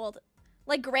what's it called?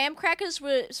 Like graham crackers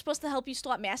were supposed to help you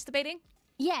stop masturbating?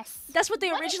 Yes. That's what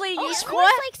they What is- originally oh, used and for.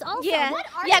 cornflakes also. Yeah. What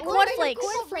Yeah, article cornflakes. are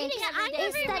you Cornflakes. reading every day?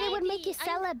 Is that it would make you I-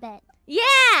 celibate.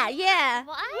 Yeah, yeah.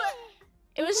 Why?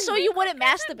 It was so you wouldn't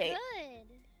masturbate. Good.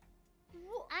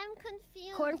 I'm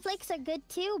confused. Cornflakes are good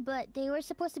too, but they were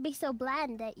supposed to be so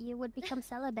bland that you would become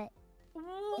celibate.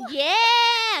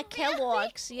 Yeah,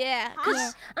 Kellogg's. Yeah. 'Cause-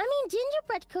 Yeah. I mean,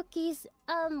 gingerbread cookies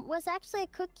was actually a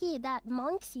cookie that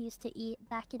monks used to eat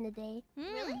back in the day.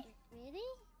 Mm. Really? Really?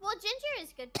 Well, ginger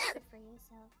is good for you,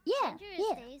 so Yeah, Ginger is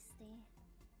yeah. tasty.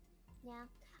 yeah.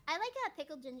 I like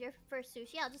pickled ginger for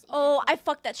sushi. I'll just eat Oh, that I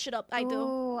fucked that shit up. I do.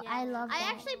 Oh, Yeah. I love that. I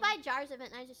actually buy jars of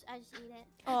it and I just eat it.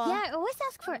 Oh. Yeah, I always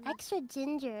ask for extra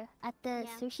ginger at the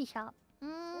Yeah. sushi shop. They're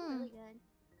Mm. really good.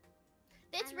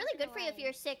 It's I'm really not good gonna for you if lie.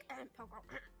 you're sick.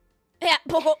 Yeah,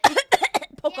 Poco.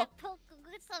 Poco. Yeah,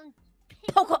 get some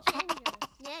Poco. pickled ginger.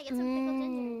 Yeah, get some pickled ginger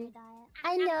in your diet.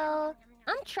 I know.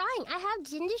 I'm trying. I have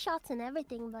ginger shots and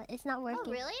everything, but it's not Oh,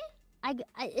 working. really?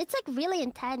 It's like really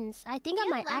intense. I think I Do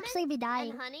you might have lemon actually be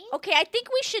dying. And honey? Okay, I think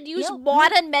we should use Yep.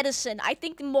 modern medicine. I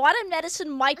think modern medicine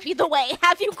might be the way.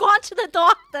 Have you gone to the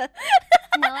doctor?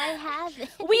 No, I haven't.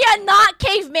 We are not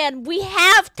cavemen. We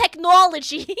have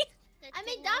technology. The I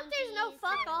mean, doctors know technology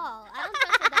fuck is- all. I don't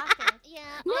trust a doctor. Yeah.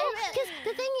 No, really- because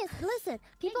the thing is, listen,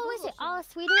 people always say, Google "Oh,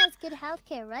 Sweden has good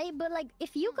healthcare," right? But like,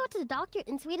 if you go to the doctor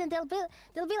in Sweden, they'll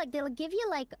give you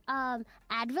like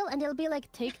Advil, and they'll be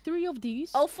like, "Take 3 of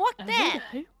these. Oh, fuck every that.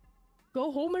 day.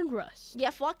 Go home and rest." Yeah,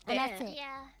 fuck And that. that's it.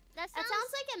 Yeah. That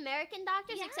sounds like American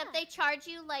doctors, except they charge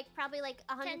you like probably like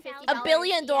 $150. $1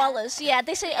 billion. Yeah,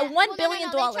 they say Yeah. $1 Well, billion.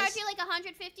 no, they charge you like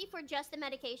 $150 for just the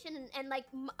medication, and like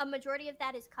a majority of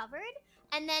that is covered.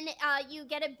 And then you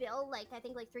get a bill like I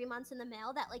think like 3 months in the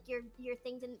mail that like your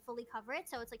thing didn't fully cover it,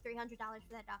 so it's like $300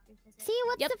 for that doctor's visit. See,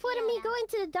 what's Yep. the point of me Yeah. going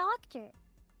to the doctor?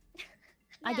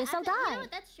 I guess I'll You know die. what?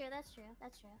 That's true. That's true.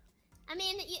 That's true. I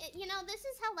mean, you know, this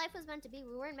is how life was meant to be.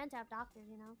 We weren't meant to have doctors,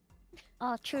 you know.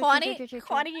 Oh, true. Connie, True.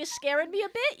 Connie, you're scaring me a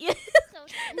bit. You- So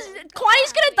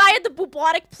Connie's gonna die of the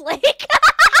bubonic plague.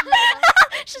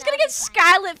 She's gonna That'll get be fine.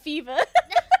 scarlet fever.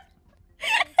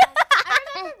 I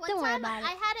remember one don't worry time about it.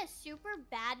 I had a super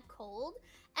bad cold,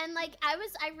 and like I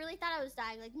really thought I was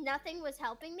dying. Like nothing was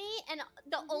helping me, and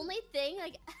the only thing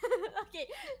like okay,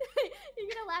 you're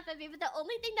gonna laugh at me, but the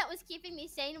only thing that was keeping me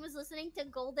sane was listening to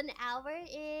Golden Hour.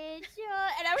 It's your...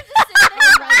 and I was just sitting there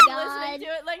Oh my crying God. listening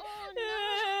to it like.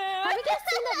 Have you guys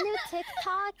seen that new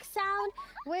TikTok sound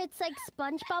where it's like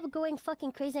SpongeBob going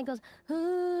fucking crazy and goes?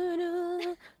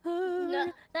 No.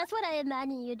 That's what I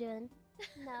imagine you doing.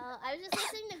 No, I was just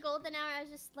listening to Golden Hour. I was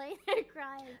just laying there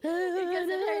crying because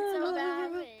it hurt so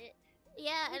bad.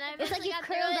 Yeah, and I It's like eventually you got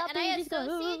through curled it, up and and I you just go,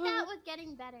 associate that with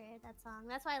getting better. That song.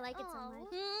 That's why I like it so Aw. much.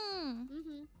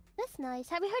 Hmm. That's nice.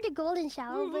 Have you heard the Golden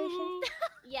Shower version?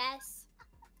 Yes.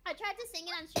 I tried to sing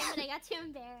it on stream, but I got too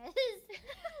embarrassed.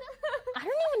 I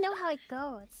don't even know how it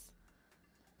goes.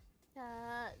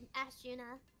 Ask Juna.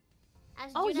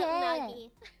 Ask Oh, Juna yeah. Unagi.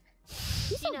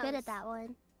 You're so She good knows. at that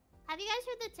one. Have you guys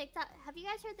heard the TikTok? Have you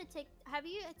guys heard the Tik? Have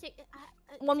you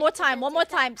One more time. One more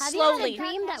time. Have Slowly. you had a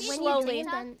dream that when Slowly. you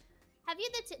dream, then Have you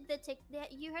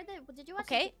you heard the? Did you watch?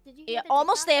 Okay. Did you hear Yeah, the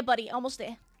almost TikTok? there, buddy. Almost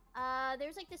there.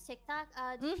 There's like this TikTok.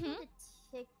 Did you know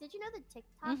did you know the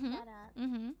TikTok Mhm. that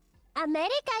Mm-hmm.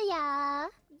 America, yeah.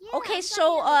 Yeah, Okay, I'm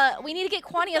so talking we about need to get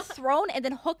Kwani a throne and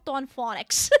then hooked on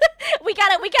phonics. we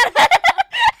got it.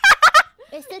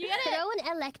 Is the You gotta-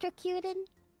 throne electrocuted?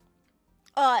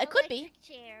 It could be. Electric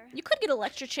chair. You could get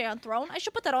electric chair on throne. I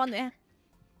should put that on there.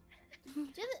 Do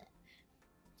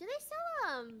they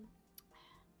sell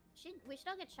we should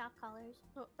all get shock collars.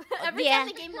 Every Yeah. time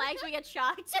the game lags, we get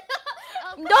shocked.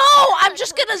 No, I'm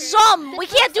just gonna zoom. We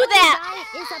can't do that.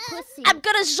 Die is a pussy. I'm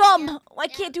gonna zoom. I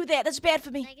can't do that. That's bad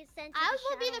for me. I get sent to I the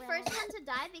will be the shower. first one to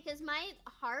die because my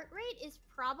heart rate is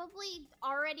probably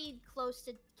already close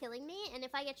to killing me, and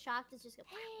if I get shocked, it's just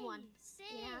one.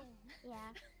 Same. Yeah,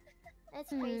 that's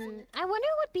crazy. I wonder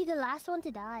who would be the last one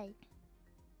to die.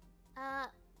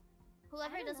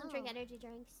 Whoever I don't doesn't drink know. energy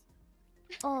drinks.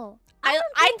 Oh. I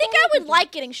think I would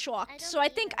like getting shocked, so I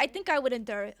think I would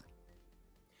endure it.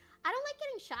 I don't like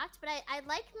getting shocked, but I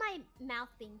like my mouth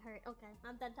being hurt. Okay,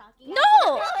 I'm done talking.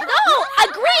 No,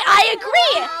 agree. I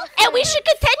agree, and we should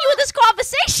continue with this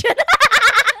conversation.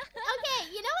 Okay,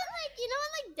 you know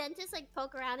when dentists like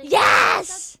poke around and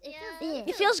Yes! It Yeah. feels,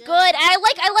 It feels good. I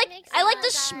like the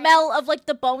Guys. smell of like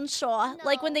the bone saw,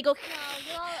 like when they go.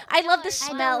 I love the I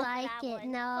smell. don't like it.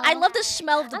 No. I love the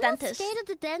smell of the I'm dentist. not scared of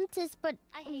the dentist, but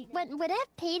I hate it. when I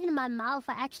have pain in my mouth,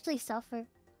 I actually suffer. I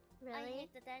Really?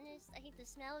 hate the dentist. I hate the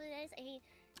smell of the dentist. I hate.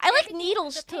 I like everything,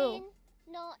 needles the too. pain.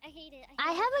 No, I hate it.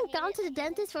 I haven't gone to the I hate it.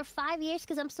 dentist for 5 years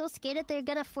because I'm so scared that they're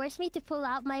gonna force me to pull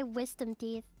out my wisdom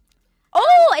teeth.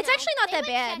 Oh, it's No, actually not they that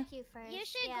would bad. check you first. You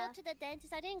should yeah. go to the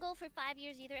dentist. I didn't go for 5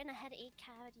 years either, and I had 8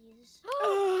 cavities.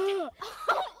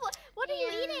 What are you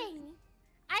Yeah. eating?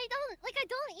 I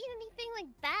don't eat anything like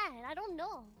bad. I don't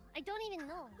know. I don't even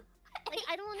know. Like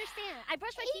I don't understand. I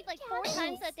brush my teeth like 4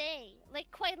 times a day, like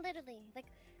quite literally. Like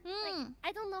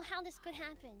I don't know how this could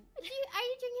happen. Are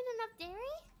you drinking enough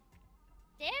dairy?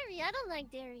 Dairy, I don't like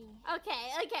dairy.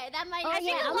 Okay, that might. Oh, I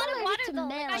yeah, drink a I'm lot of allergic water to though.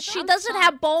 Like, milk. I She don't- doesn't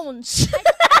have bones. I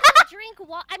don't drink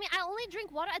water. I mean, I only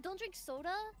drink water. I don't drink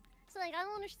soda. So like, I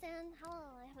don't understand how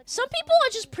I have a. Some taste people on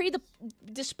are just things.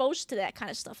 predisposed to that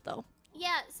kind of stuff, though.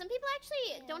 Yeah, some people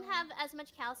actually don't Yeah. have as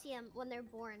much calcium when they're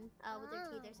born with their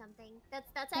teeth or something.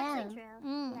 That's Damn. actually true.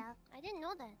 Mm. Yeah. I didn't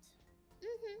know that.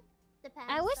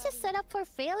 Depends. I was just set up for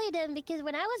failure then because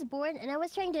when I was born and I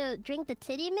was trying to drink the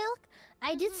titty milk,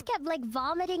 I just kept like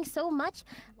vomiting so much.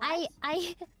 I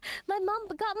my mom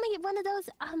got me one of those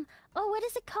oh, what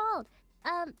is it called?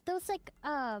 Those like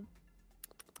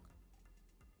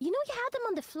you know, you have them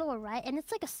on the floor, right? And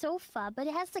it's like a sofa, but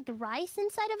it has like rice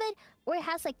inside of it, or it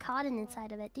has like cotton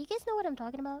inside of it. Do you guys know what I'm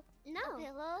talking about? No. A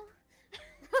pillow.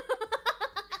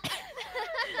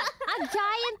 A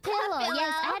giant pillow.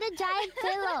 Yes, I had a giant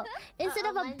pillow instead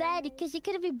of a mine's bed under- because you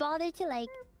couldn't be bothered to like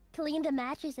clean the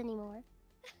mattress anymore.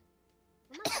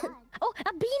 Oh my god. Oh,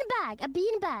 a beanbag. A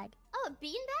beanbag. Oh, a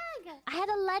beanbag. I had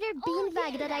a leather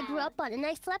beanbag that I grew yeah. up on, and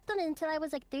I slept on it until I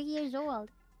was like 3 years old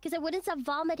because I wouldn't stop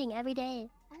vomiting every day.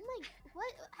 Oh my.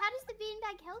 What? How does the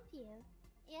beanbag help you?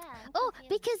 Yeah. I'm Oh,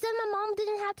 confused. because then my mom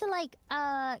didn't have to like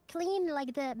clean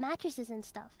like the mattresses and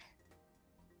stuff.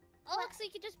 Oh, so you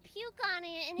could just puke on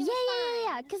it and Yeah, it was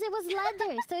yeah, fine. because it was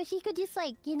leather, so she could just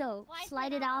like Wipe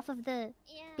slide it it off of the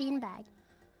Yeah. beanbag.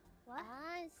 What?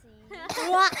 I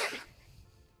see.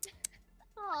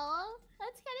 Oh,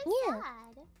 that's kind of Yeah.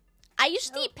 sad. I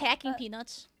used to eat packing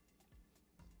peanuts.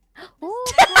 Ooh,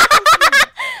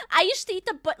 I used to eat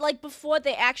them, but like before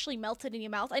they actually melted in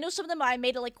your mouth. I know some of them I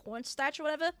made it like cornstarch or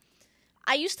whatever.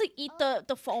 I used to eat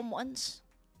the foam ones.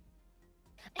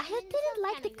 I It didn't sounds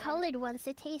like the kinda good. colored ones.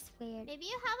 They taste weird. Maybe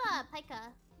you have a pica.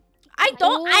 I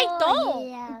don't. I Oh, don't.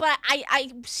 yeah. But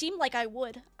I seem like I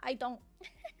would. I don't.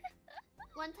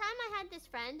 One time I had this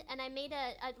friend and I made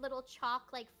a little chalk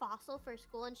like fossil for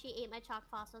school and she ate my chalk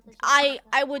fossil. 'cause she was pica.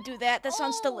 I would do that. That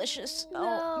sounds delicious. no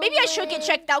Oh, maybe I should get way.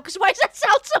 checked out. Cause why does that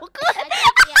sound so good? I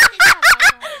think you have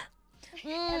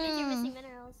pica. That means you're Mm. missing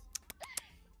minerals.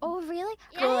 Oh, really?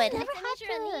 Yeah, Good. That Never means had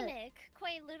you're to- anemic,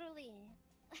 quite literally.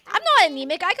 I'm not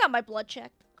anemic. I got my blood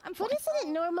checked. I'm fine. But isn't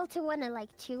it normal to want to like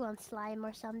chew on slime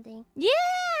or something? Yeah.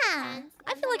 Depends.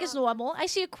 I feel like it's normal. I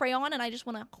see a crayon and I just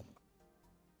wanna.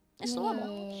 It's normal.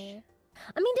 Yeah.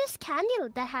 I mean, there's candy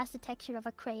that has the texture of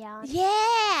a crayon.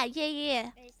 Yeah. Is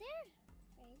there?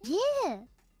 Yeah.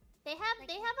 They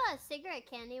have a cigarette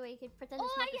candy where you could pretend Oh,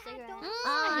 to smoke I a had cigarette. those.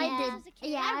 Oh, I I had did. those as a kid.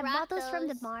 Yeah, I I bought rocked those from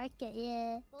the those. market.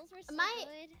 Yeah. Those were so My-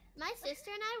 good. My sister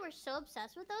and I were so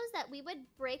obsessed with those that we would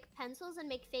break pencils and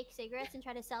make fake cigarettes and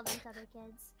try to sell them to other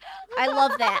kids. I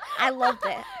love that. I love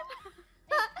that.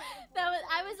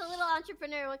 I was a little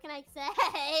entrepreneur. What can I say?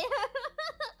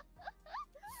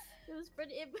 It was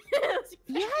pretty. It was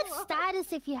You pretty had cool.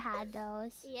 status if you had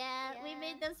those. Yeah, we Yeah.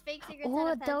 made those fake cigarettes out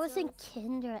Oh, of those and pencils.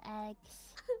 Kinder eggs.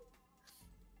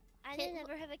 I didn't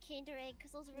ever have a Kinder egg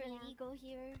because those were illegal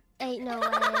here. Ain't no way.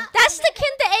 That's the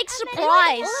Kinder Egg Only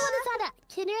surprise. one that's had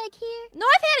a Kinder egg here? No,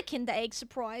 I've had a Kinder Egg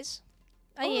surprise.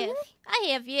 I Oh, have. really? I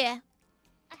have, yeah.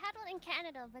 I had one in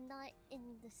Canada, but not in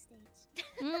the States.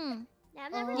 Mm. Yeah,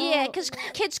 I've never Oh. Yeah, because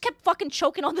kids kept fucking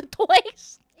choking on the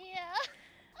toys. Yeah.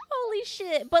 Holy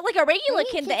shit! But like a regular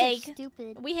Korean Kinder kids are Egg,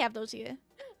 stupid. we have those here.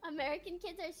 American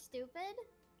kids are stupid.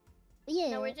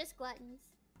 Yeah. No, we're just gluttons.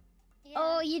 Yeah.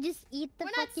 Oh, you just eat the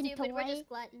We're not fucking stupid. toy. We're just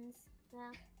gluttons.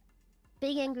 Yeah.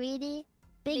 Big and greedy.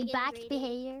 Big Big and back greedy.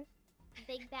 behavior.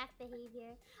 Big back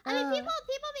behavior. I mean, Uh.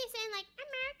 people be saying like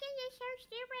Americans are so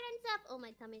stupid and stuff. Oh,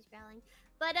 my tummy's growling.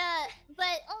 But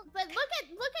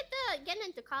look at the getting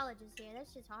into colleges here.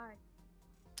 That's just hard.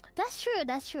 That's true.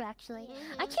 That's true, actually.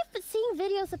 I Mhm. keep seeing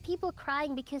videos of people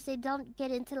crying because they don't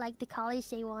get into like the college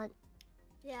they want.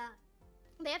 Yeah.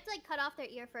 They have to like cut off their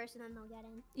ear first and then they'll get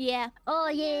in. Yeah. Oh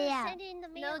yeah. Send it in the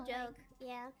mail. No like, joke.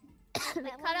 Yeah. that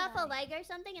Like one cut off guy. a leg or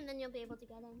something and then you'll be able to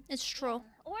get in. It's true.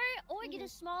 Or get a Mhm.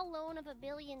 small loan of $1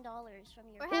 billion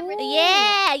from your. Or have Ooh.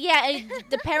 Yeah, yeah.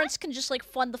 The parents can just like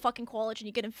fund the fucking college and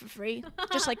you get in for free,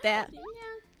 just like that.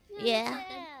 Yeah. Yeah.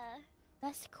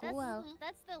 That's cool.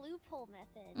 That's the loophole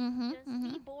method. Mhm. Just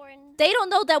Mhm. be born. They don't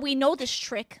know that we know this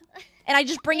trick, and I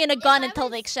just bring in a gun until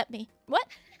they accept me. What?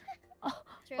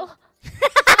 True. Oh. If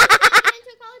I went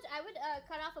into college, I would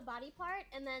cut off a body part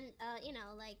and then you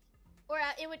know like, or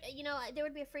it would there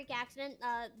would be a freak accident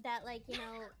that like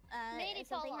Made it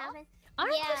something fall off? happened.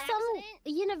 Aren't Yeah. there some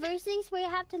Accident? universities where you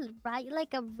have to write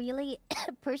like a really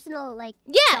personal like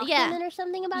Yeah, yeah. document or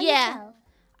something about Yeah.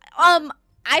 yourself?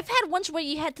 I've had ones where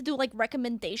you had to do like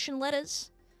recommendation letters,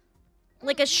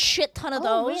 like a shit ton of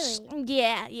Oh, those. really?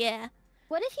 Yeah, yeah.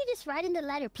 What if you just write in the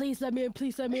letter, please let me in,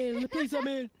 please let me in, please let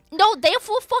me in? No, they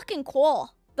will fucking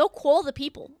call. They'll call the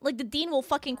people. Like the dean will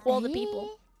fucking call the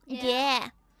people. Eh? Yeah.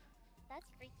 That's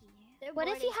freaky. They're What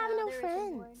if bored you as have hell, no they're rich and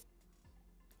friends? bored.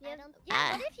 Yeah.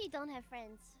 Ah. What if you don't have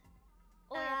friends?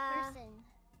 Or a Uh, person?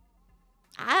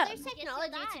 There's guess you'll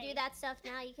technology to die. do that stuff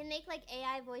now. You can make like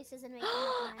AI voices and make them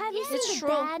look Have you nice. It's seen the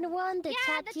true. Dan one, the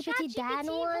Yeah, the ChatGPT Dan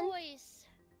one? voice.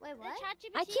 Wait, The what?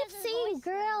 ChatGPT I keep has a seeing voice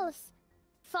now. girls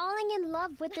falling in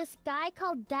love with this guy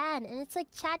called Dan, and it's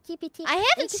like ChatGPT. I And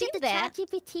haven't you seen can that.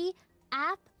 get the ChatGPT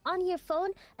app on your phone,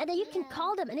 and then you can Yeah.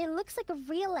 call them, and it looks like a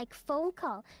real like phone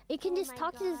call. You can Oh just my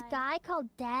talk to this God. guy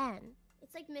called Dan.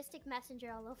 It's like Mystic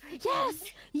Messenger all over again. Yes,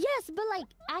 yes, but like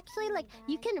actually, Oh my like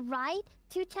you God. can write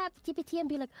to ChatGPT and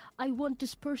be like, I want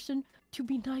this person to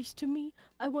be nice to me.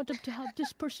 I want them to have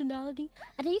this personality,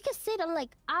 and then you can sit on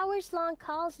like hours-long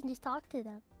calls and just talk to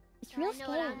them. It's So real I know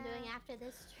what scary. I'm doing after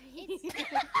this stream. It's-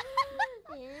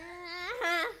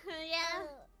 yeah.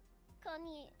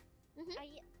 Connie,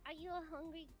 Mhm. are you a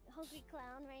hungry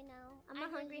clown right now? I'm I a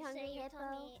heard hungry, you hungry say your hippo.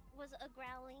 tummy was a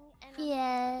growling and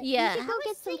Yeah. Yeah. You should go I get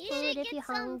was some thinking food should if get you're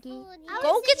some hungry. food, I was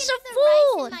Go get thinking some of the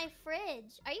rice food. in my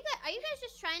fridge. Are you guys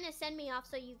just trying to send me off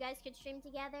so you guys could stream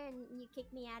together and you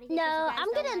kick me out of here? 'cause No, you guys I'm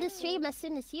don't gonna end like the stream me? as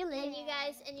soon as you And leave. you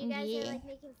guys Yeah. are like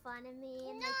making fun of me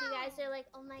and like you guys are like,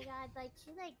 oh my god, like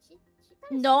she kinda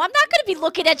No, I'm not gonna be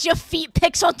looking at your feet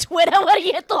pics on Twitter. What are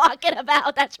you talking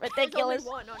about? That's ridiculous.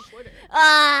 one on Twitter.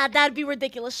 Ah, that'd be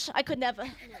ridiculous. I could never.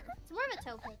 No, it's more of a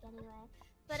toe pick anyway.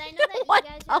 But I know that What you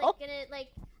guys are the- like gonna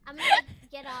like I'm gonna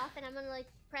like, get off and I'm gonna like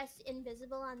press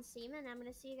invisible on Steam and I'm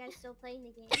gonna see you guys still playing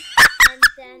the game. And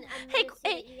then I'm Hey, gonna see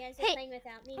hey, that you guys are hey, playing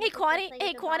without me. Hey, because we're Kwani. playing Hey,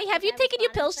 with the Kwani. bot Have you because I taken your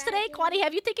was pills botting today? strategy. Kwani,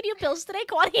 have you taken your pills today?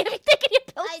 Kwani, have you taken your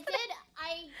pills I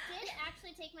today? did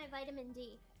actually take my vitamin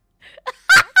D.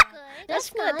 that's good. That's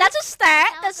good. nice. That's a start.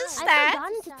 Sounds That's a nice. I've start.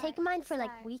 forgotten to Start. take mine for like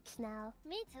Start. weeks now.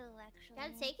 Me too, actually.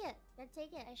 Gotta take it. Gotta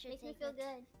take it. I should Makes me take feel it.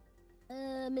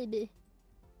 good. Maybe.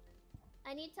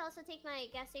 I need to also take my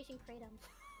gas station kratom.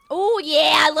 Oh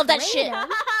yeah, I love that shit. Kratom?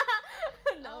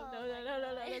 no, no, no, no,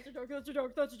 no, that's a joke. That's a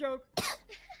joke. That's a joke.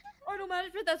 Auto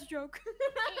management. That's a joke.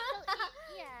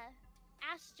 Yeah.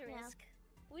 Asterisk.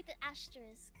 With the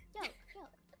asterisk. Joke.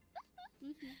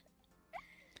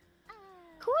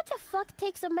 Who the fuck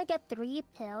takes omega-3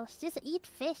 pills? Just eat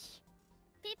fish.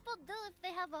 People do if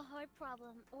they have a heart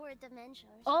problem or dementia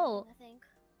or Oh. something, I think.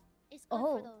 It's good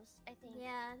Oh. for those, I think.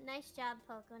 Yeah, nice job,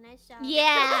 Poco. Nice job.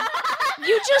 Yeah.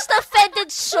 You just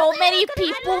offended so many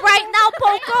people right now,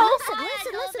 Poco. Listen, I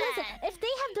listen, know listen, listen. that. If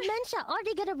they have dementia, are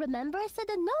they gonna remember? I said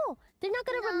that no, they're not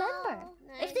gonna remember.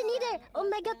 Nice If they need their job, Poco.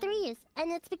 omega-3s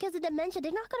and it's because of dementia,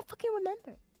 they're not gonna fucking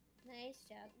remember. Nice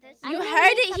job. That's- I You don't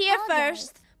heard need it to here apologize.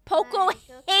 first. Poco Nice,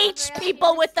 go hates cover up people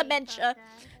your with mistake, dementia.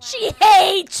 Poco. She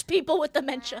hates people with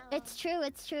dementia. Wow. It's true,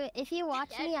 it's true. If you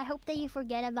watch me, I hope that you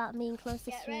forget about me and close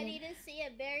the Get ready stream. to see a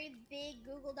very big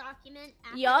Google document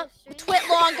after Yup. the stream. Twit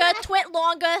longer. Twit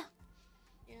longer.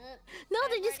 Yup. No, I've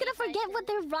they're just gonna already forget typed what it.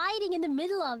 they're writing in the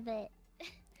middle of it.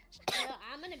 No,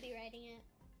 I'm gonna be writing it.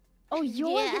 Oh,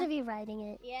 you're Yeah. gonna be writing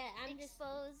it. Yeah, I'm just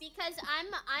Exposed. because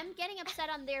I'm getting upset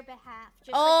on their behalf.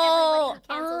 Just Oh. like everybody who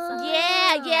cancels something.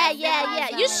 Yeah.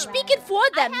 You're Right, speaking right. for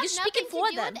them. I have You're speaking nothing for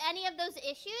to do them. with any of those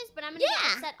issues, but I'm gonna Yeah.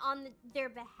 get upset on their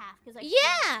behalf because I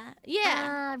Yeah.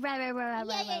 Yeah.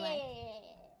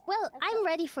 Well, That's I'm all.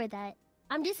 ready for that.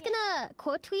 I'm just gonna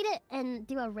quote tweet it and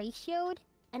do a ratioed,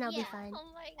 and I'll be Yeah. fine.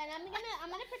 Oh my And I'm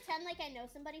gonna pretend like I know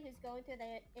somebody who's going through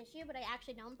the issue, but I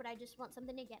actually don't. But I just want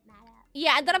something to get mad at.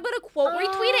 Yeah, and then I'm gonna quote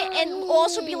retweet it and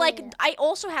also be like, yeah. I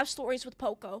also have stories with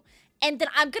Poco. And then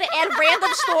I'm gonna add random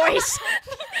stories.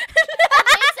 Make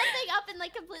something up and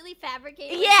like completely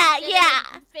fabricate. Like, Yeah, shit and, yeah.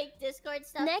 like, fake Discord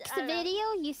stuff. Next I don't know.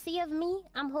 video you see of me,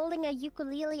 I'm holding a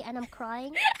ukulele and I'm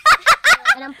crying,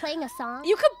 and I'm playing a song.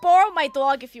 You could borrow my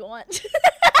dog if you want.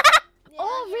 Yeah,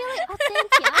 Oh, yeah. really? Oh,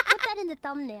 thank you. I'll put that in the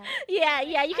thumbnail. yeah,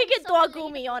 you can I'm get so dog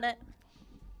relieved. Gumi on it.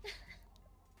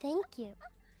 Thank you.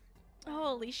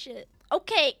 Holy shit.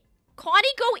 Okay,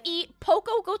 Connie go eat,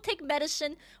 Poco go take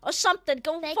medicine or something.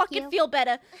 Go Thank fucking you. feel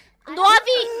better. I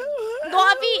Navi!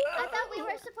 I thought we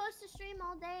were supposed to stream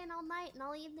all day and all night and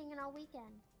all evening and all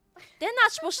weekend. They're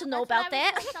not supposed to know That's about why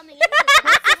I that. was on the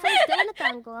internet. Say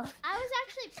donut go. I was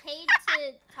actually paid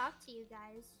to talk to you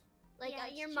guys. Like Yeah,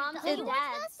 your she moms does. and Oh,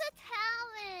 dads. that's a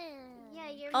talent. Yeah,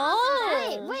 your Oh.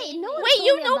 moms and dads. Wait, no one Wait, told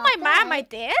you me know about my mom, my that.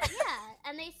 dad? Yeah,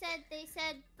 and they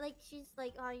said like she's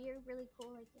like, oh, you're really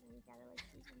cool, like you gotta like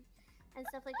do some and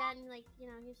stuff like that, and like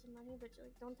here's some money, but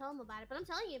like don't tell them about it. But I'm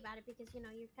telling you about it because you're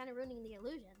kind of ruining the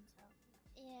illusion. So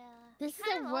Yeah. This is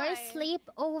Kinda the worst are.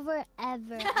 sleepover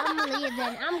ever. I'm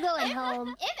leaving. I'm going home.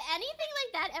 if anything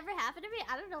like that ever happened to me,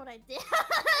 I don't know what I did.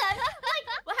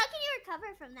 Like, well, how can you recover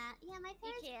from that? Yeah, my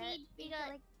parents can't. paid You me got-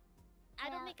 to like. I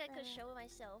don't Yeah, think I could show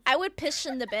myself. I would piss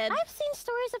in the bed. I've seen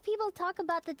stories of people talk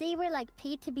about that they were like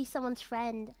paid to be someone's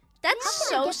friend. That's How can I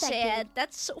so get that sad. gig?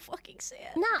 That's so fucking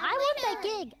sad. No, I want like that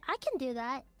gig. I can do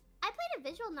that. I played a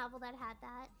visual novel that had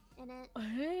that in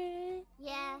it.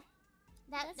 Yeah,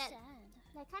 That's that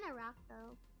sad. kind of rocked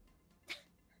though.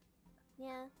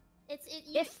 Yeah, If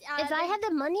I had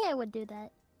the money, I would do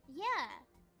that. Yeah.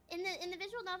 In the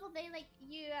visual novel, they like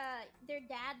their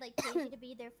dad like pays you to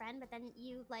be their friend, but then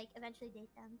you like eventually date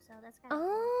them. So that's kind of cool.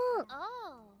 Oh,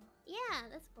 Oh. Yeah,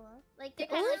 that's cool. Like they're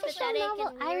the kind of only like visual pathetic novel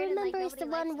and I weird, and, like, remember is the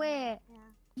nobody likes one them. where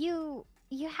Yeah.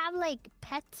 you have like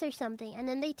pets or something, and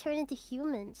then they turn into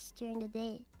humans during the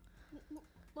day.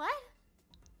 What?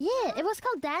 Yeah, it was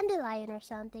called Dandelion or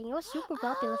something. It was super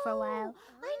popular for a while.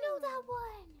 Oh, I know that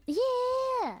one.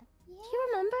 Yeah. Do you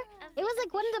remember? I It was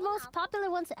think like one of the visual most novel. popular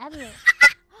ones ever.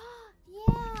 It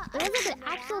Yeah. was like an remember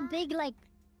actual that. big like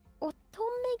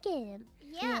otome game.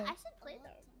 Yeah, yeah. I should play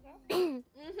those.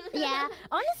 Yeah,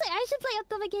 honestly, I should play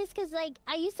otome games because like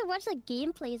I used to watch like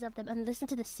gameplays of them and listen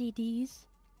to the CDs.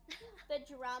 The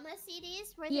drama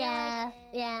CDs where Yeah,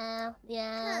 they're yeah,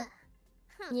 yeah, like,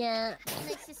 huh. yeah,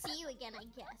 Nice to see you again, I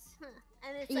guess. Huh.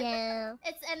 And it's like, yeah.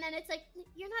 and then it's like,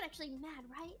 you're not actually mad,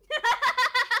 right?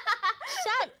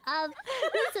 Shut up!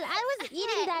 Listen, I was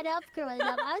eating that up growing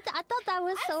up. I thought that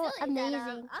was so I'll still eat that up.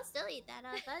 amazing. I'll still eat that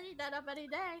up. I'd eat that up any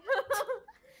day.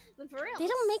 But for real. They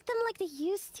don't make them like they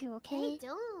used to, They okay?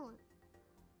 don't.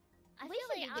 I We feel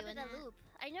should like be out of doing the that. loop.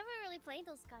 I never really played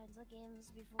those kinds of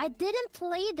games before. I didn't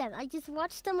play them. I just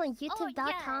watched them on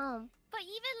YouTube.com. But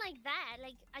even like that,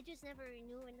 like I just never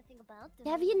knew anything about them.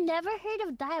 Have you never heard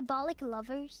of Diabolic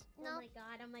Lovers? Oh No. my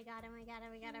god, oh my god, oh my god,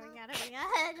 oh my god, oh my god, oh my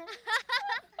god.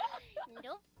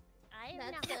 Nope. I am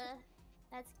That's not.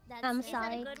 that's I'm Is that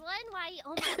sorry. a good one? Why?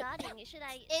 Oh my god! Should I? should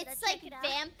I It's like check it out?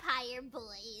 Vampire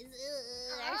Boys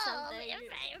or something.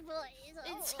 Vampire Boys.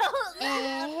 It's Oh. so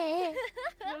loud. Eh.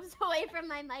 Moves away from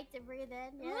my mic to breathe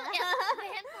in. Yeah, Yeah.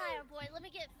 Vampire Boy. Let me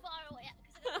get far away.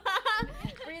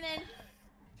 Breathe in.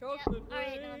 Chocolate. All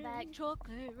right, now I'm back.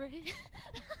 Chocolate rain.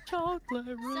 Chocolate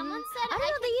Someone said I I,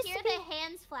 know they can used hear to be- the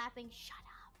hands flapping. Shut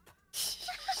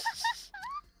up.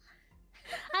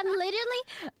 I'm literally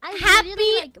Happy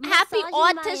like, massaging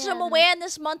my, Autism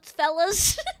Awareness Month,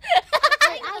 fellas.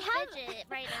 I have fidget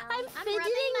right now. I'm I'm fidgeting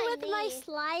rubbing my with my knee.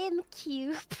 slime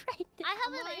cube right now. I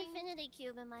have an Mine- infinity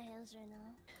cube in my hands right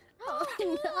now. Oh,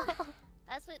 no.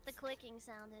 That's what the clicking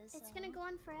sound is. It's so. gonna go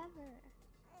on forever.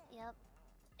 Yep.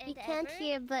 You And can't ever?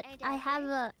 hear, but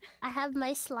And I have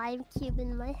my slime cube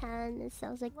in my hand. It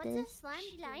sounds like What's this. a slime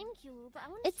Slime cube. I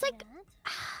want It's see like-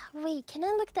 that. Wait, can I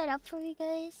look that up for you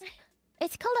guys?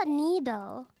 It's called a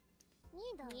needle,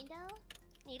 Needle. Needle?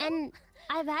 Needle. and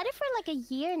I've had it for like a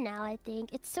year now. I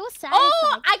think it's so satisfying.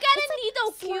 Oh, I got It's a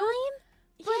needle slime,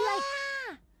 cube. but like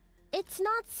Yeah. It's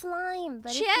not slime,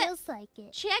 but it Chat- feels like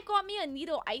it. Chad got me a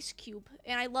Needle ice cube,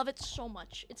 and I love it so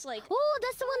much. It's like, Oh,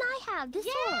 that's the one I have. This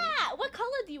yeah. What color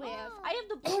do you have? I have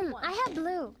the blue one. one. I have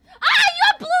blue. Ah, you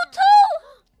have blue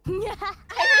too. Yeah.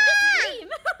 I heard the scream.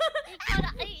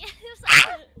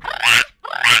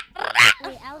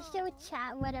 Wait, I'll show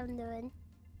chat what I'm doing.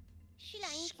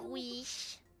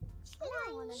 Squish.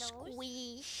 One of those.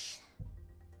 Squish.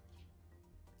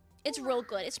 It's real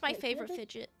good. It's my favorite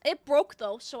fidget. It broke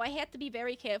though, so I had to be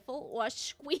very careful or I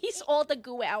squeeze all the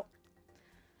goo out.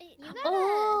 You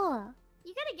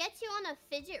gotta get you on a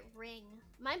fidget ring.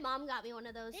 My mom got me one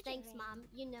of those. Thanks, Mom.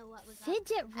 You know what was up.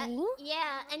 Fidget ring?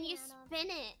 Yeah, and you spin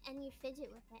it and you fidget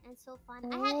with it, and it's so fun. It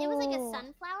was like a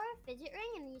sunflower fidget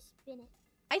ring, and you spin it.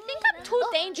 I think I'm too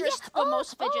dangerous for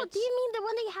most fidgets. Oh, do you mean the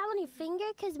one that you have on your finger?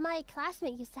 Because my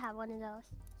classmate used to have one of those.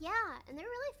 Yeah, and they're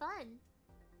really fun.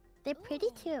 They're pretty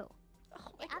too.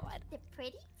 Oh my god. They're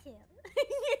pretty too.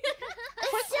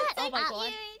 Oh my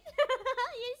god.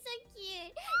 You're so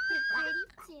cute. You're pretty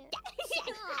too.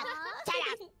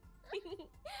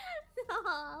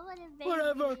 Aw, what a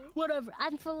baby. Whatever.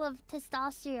 I'm full of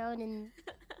testosterone and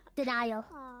denial.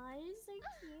 Aw, you're so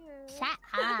cute. Shut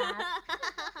up.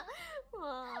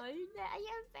 Aw,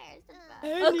 you're embarrassed about it.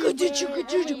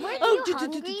 Were you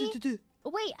hungry?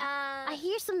 Wait, I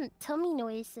hear some tummy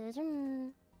noises.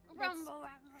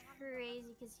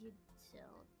 Crazy because you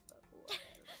don't, but whatever.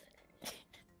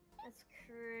 That's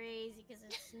crazy because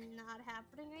it's not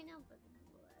happening right now, but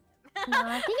No,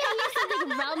 I think I hear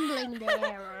something rumbling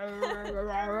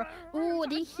there. Ooh,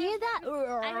 do you hear that?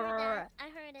 I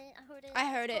heard it. I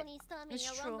heard it. Tony's tummy, It's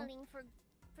a true. rumbling for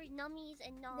nummies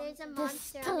and noms. there's a and-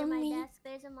 monster under my tummy. desk.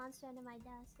 There's a monster under my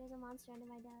desk. There's a monster under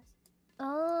my desk.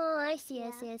 Oh, I see, I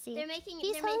Yeah. see, I see. They're making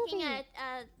He's a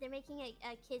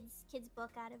kids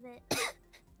book out of it.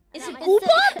 Is About it my Goop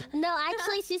sister. Up? No,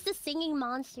 actually, it's just the singing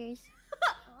monsters.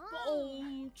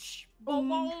 Boom. Boom.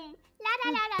 La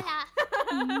la la la la.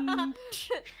 Come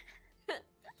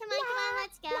on,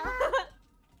 let's go.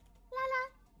 La la.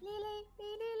 Lily,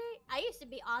 Lily. I used to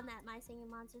be on that My Singing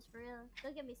Monsters for real.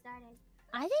 Don't get me started.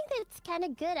 I think that's kind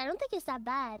of good. I don't think it's that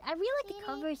bad. I really like the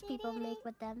covers people make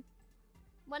with them.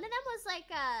 One of them was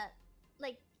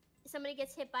like somebody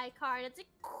gets hit by a car and it's like,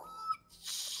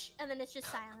 and then it's just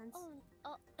silence.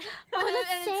 Oh, Oh, and that's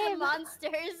it's the Sam.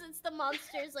 monsters. It's the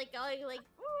monsters like going like.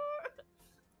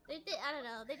 I don't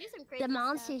know. They do some crazy The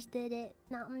monsters stuff. did it,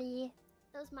 not me.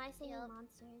 Those My Singing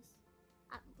Monsters.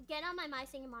 Get on my My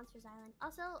Singing Monsters island.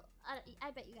 Also,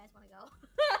 I bet you guys want to go.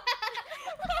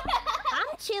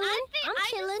 I'm chilling. I'm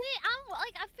chilling.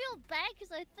 I feel bad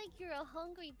because I think you're a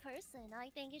hungry person. I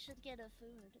think you should get a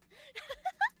food.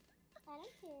 I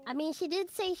don't care. I mean, she did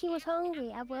say she was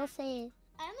hungry. I will say it.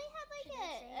 I only had like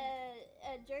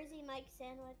a Jersey Mike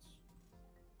sandwich.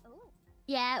 Oh.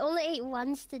 Yeah, I only ate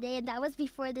once today, and that was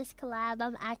before this collab.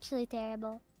 I'm actually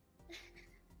terrible.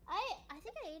 I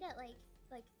think I ate at like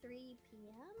 3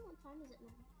 p.m. What time is it now?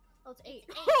 Oh, it's 8.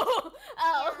 Oh,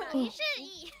 Oh. you should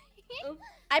eat.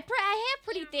 I have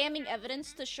pretty damning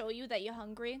evidence to show you that you're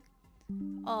hungry.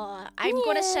 I'm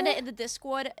gonna send it in the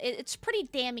Discord. It's pretty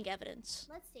damning evidence.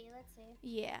 Let's see.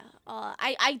 Yeah.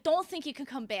 I don't think you can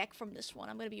come back from this one.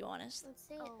 I'm gonna be honest. Let's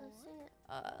see it. Let's see it.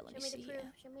 Let me see here.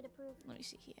 Show me the proof. Let me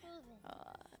see here.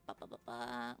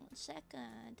 1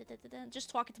 second. Just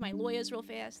talking to my lawyers real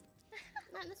fast.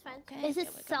 No, that's fine. Okay. Is it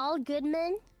there we go. Saul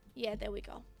Goodman? Yeah, there we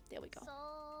go. There we go.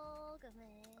 So good,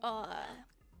 man.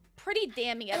 Pretty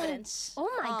damning evidence. Oh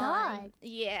my god.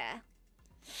 Yeah.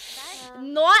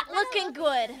 Um, Not kinda looking looks-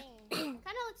 good. Kind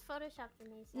of looks photoshopped for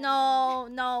me. So.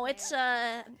 No, it's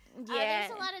yeah.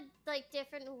 There's a lot of like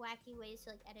different wacky ways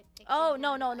to like edit pictures. Oh, and,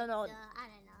 no. I don't know.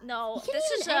 No, You can't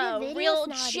this is even a edit real videos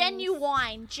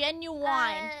nowadays.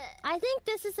 genuine. I think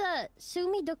this is a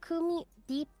Sumi Dokumi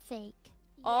deep fake.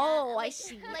 Oh, I like-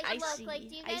 see. Like, I look, see. like,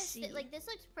 do you I guys see. like this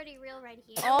looks pretty real right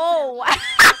here. Oh, Like,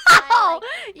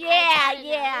 yeah, I don't know,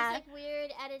 yeah. It's like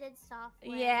weird edited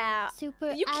software. Yeah.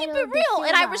 Super You keep idol it real,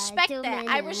 and I Desuwa, respect that.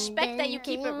 I Domin, respect that you Bin,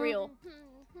 keep it Bin. real.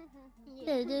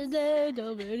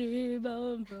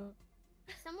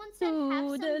 Someone said have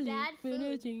some bad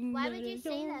food. Why would you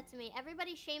say that to me?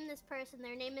 Everybody shame this person.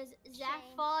 Their name is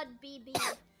Zaphod BB.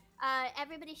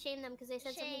 Everybody shame them because they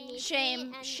said something mean to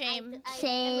Shame, me, and shame.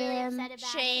 I'm really upset about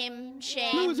Shame, it. shame.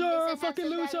 Yeah, Loser, they said have fucking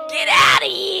some bad loser. food. Get out of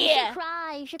You here! should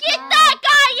cry. You should Get cry. that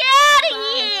guy out of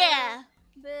here!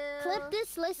 Boo. Clip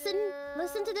this.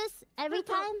 Listen to this every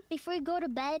time before you go to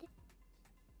bed.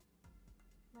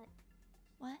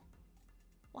 What?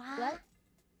 What?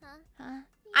 Huh?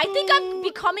 I think I'm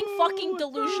becoming fucking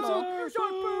delusional. Get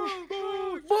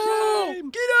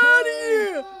out of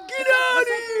here! Get out of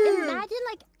here! Imagine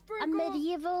like a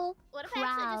medieval What if I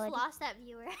actually crowd. just lost that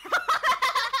viewer?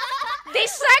 They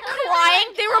start crying.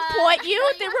 They report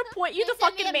you. They report you to They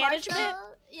send me fucking a management.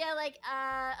 Marshall. Yeah, like,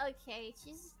 okay,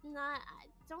 she's not. I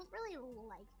don't really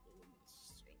like being in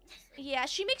these streams. Yeah,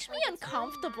 she makes me Like, it's really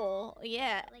uncomfortable.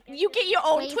 Yeah. Like, I You get feel your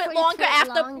own Wait twit for the longer twit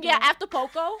after longer. yeah, after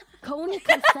Poco. Coney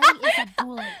Confetti is a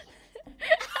bully.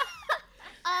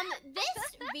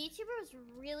 This VTuber was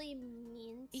really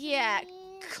mean to Yeah,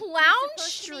 me. clown He's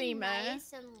supposed to be streamer.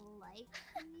 nice and like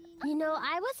me. You know,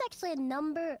 I was actually a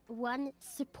 #1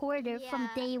 supporter from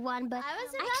Yeah. day one, but I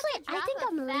was about actually, to I drop think a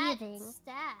I'm fat leaving.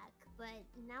 stack, but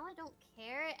now I don't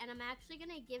care, and I'm actually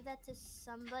gonna give that to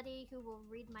somebody who will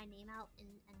read my name out in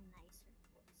a nicer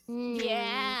voice. Mm.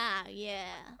 Yeah, yeah.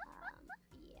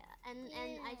 Yeah, and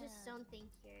I just don't think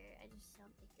you're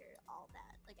all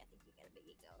that. Like, I think you got a big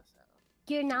ego, so.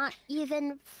 You're not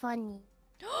even funny.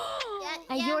 Yeah,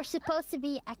 And yeah. you're supposed to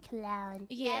be a clown.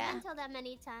 Yeah, I've Yeah. been told that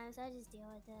many times. I just deal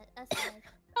with it. That's it.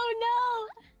 Oh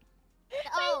no!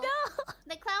 Oh, No!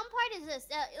 the clown part is this.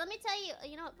 Let me tell you.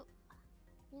 You know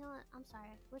what? I'm sorry.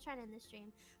 We're trying to end this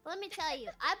stream, but let me tell you.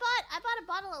 I bought a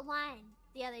bottle of wine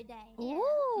the other day,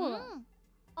 Ooh!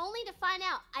 only to find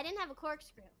out I didn't have a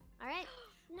corkscrew. All right.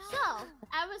 No. So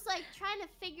I was like trying to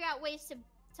figure out ways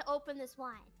to open this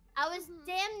wine. I was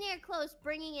damn near close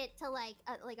bringing it to like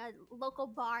a local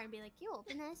bar and be like, "You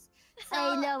open this?" So,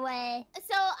 Hey, no way.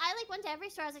 So I like went to every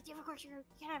store. I was like, "Do you have a corkscrew?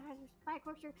 Can I buy a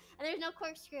corkscrew?" And there's no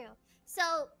corkscrew.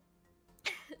 So,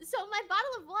 so my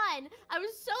bottle of wine, I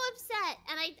was so upset,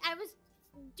 and I was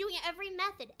doing every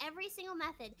single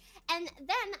method, and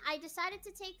then I decided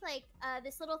to take like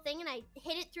this little thing and I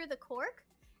hit it through the cork.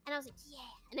 And I was like, yeah.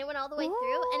 And it went all the way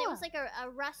through. And it was like a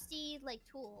rusty like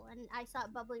tool. And I saw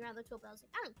it bubbling around the tool, but I was like,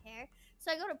 I don't care.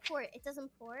 So I go to pour it. It doesn't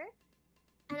pour.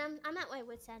 And I'm at my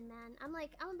wit's end, man. I'm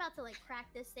like, I'm about to like crack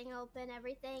this thing open,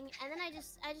 everything. And then I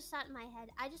just thought in my head,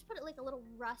 I just put it like a little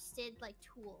rusted like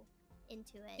tool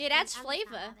into it. It and adds I'm just not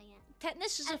flavor. having it.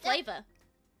 Tetanus is a And flavor.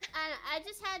 And I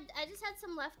just had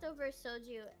some leftover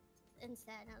soju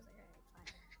instead. And I was like,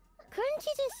 alright, fine. Couldn't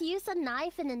you just use a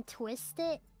knife and then twist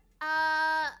it?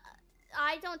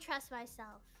 I don't trust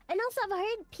myself. And also, I've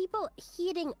heard people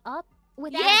heating up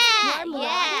with Yeah, warm water.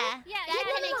 yeah. Yeah, That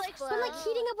yeah, can no, explode. But like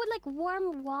heating up with like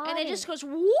warm water. And it just goes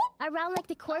whoop. around like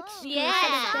the corkscrew. Yeah, so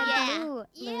that the yeah. glue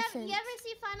You loosens. ever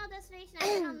see Final Destination? I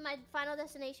went on my Final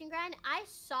Destination grind. I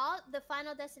saw the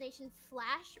Final Destination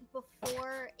flash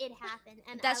before it happened,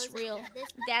 and That's I was real. Like, this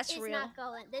That's is real. not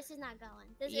going. This is not going.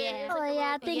 This Yeah. is Oh like a yeah,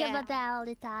 I little think bit- about that all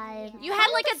the time. Yeah. You had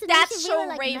like a Destination That's So really,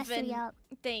 like, messed me Raven up.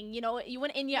 thing, you know? You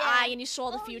went in your Yeah. eye and you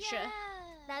saw the Oh, future. yeah.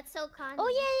 That's so con. Oh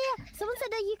yeah, yeah. Someone said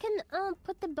that you can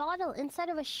put the bottle inside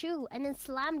of a shoe and then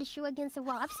slam the shoe against the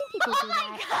wall. I've seen people do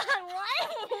that. God,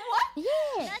 what?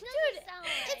 Yeah. That doesn't sound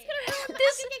It's right. gonna ruin my.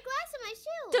 This- I can get glass in my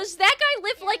shoe. Does that guy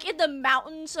live like in the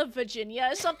mountains of Virginia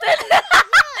or something?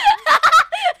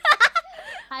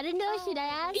 I don't know. Should I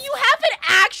ask? You have an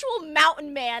actual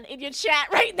mountain man in your chat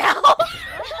right now.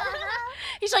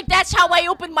 He's like, that's how I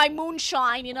open my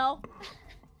moonshine, you know?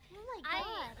 Oh my god.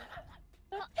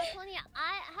 Apollonia,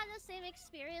 I had the same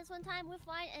experience one time with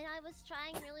wine, and I was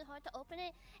trying really hard to open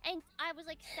it, and I was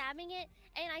like stabbing it,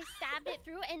 and I stabbed it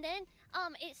through, and then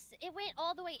it went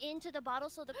all the way into the bottle,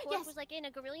 so the cork Yes. was like in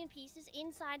a gazillion pieces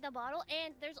inside the bottle,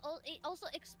 and it also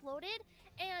exploded,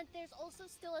 and there's also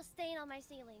still a stain on my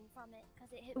ceiling from it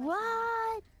because it hit my ceiling.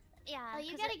 What? Yeah. Oh,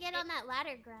 you 'cause gotta get on that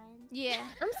ladder grind. Yeah.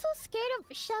 I'm so scared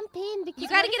of champagne because You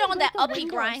gotta what get if I on that break a uppy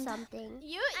window or grind. Something.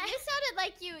 You sounded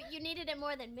like you needed it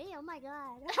more than me. Oh my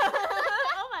god.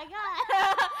 Oh my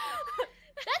god.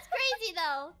 That's crazy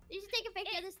though. You should take a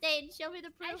picture of the stage. Show me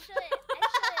the I proof. should.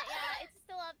 Yeah, it's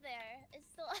still up there. It's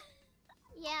still.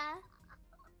 Yeah.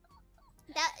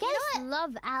 That you know Guys what?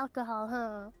 love alcohol,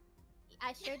 huh?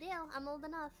 I sure do. I'm old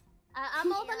enough.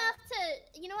 I'm old Yeah. enough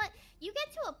to. You know what? You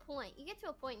get to a point. You get to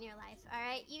a point in your life. All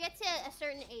right. You get to a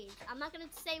certain age. I'm not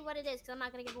gonna say what it is because I'm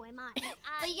not gonna give away mine.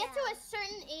 But you get to a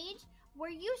certain age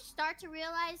where you start to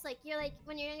realize, like, you're like,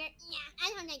 when you're younger, yeah,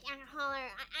 I don't like alcohol, or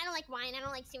I don't like wine, I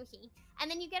don't like sushi. And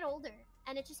then you get older,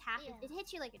 and it just happens. Yeah. It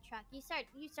hits you like a truck. You start,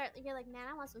 you're like, man,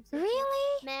 I want some sushi.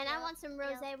 Really? Man, I Yeah. want some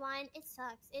rosé wine. It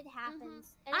sucks. It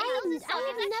happens. And I it have happens it's fast.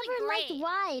 actually never liked great.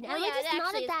 wine. Well, Am yeah, I it just not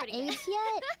actually at is that pretty good. age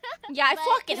yet? Yeah, I But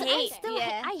fucking I hate. still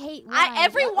Yeah. I hate wine.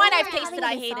 Every But wine when I've I'm tasted, having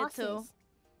I the hated too. sauces-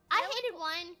 I hated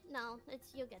wine. No,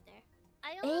 it's you'll get there.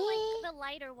 I only like the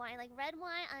lighter wine, like red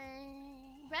wine.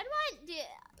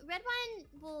 Red wine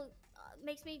will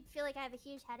makes me feel like I have a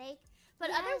huge headache. But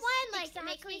other Yes, wine, like, it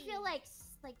makes me exactly. feel like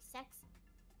sex.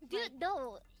 Dude,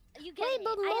 no, you get Wait, me.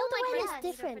 but I mulled don't like wine red is either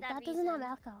for different. that That doesn't have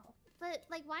reason. But alcohol.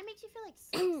 like wine makes you feel like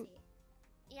sexy.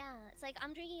 Yeah, it's like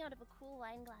I'm drinking out of a cool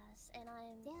wine glass, and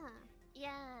I'm. Yeah.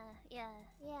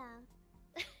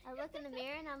 I look in the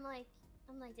mirror and I'm like,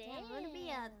 damn, I'm gonna be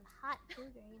a hot cougar.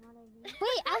 You know what I mean?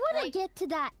 Wait, I want to get to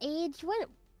that age.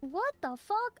 What the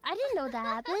fuck? I didn't know that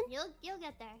happened. You'll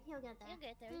get there. You'll get there. You'll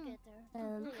get there. You'll get there.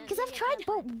 Because I've tried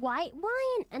both white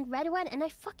wine and red wine, and I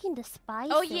fucking despise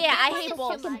it. Oh yeah, I Red hate wine is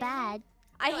both. fucking bad.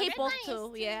 I No, hate red both wine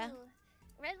too. is Yeah.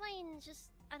 Red wine just,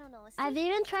 I don't know. It's I've too-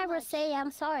 even too tried much. rosé. I'm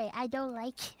sorry, I don't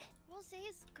like it. Rosé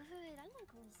is good. I like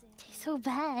rosé. It's so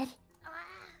bad. Ah.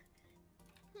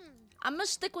 I'm gonna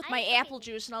stick with I my fucking- apple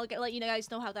juice, and I'll let you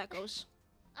guys know how that goes.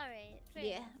 Alright. fair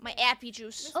Yeah, enough, my fair enough. appy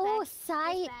juice. Oh, Respect.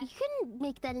 cider. Respect. You can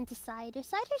make that into cider.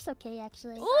 Cider's okay,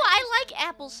 actually. Oh, I Cider's like good,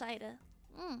 apple too. cider.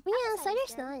 Mm. Yeah, Apple cider's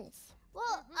cider's good. nice.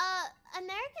 Well,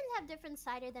 Americans have different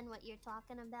cider than what you're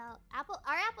talking about.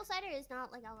 Our apple cider is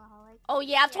not like alcoholic. Oh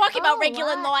yeah, I'm Yeah. talking about Oh,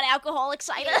 regular what? non-alcoholic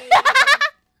cider.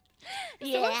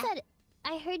 Someone Yeah. said,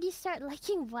 I heard you start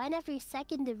liking wine after your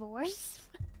second divorce.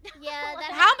 Yeah,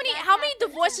 that How many happens to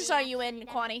divorces me, are you actually. in,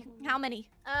 That Kwani? happens to me. How many?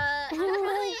 I'm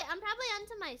probably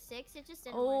onto my 6th. It just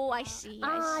didn't Oh, work I out. see.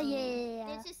 Ah, I see.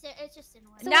 yeah. It just didn't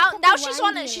work. So Now, what type now of she's wine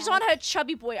on do you she's like? on her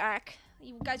chubby boy arc.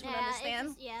 You guys would Yeah,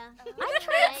 understand. I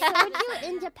tried soju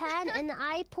in Japan and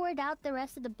I poured out the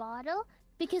rest of the bottle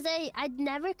because I'd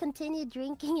never continued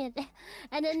drinking it.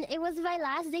 And then it was my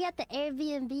last day at the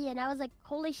Airbnb and I was like,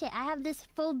 holy shit, I have this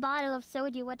full bottle of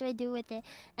soju. What do I do with it?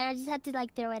 And I just had to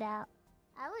like throw it out.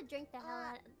 I would drink the hell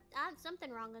out. I have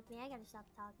something wrong with me. I gotta stop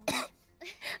talking.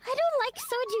 I don't like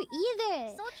soju either.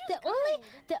 Soju's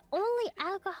The only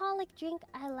alcoholic drink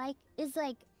I like is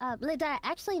like that I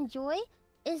actually enjoy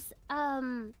is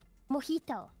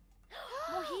mojito.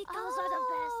 Mojitos are the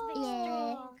best mixed Yeah.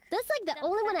 drink. That's like the The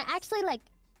only one I best. actually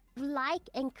like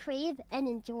and crave and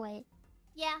enjoy.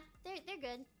 Yeah, they're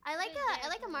good. I like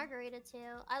They're a good. margarita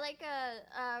too. I like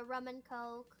a rum and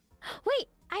coke. Wait,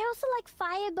 I also like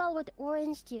Fireball with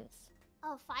orange juice.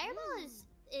 Oh, Fireball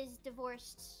is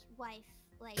divorced wife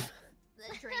like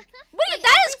the drink. Wait, Like,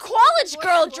 that is every single college divorced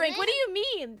girl drink. woman- What do you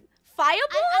mean?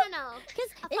 Fireball? I don't know. Because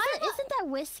A Fireball- isn't that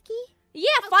whiskey? Yeah,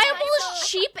 Okay, Fireball is so-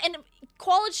 cheap, and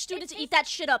college students It's- eat that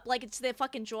shit up like it's their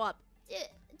fucking job.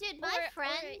 Dude, my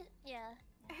friend, Yeah.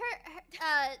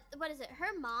 her what is it?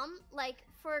 Her mom, like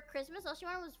for Christmas, all she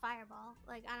wanted was Fireball.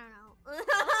 Like I don't know. That's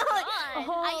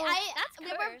we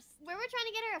were cursed. trying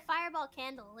to get her a Fireball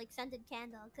candle, like scented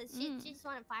candle, because she just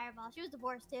wanted Fireball. She was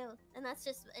divorced too, and that's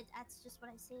just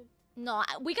what I see. No,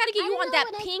 we gotta get I you don't on know, that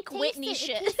when I Pink taste Whitney it,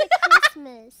 shit. It tastes like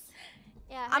Christmas.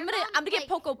 Yeah, I'm her gonna mom, get like,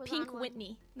 Poco was Pink on one.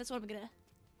 Whitney. That's what I'm gonna.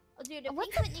 Oh, dude, a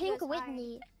What's Pink a Whitney Pink goes hard.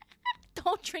 Whitney?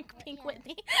 Don't drink Pink Yeah.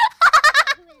 Whitney.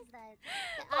 Who is that?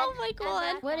 Oh my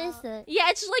god. What is it? Yeah,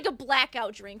 it's just like a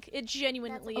blackout drink. It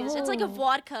genuinely is. It's like a Oh.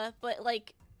 vodka, but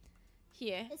like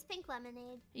here. It's pink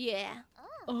lemonade. Yeah.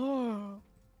 Oh. Oh.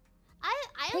 I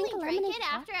Pink only drank lemonade it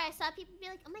vodka? after I saw people be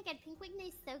like, "Oh my god, Pink Whitney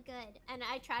is so good," and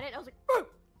I tried it. I was like,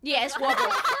 Yeah, it's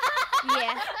wobble.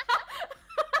 Yeah.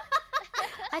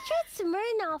 I tried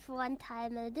Smirnoff one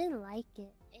time and I didn't like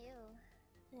it. Ew.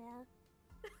 yeah.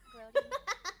 Grody.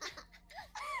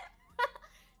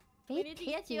 We Very need to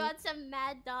get picky. you on some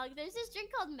Mad Dog. There's this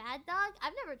drink called Mad Dog.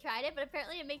 I've never tried it, but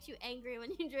apparently it makes you angry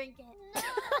when you drink it. No.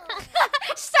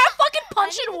 Start fucking I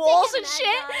punching need to walls take a and Mad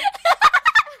shit. Dog.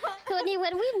 Cody,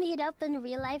 when we meet up in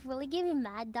real life, will you give me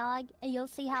Mad Dog? And you'll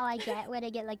see how I get when I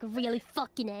get like really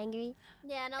fucking angry.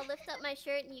 Yeah, and I'll lift up my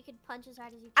shirt and you can punch as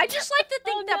hard as you can. I just like to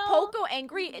think that no. Poco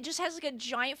Angry it just has like a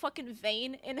giant fucking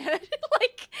vein in her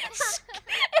like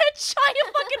and a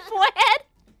giant fucking forehead.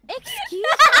 Excuse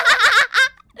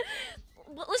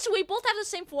Well, listen, we both have the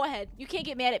same forehead. You can't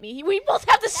get mad at me. We both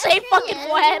have the same true, fucking me.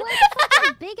 forehead.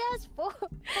 Fucking big ass fucking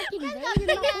We've vein got in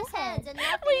big my ass forehead. heads and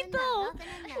nothing We in do. them, nothing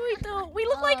in them. We do. We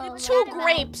look like Oh, two wow.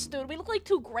 grapes, dude. We look like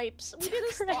two grapes. We do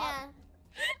this. Yeah.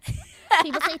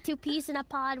 People say two peas in a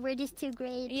pod. We're just two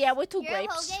grapes. Yeah, we're two Your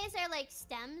grapes. hoges are like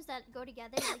stems that go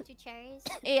together like two cherries.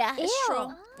 Yeah, it's Ew.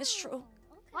 true. It's true.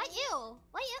 What ew?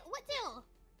 What ew? What ew?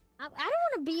 I don't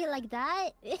want to be like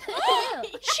that. Ew.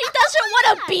 She doesn't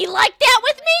want to be like that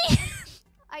with me.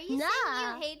 Are you Nah.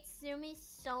 saying you hate Zumi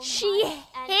so much? She and-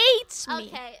 hates me.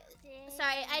 Okay,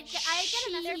 sorry. I get a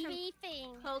message from Beefing.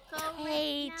 Coco right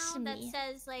hates now that me.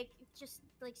 says like just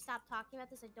like stop talking about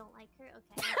this. I don't like her.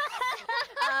 Okay.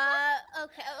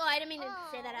 Okay. Oh, I didn't mean to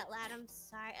say that out loud. I'm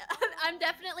sorry. I'm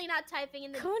definitely not typing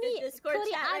in the Discord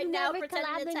Cody, chat right I'm now, never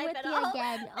pretending to collabing type with at you all.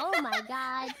 again. Oh my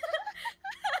god.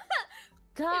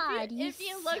 God, if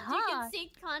you look, you can suck.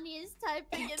 see Kanye's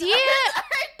typing. in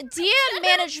Dear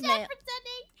management,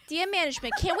 pretending. dear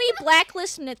management, can we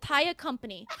blacklist an entire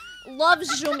company? Love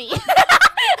Zumi.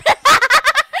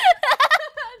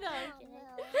 No, Oh, okay.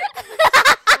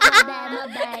 no.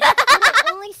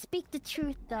 only speak the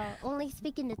truth though. Only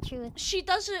speaking the truth. She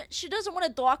doesn't want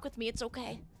to dock with me. It's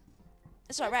okay.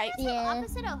 It's alright. Yeah.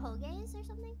 Opposite of Hoge's or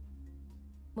something?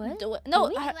 What? Do it. No,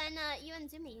 You and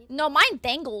Zumi. no, mine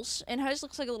dangles, and hers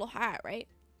looks like a little hat, right?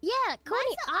 Yeah,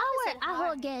 Cody, the opposite our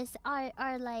heart. ahoges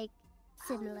are like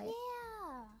similar.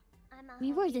 Oh, I'm a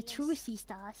We were the Hoagieless. true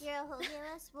sisters. yeah. You're a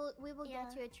Hoge's? We will Yeah.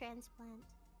 get you a transplant.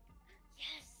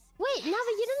 Yes. Wait,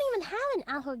 Navi, you don't even have an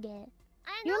ahoge.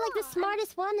 I You're like the know,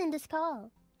 smartest one in this call.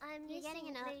 I'm You're getting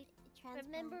missing, an they transplant.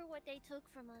 remember what they took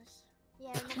from us.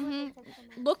 Yeah, remember what they took from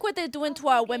us. Look what they're doing to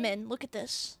our women. Look at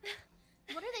this.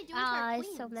 What are they doing to our Ah, queens?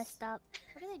 it's so messed up.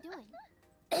 What are they doing?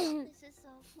 This is so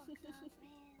fucked up,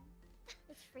 man.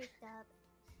 It's freaked up.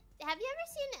 Have you ever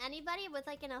seen anybody with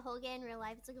like an ahoge in real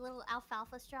life? It's like a little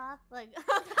alfalfa straw. Like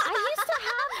I used to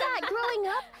have that growing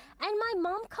up, and my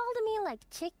mom called me like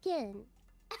chicken.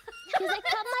 Because I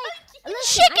cut my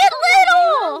listen, Chicken I cut my hair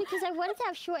Little! wrong because I wanted to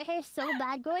have short hair so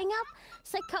bad growing up,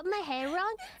 so I cut my hair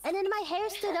wrong, and then my hair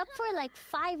stood up for like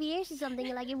 5 years or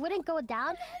something, like it wouldn't go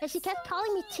down, and she kept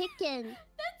calling me chicken.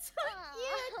 That's so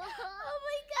cute. Oh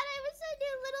my god, I wish I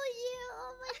knew little you.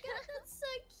 Oh my god, that's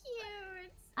so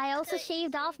cute. I also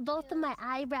shaved off both of my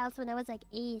eyebrows when I was like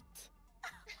 8.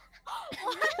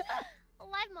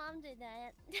 My mom did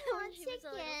that. Oh, when she was a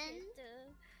little chicken. kid,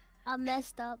 too. I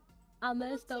messed up. I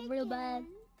messed up real bad.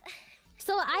 Chicken.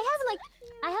 So I have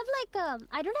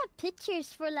I don't have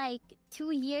pictures for like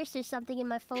 2 years or something in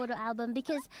my photo album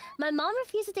because my mom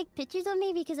refused to take pictures of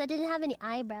me because I didn't have any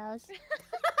eyebrows.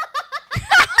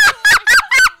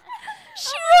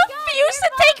 She refused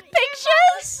to take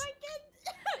pictures.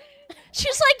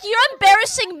 She's like, you're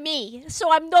embarrassing me,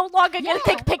 so I'm no longer gonna Yeah.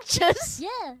 take pictures.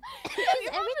 Yeah. Because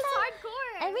Your mom is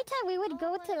hardcore. every time we would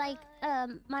go Oh to my like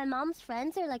my mom's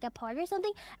friends or like a party or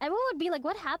something, everyone would be like,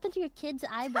 "What happened to your kid's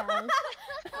eyebrows?"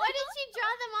 Why did she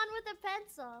draw them on with a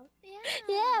pencil?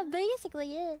 Yeah,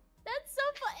 basically, yeah. That's so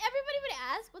fun. Everybody would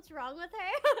ask what's wrong with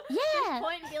her. Yeah. Just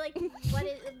point and be like,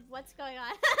 what's going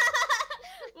on?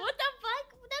 What the fuck?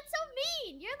 That's so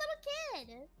mean. You're a little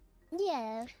kid.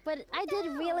 Yeah, but I did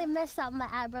really mess up my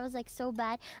eyebrows like so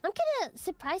bad. I'm kind of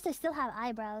surprised I still have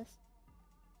eyebrows.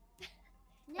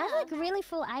 I have like really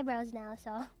full eyebrows now,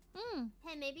 so.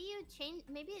 Hey, maybe you changed.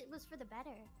 Maybe it was for the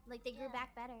better. Like they grew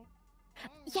back better.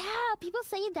 Yeah, people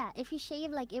say that if you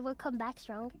shave, like it will come back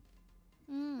strong.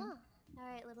 All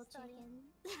right, little chicken.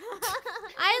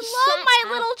 I love Shut my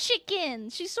up. little chicken.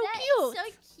 She's so That cute. is so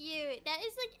cute. That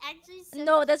is like actually so.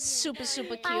 No, that's cute. super,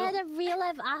 super I had cute. a real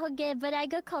life ahoge, but I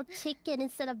got called chicken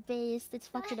instead of base. It's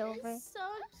fucking That over. is so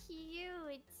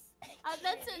cute.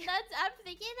 That's. I'm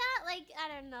thinking that like I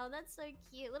don't know. That's so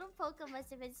cute. Little Poco must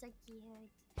have been so cute.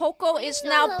 Poco is No,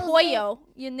 now no, Pollo.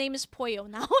 Your name is Pollo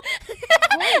now.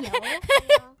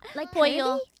 Pollo? Like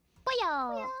Pollo. Kirby?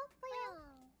 Pollo.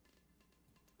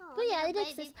 Oh, But yeah, little it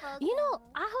is. baby You know,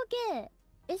 Poco. ahoge.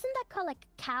 Isn't that called like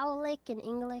cowlick in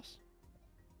English?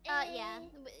 Yeah. Yeah.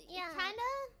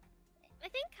 Kinda. I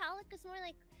think cowlick is more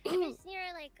like it's near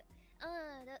like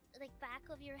the like back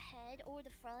of your head or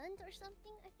the front or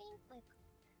something. I think like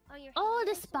on your. Oh, hand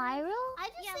the or something. spiral? I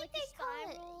just Yeah, think like the they call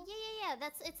it. spiral.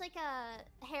 Yeah. It's like a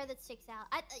hair that sticks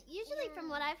out. Usually, from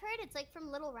what I've heard, it's like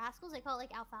from Little Rascals. They call it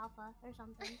like alfalfa or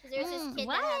something. Because there's this kid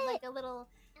that had what? like a little.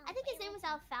 I think his name was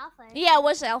Alfalfa. Yeah, it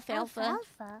was alfalfa.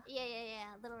 Alfalfa. Yeah.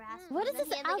 Little Rascals. What is And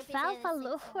this he had, like, a big hair that alfalfa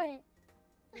sticks out. lore?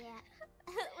 Yeah.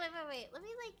 wait. Let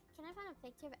me like. Can I find a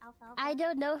picture of Alfalfa? I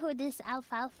don't know who this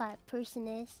alfalfa person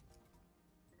is.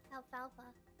 Alfalfa.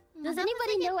 Does Alfalfa's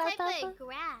anybody like know a type alfalfa? of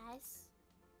grass.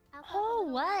 Alfalfa, Oh,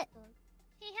 little what? rascals.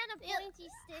 He had a Yeah. pointy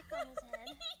stick on his head.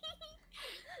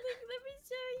 Let me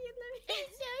show you. Let me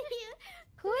show you.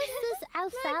 Who is this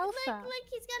alfalfa? Look,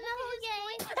 he's got an ahoge.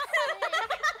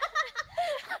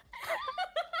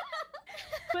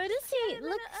 Why does he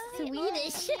look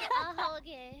Swedish?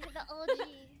 Ahoge, the OG.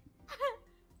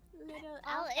 Little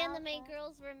All anime alfalfa.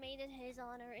 girls were made in his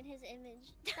honor, in his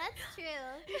image. That's true.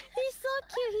 He's so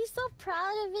cute. He's so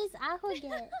proud of his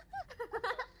ahoge.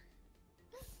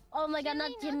 Oh my god,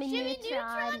 not Jimmy Jimmy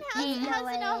Neutron. Neutron Ain't has no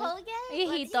an way. ahoge? Yeah,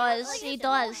 he What's does. Like He his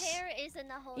whole does. hair is an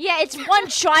ahoge. Yeah, it's one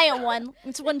giant one.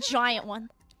 It's one giant one.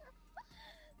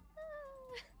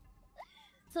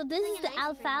 So this Like is an the ice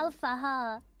cream. alfalfa,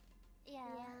 huh? Yeah.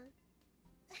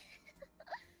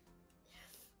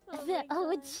 Oh The my God.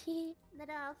 OG.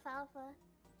 Little alfalfa.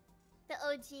 The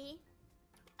OG.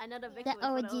 Another The victory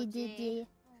for the OG. OGGG.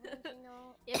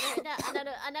 Original. Yeah,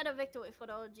 another victory for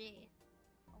the OG.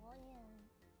 Oh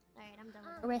yeah. Alright, I'm done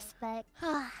with Respect.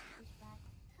 Alright.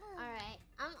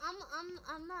 I'm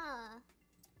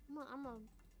gonna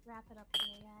wrap it up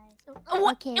here, guys.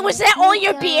 What? Okay, Was that all let's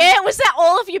your go. beer? Was that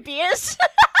all of your beers?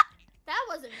 That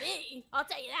wasn't me. I'll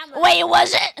tell you that much. Wait,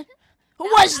 was it? Who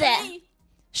was that? Me.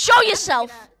 Show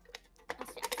yourself.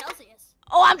 That's Celsius.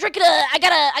 Oh, I'm drinking I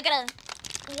got a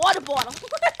water bottle.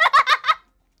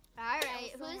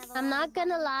 Alright, who's... I'm not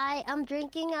gonna lie, I'm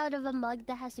drinking out of a mug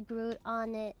that has Groot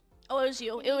on it. Oh, it was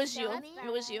you. It was you. show me?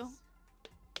 It was you.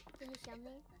 Can you show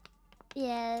me?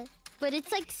 Yeah, but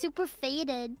it's like super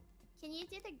faded. Can you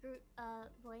do the Groot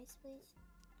voice, please?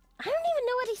 I don't even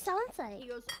know what he sounds He like.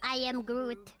 goes, I am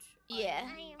Groot. Yeah.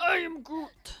 I am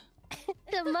Groot.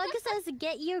 The mug says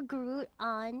get your Groot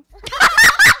on.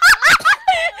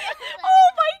 Oh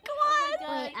my god.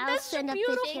 Wait, I'll That's send a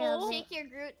beautiful. picture of it. shake your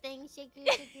Groot thing. Shake your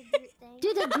Groot thing.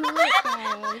 Do the Groot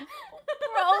thing.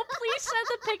 Bro, please send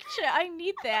the picture. I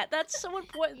need that. That's so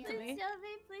important to Please me. show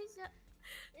me, please show...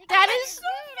 That is so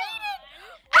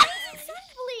It's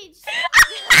bleached.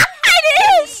 It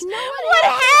is. No, What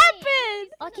happened?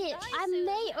 Okay, I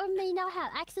may or may not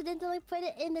have accidentally put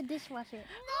it in the dishwasher.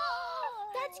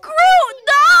 That's Groot,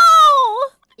 no!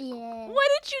 Yeah. What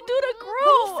did you do to But he's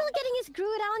Groot? still getting his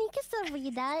Groot on. You can still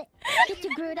read that. Get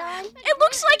your Groot on. It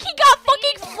looks like he got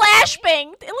fucking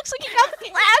flashbanged. It looks like he got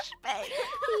flashbanged.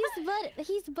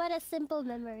 He's but a simple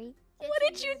memory. What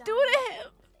did you do to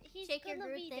him? He's Shake your gonna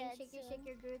Groot be thing. dead Shake soon.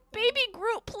 your Groot thing. Baby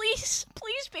Groot, please.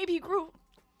 Please, baby Groot.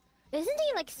 Isn't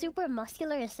he like super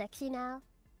muscular and sexy now?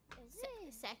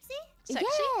 Sexy? Sexy?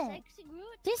 Yeah. Sexy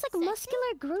Groot? There's like Sexy?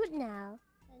 muscular Groot now.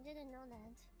 I didn't know that.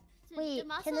 Wait, do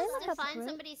muscles can I look up define Groot?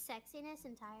 somebody's sexiness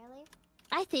entirely?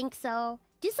 I think so.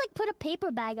 Just like put a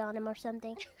paper bag on him or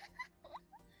something.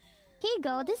 Here you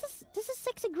go. This is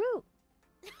sexy Groot.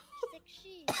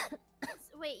 Sexy.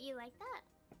 Wait, you like that?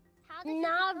 How did he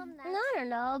Nah, become that? I don't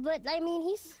know, but I mean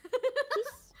he's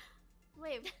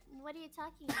Wait, what are you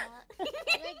talking about? I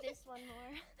like this one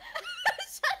more.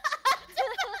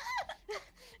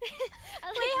 I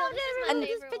like Wait, how this is did my everyone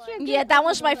favorite just picture one. Yeah, that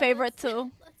was my favorite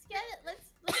too. Let's get it. Let's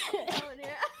get going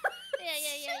here.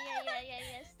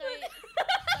 Yeah. Start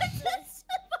this.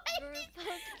 Group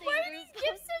posting, Why are group these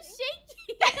gifs so posting.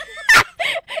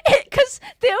 shaky? Because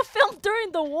they were filmed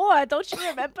during the war, don't you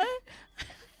remember?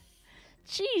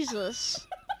 Jesus.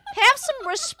 Have some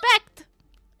respect.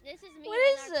 This is me What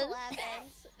when is our this? collab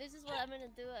ends. This is what I'm gonna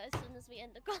do as soon as we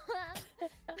end the collab.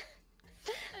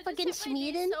 fucking Just hit my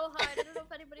knee Schmieden. so hard. I don't know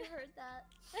if anybody heard that.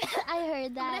 I heard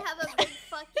I'm that. gonna have a big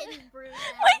fucking bruise now.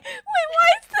 Wait, why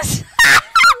is this?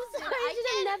 Sorry, I I should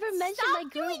have can't- never mentioned Stop my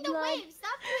Groot doing the blood. wave.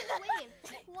 Stop doing the wave.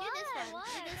 Why? Do this one. Why?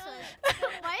 Do this I one.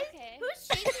 don't- Why is Okay. who's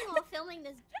shaking while filming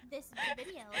this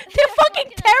video? They're fucking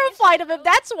terrified of him,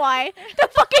 that's why. They're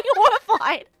fucking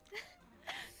horrified.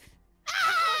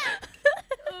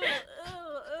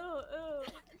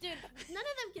 Dude, none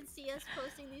of them can see us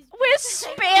posting these. We're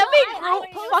videos. spamming I'm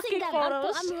Groot posting fucking them.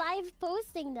 photos. I'm live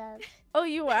posting them. Oh,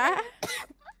 you are?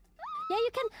 Yeah, you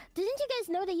can. Didn't you guys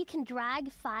know that you can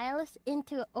drag files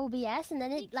into OBS and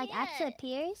then it You like actually can't.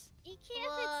 appears? You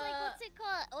can't. It's like what's it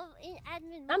called? Oh, in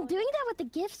admin I'm mode. doing that with the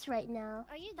gifts right now.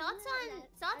 Are you Thoughts doing on that?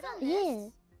 thoughts I on don't-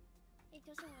 this? Yeah. It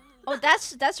doesn't work. Oh,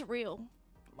 that's real.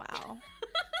 Wow.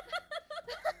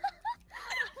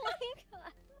 Oh my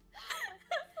god.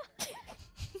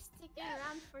 Sticking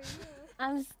around for you.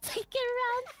 I'm sticking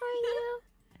around for you.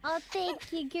 Oh,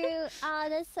 thank you, Groot. Oh,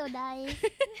 that's so nice.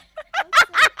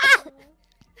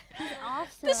 He's awesome.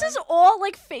 This is all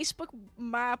like Facebook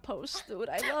Ma posts, dude.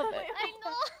 I love it. I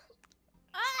know.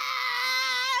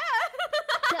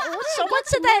 The older I Someone get,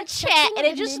 said the that more in chat accepting and of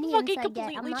it the just minions fucking I get. I'm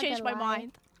completely not changed my gonna lie.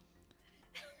 mind.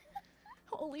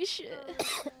 Holy shit.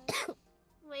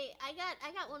 Wait, I got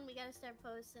one we gotta start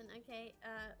posting. Okay,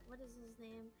 what is his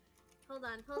name? Hold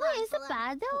on. Wait, is it hold on.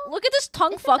 bad though? Look at this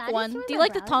tongue Is it fuck bad? It's one. really Do you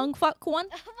like the bad. tongue fuck one?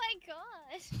 Oh my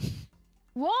gosh.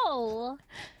 Whoa.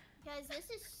 Guys, this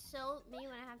is so me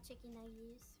when I have chicken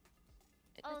nuggies.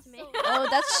 Oh, That's me. so- Oh,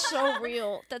 that's so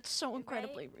real. That's so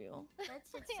incredibly real.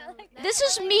 That's just Yeah, so, like that's This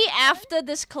is so- me after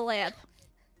this collab.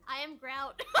 I am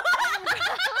Grout. I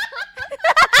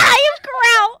am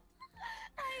Grout.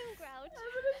 I'm Grouch.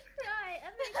 I'm gonna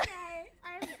cry. I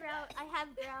am Grout. I have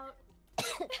Grout.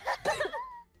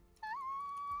 I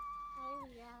am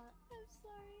Grout. I'm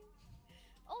sorry.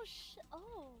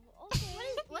 Oh okay.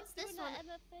 What's He's this doing one? that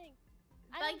Emma thing.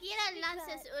 I don't Bagira speak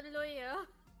lances that. Uluyo.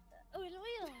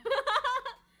 Uluyo.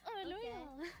 Uluyo.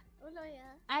 Uluyo.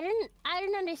 I didn't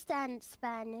understand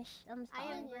Spanish. I'm I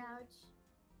sorry. am Grouch.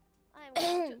 I'm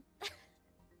Grouch.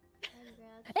 I'm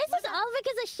Grouch. This is all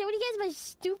because I showed you guys my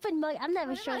stupid mug. I'm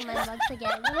never showing my mugs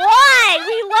again. Why?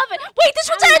 We love it. Wait, this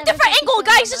one's I'm at a never different fucking angle, showing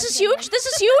guys. my This is mugs huge. again. This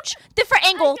is huge. Different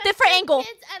angle. I got Different two angle.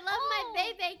 Kids. I love my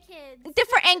baby kids.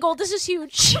 Different angle. This is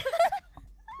huge. Oh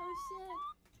shit.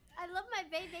 I love my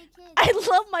baby kids. I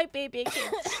love my baby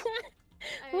kids.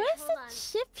 Why is hold the on.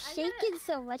 ship I'm shaking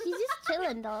so much? He's just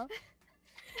chilling though.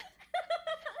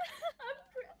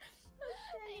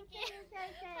 Okay.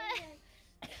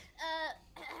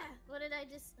 What did I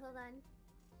just? Hold on,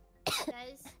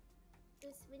 guys.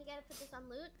 We gotta put this on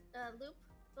loop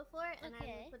before, and I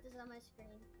will put this on my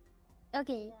screen.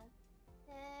 Okay. Yeah.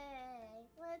 Hey,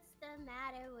 what's the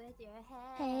matter with your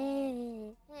head?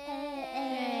 Hey.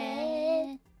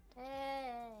 Hey.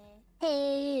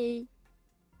 Hey.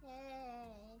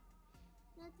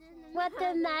 What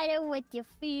the matter with you?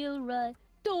 Feel right?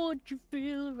 Don't you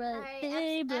feel right, Alright,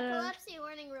 baby? epilepsy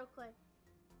warning real quick.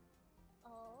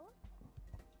 Oh.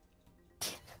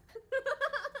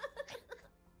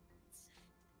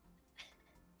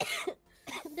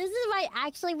 This is might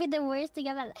actually be the worst thing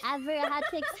I've ever had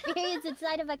to experience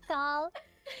inside of a call.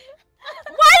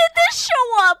 Why did this show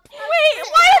up? Wait,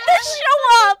 why did this show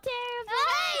up?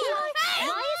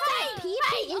 Why is there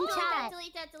pee-pee in chat?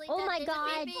 Delete that. Oh my There's a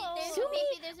god. pee-pee, there's a Zumi,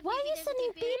 pee-pee, there's a why are you pee-pee,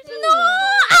 sending there's a pee-pee? No,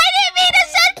 I didn't mean to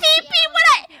send pee-pee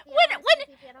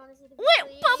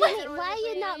Why are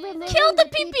you not removing Kill the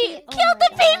pee-pee! Oh Kill my the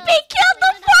God. pee-pee! Kill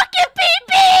the fucking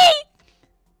pee-pee!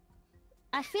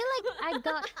 I feel like I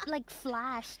got like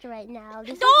flashed right now.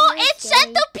 This is No, really it scary.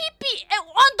 said the pee-pee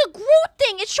on the Groot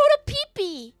thing. It showed a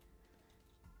pee-pee.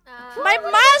 My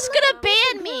mom's gonna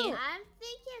ban me. I'm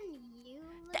thinking you.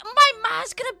 My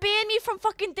mom's gonna ban me from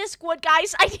fucking Discord,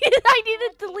 guys. I need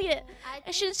to delete it.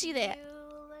 I shouldn't see that.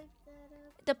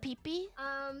 The pee-pee?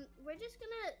 We're just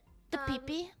gonna. The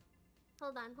pee-pee?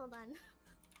 Hold on.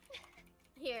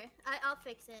 Here, I'll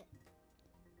fix it.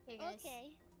 Here, guys.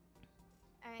 Okay.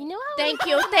 Alright. You know how Thank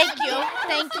you. Thank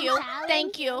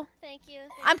you.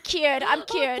 I'm cured. I'm Oh,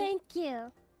 cured. thank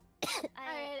you.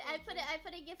 Alright, I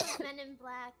put a gif of Men in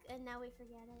Black, and now we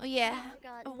forget it. Oh yeah. I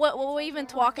forgot. What were we even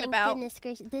talking Thank about? goodness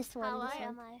gracious. This one. How This I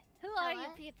one. Who are you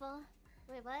What? people?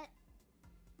 Wait, what?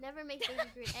 Never make Baby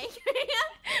Groot angry.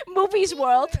 Movies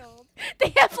World.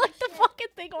 They have like the shit.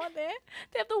 fucking thing on there.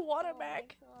 They have the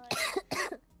watermark.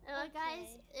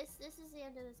 Guys, this is the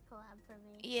end of this collab for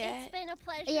me. Yeah. It's been a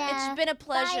pleasure. Yeah. It's been a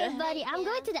pleasure. Bye, buddy. I'm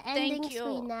going to the Thank ending you.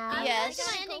 screen now. I'm Yes. going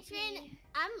to my ending screen.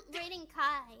 I'm rating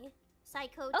Kai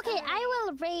Psychota. Okay, I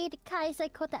will raid Kai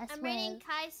Saikota as I'm well. rating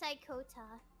Kai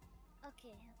Psychota.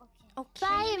 Okay. Okay.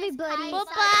 Bye, Name is everybody. Kai Bye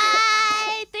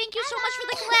bye. Thank you so much for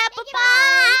the clap. Bye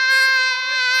bye.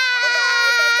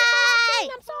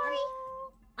 I'm sorry.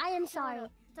 I am sorry.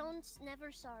 Don't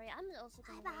never sorry. I'm also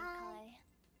gonna Bye-bye. Kai.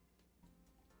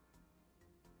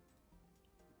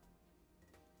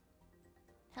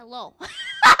 Hello.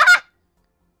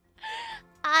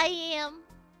 I am.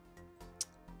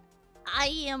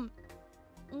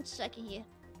 1 second here.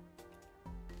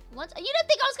 You didn't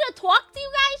think I was gonna talk to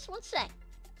you guys? 1 sec.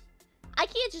 I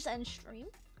can't just end stream.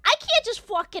 I can't just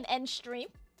fucking end stream.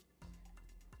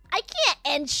 I can't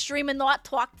end stream and not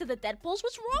talk to the Deadpools.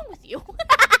 What's wrong with you?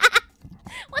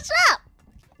 What's up?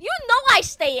 You know I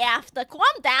stay after. Calm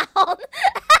down.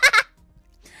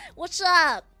 What's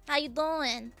up? How you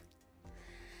doing?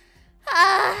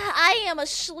 I am a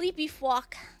sleepy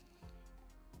fuck.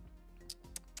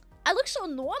 I look so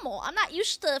normal. I'm not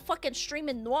used to fucking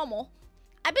streaming normal.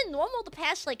 I've been normal the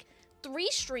past like 3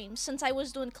 streams since I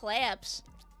was doing collabs.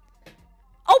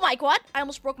 Oh my god, I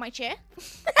almost broke my chair.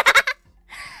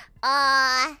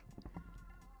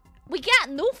 We got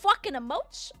new fucking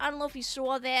emotes. I don't know if you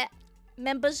saw that.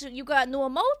 Members, you got new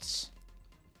emotes.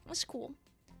 That's cool.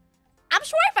 I'm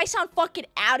sorry if I sound fucking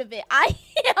out of it. I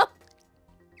am.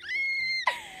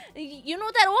 You know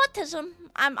that autism.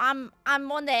 I'm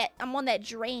on that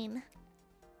drain.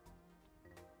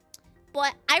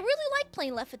 But I really like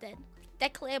playing Left 4 Dead.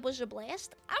 That collab was a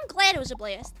blast. I'm glad it was a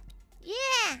blast.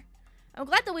 Yeah. I'm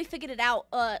glad that we figured it out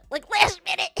like last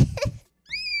minute.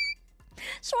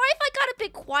 Sorry if I got a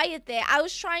bit quiet there. I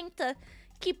was trying to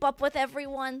keep up with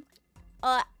everyone.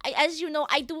 As you know,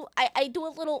 I do a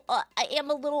little I am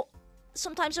a little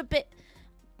sometimes a bit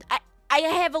I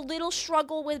have a little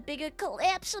struggle with bigger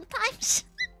collabs sometimes.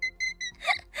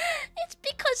 It's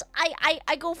because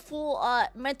I go full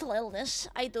mental illness.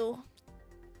 I do.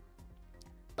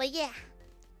 But yeah.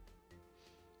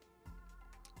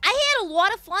 I had a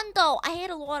lot of fun though. I had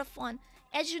a lot of fun.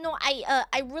 As you know,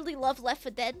 I really love Left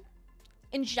 4 Dead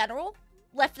in general.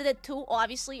 Left 4 Dead 2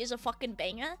 obviously is a fucking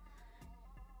banger.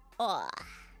 The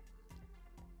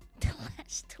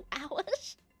last 2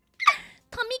 hours.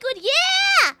 Tummy good,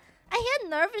 yeah! I had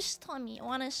nervous tummy,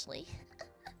 honestly.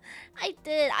 I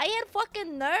did. I had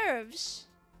fucking nerves.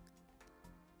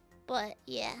 But,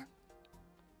 yeah.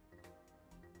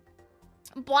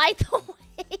 By the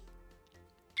way...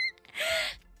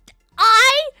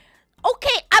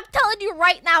 Okay, I'm telling you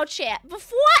right now, chat.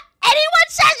 Before anyone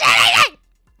says anything!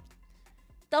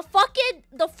 The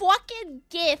fucking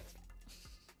GIF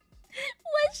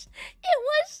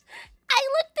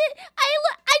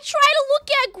I tried to look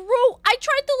at Groot. I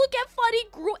tried to look at funny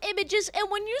Groot images, and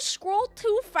when you scroll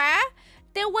too far,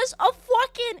 there was a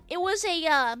fucking, it was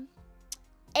a,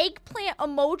 eggplant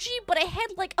emoji, but it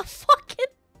had like a fucking,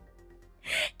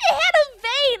 it had a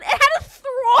vein. It had a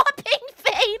throbbing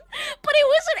vein, but it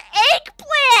was an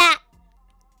eggplant.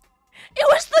 It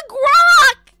was the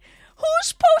Grok.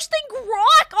 Who's posting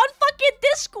Grok on fucking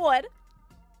Discord?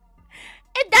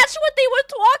 And that's what they were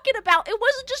talking about. It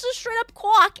wasn't just a straight up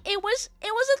cock. It was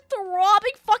a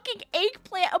throbbing fucking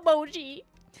eggplant emoji.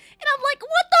 And I'm like,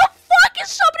 what the fuck is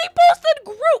somebody posting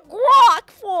Grok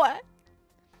for?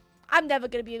 I'm never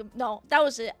gonna be, no, that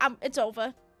was it. It's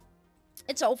over.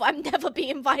 It's over. I'm never being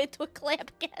invited to a collab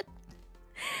again.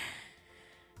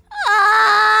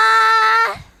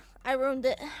 I ruined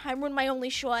it. I ruined my only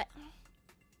shot.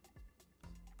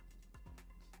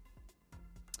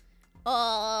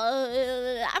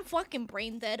 I'm fucking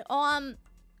brain dead. Let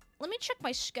me check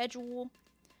my schedule.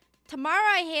 Tomorrow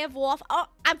I have off. Oh,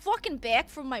 I'm fucking back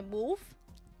from my move.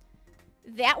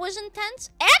 That was intense.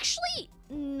 Actually,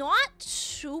 not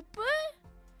super.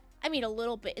 I mean, a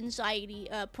little bit anxiety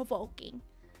provoking.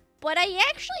 But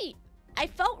I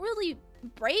felt really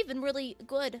brave and really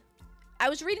good. I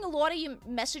was reading a lot of your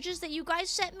messages that you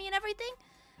guys sent me and everything.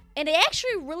 And it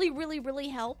actually really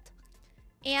helped.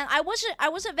 And I wasn't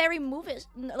very movish.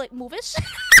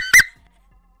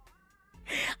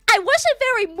 I wasn't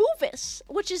very movish,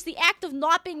 which is the act of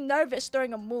not being nervous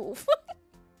during a move.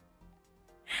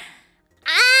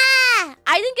 I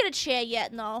didn't get a chair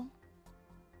yet, no.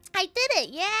 I did it,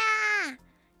 yeah.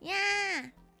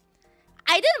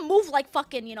 I didn't move like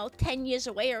fucking, 10 years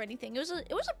away or anything. It was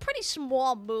a pretty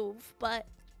small move, but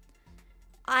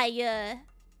I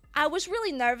was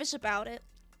really nervous about it,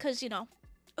 cause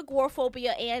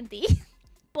agoraphobia Andy.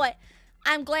 But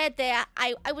I'm glad that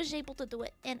I was able to do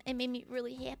it, and it made me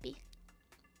really happy.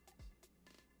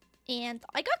 And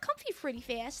I got comfy pretty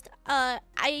fast.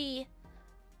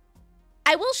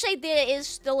 I will say there is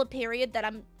still a period that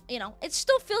I'm, it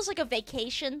still feels like a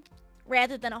vacation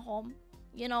rather than a home.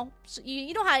 So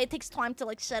you know how it takes time to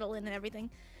like settle in and everything.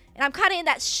 And I'm kind of in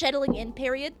that settling in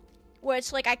period where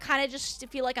it's like I kind of just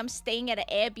feel like I'm staying at an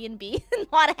Airbnb and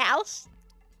not a house.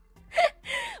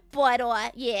 But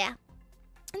yeah.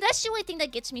 And that's the only thing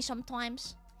that gets me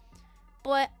sometimes.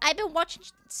 But I've been watching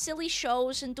silly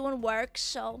shows and doing work,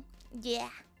 so yeah.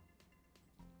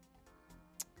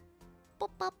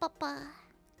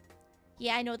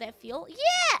 Yeah, I know that feel.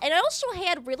 Yeah, and I also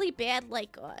had really bad,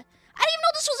 like, I didn't even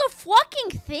know this was a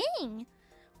fucking thing.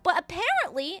 But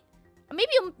apparently, maybe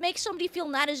it'll make somebody feel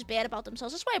not as bad about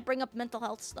themselves. That's why I bring up mental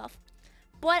health stuff.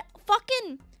 But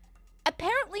fucking,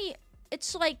 apparently,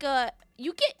 it's like,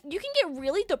 you can get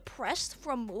really depressed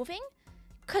from moving.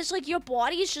 Cause like your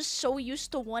body is just so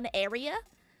used to one area.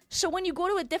 So when you go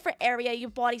to a different area, your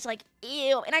body's like,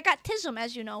 ew. And I got tism,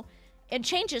 as you know. And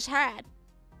change is hard.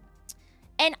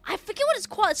 And I forget what it's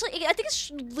called. It's like, I think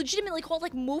it's legitimately called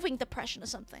like moving depression or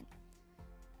something.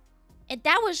 And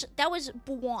that was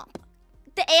bwomp.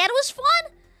 The ad was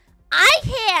fun. I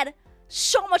had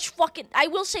so much fucking, I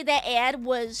will say that ad.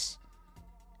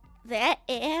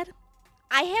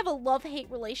 I have a love-hate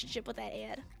relationship with that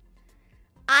ad.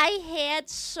 I had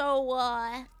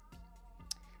so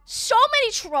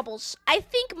many troubles. I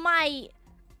think my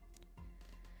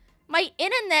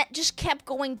internet just kept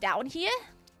going down here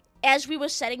as we were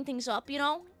setting things up,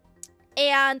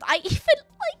 And I say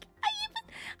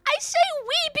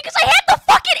we because I had the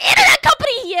fucking internet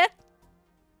company here.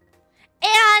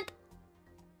 And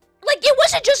like it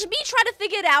wasn't just me trying to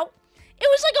figure it out. It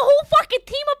was like a whole fucking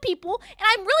team of people, and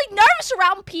I'm really nervous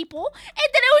around people.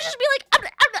 And then it would just be like,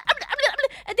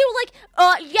 and they were like,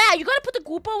 yeah, you gotta put the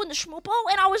Goopo in the Schmoopo.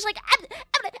 And I was like, and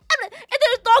then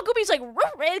the dog Goopy's like,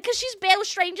 because she's bad with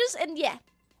strangers, and yeah.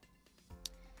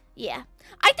 Yeah.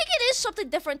 I think it is something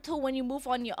different too when you move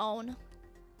on your own.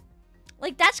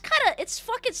 Like, that's kind of, it's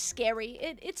fucking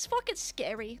scary. It's fucking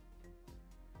scary.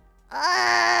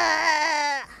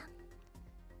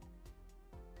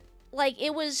 Like,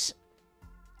 it was...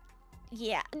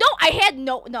 Yeah. No, I had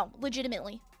no,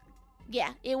 legitimately.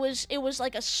 Yeah, it was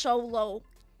like a solo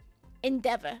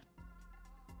endeavor.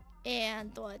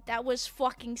 And that was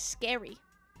fucking scary.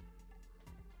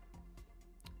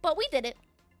 But we did it.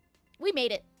 We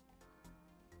made it.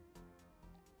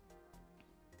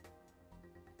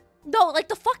 No, like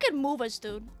the fucking movers,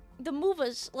 dude. The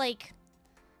movers, like...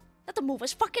 Not the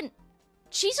movers, fucking...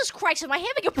 Jesus Christ, am I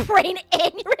having a brain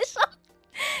aneurysm?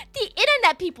 The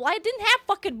internet people, I didn't have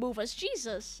fucking movers,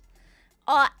 Jesus.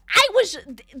 I was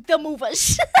the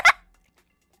movers.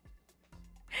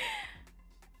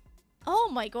 Oh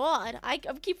my god, I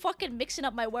keep fucking mixing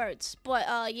up my words.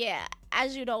 But yeah,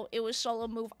 as you know, it was solo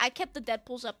move. I kept the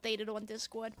Deadpools updated on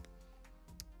Discord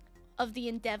of the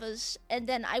endeavors, and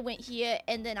then I went here,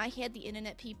 and then I had the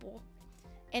internet people,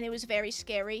 and it was very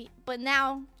scary. But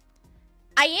now,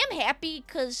 I am happy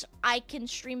because I can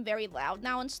stream very loud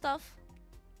now and stuff.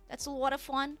 That's a lot of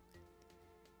fun.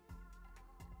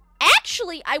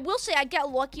 Actually, I will say I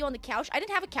got lucky on the couch. I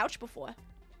didn't have a couch before.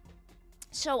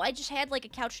 So, I just had, like, a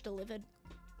couch delivered.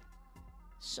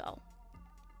 So.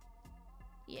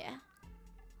 Yeah.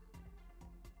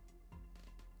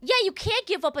 Yeah, you can't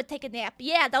give up and take a nap.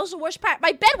 Yeah, that was the worst part.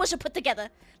 My bed wasn't put together.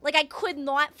 Like, I could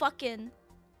not fucking...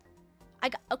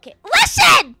 Okay.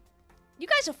 Listen! You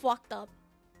guys are fucked up.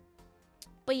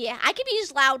 But yeah, I can be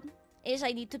as loud as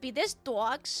I need to be. There's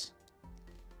dogs.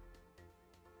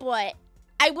 But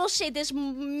I will say there's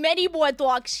many more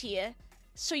dogs here.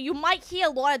 So you might hear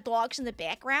a lot of dogs in the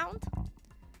background.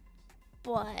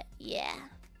 But, yeah.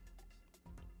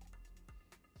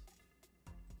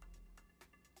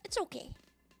 It's okay.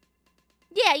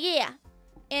 Yeah.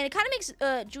 And it kind of makes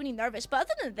Junie nervous. But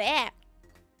other than that,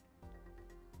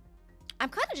 I'm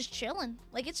kind of just chilling.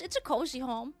 Like, it's a cozy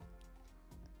home.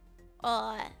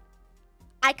 I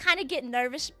kind of get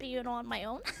nervous being on my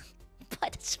own.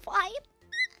 But it's fine.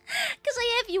 Because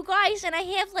I have you guys, and I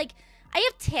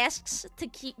have tasks to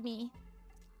keep me,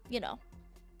 you know.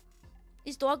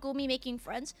 Is Dog Gumi making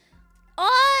friends? One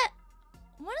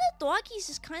of the doggies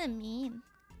is kind of mean.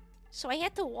 So I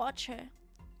had to watch her.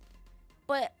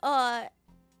 But,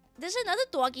 there's another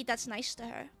doggy that's nice to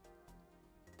her.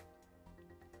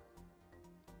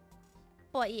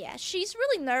 But yeah, she's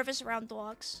really nervous around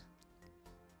dogs.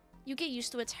 You get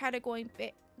used to it. It's harder going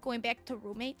back to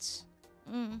roommates.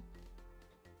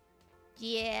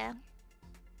 Yeah.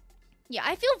 Yeah,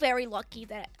 I feel very lucky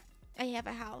that I have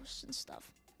a house and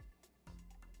stuff.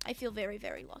 I feel very,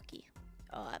 very lucky.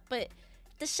 But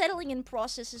the settling in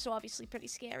process is obviously pretty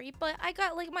scary. But I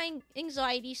got, like, my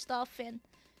anxiety stuff and,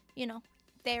 you know,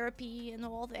 therapy and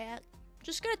all that.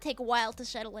 Just gonna take a while to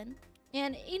settle in.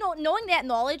 And, you know, knowing that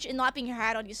knowledge and not being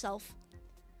hard on yourself.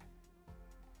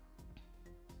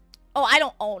 Oh, I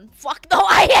don't own. Fuck, no,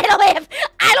 I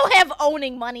don't have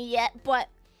owning money yet, but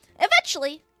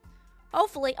eventually,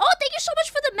 hopefully. Oh, thank you so much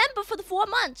for the member for the 4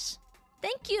 months.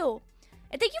 Thank you.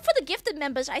 And thank you for the gifted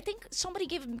members. I think somebody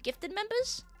gave them gifted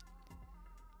members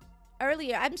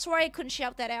earlier. I'm sorry I couldn't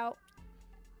shout that out.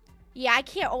 Yeah, I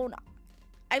can't own.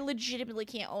 I legitimately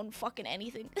can't own fucking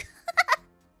anything.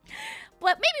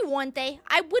 But maybe one day,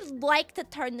 I would like to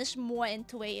turn this more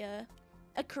into a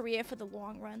career for the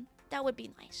long run. That would be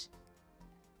nice.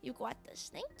 You got this.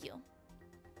 Thank you.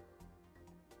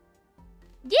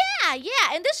 Yeah,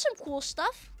 and there's some cool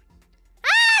stuff.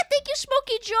 Ah, thank you,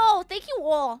 Smokey Joe. Thank you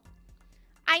all.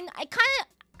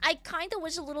 I kind of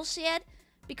was a little sad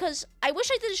because I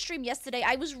wish I did a stream yesterday.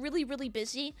 I was really, really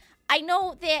busy. I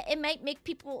know that it might make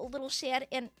people a little sad,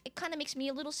 and it kind of makes me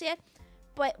a little sad.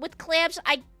 But with collabs,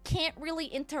 I can't really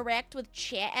interact with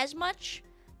chat as much.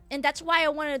 And that's why I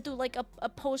wanted to do, like, a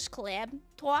post-collab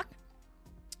talk.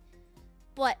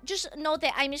 But just know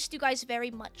that I missed you guys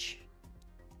very much.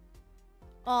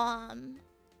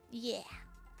 Yeah.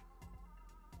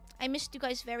 I missed you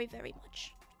guys very, very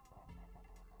much.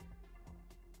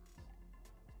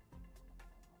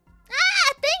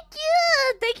 Ah, thank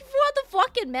you! Thank you for all the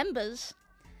fucking members.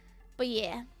 But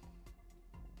yeah.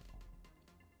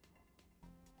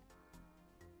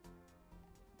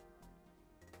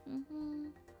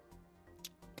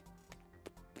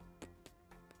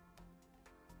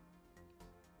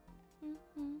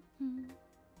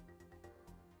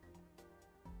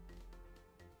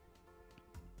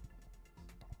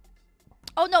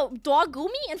 Oh no, Dog Gumi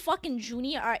and fucking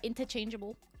Junie are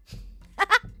interchangeable.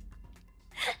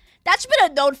 That's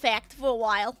been a known fact for a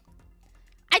while.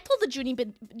 I told the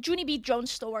Junie B.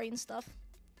 Jones story and stuff.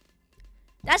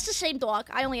 That's the same dog.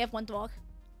 I only have one dog.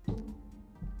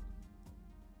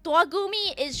 Dog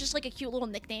Gumi is just like a cute little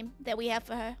nickname that we have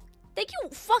for her. Thank you,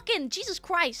 fucking Jesus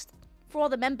Christ, for all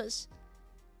the members.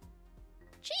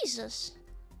 Jesus.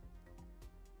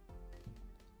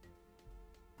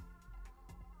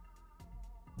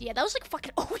 Yeah, that was like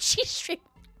fucking Oshi stream.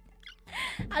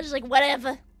 I was just like,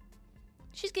 whatever.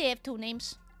 She's gonna have 2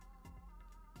 names.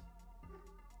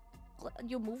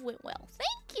 Your move went well.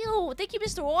 Thank you. Thank you,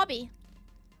 Mr. Orby.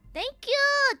 Thank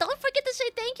you. Don't forget to say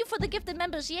thank you for the gifted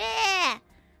members. Yeah.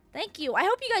 Thank you. I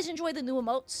hope you guys enjoy the new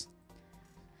emotes.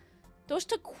 Those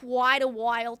took quite a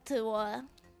while to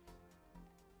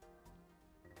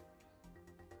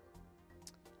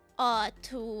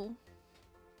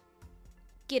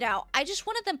get out. I just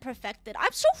wanted them perfected.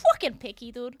 I'm so fucking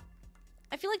picky, dude.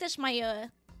 I feel like that's my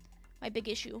my big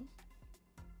issue.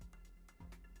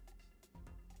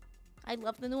 I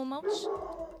love the new emotes.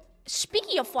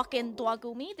 Speaking of fucking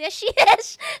Dogumi, there she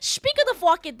is. Speak of the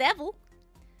fucking devil.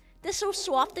 They're so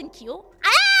soft and cute.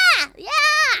 Ah! Yeah!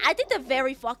 I think they're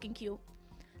very fucking cute.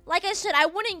 Like I said, I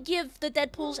wouldn't give the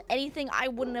Deadpools anything I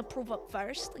wouldn't approve of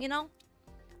first, you know?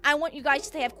 I want you guys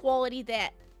to have quality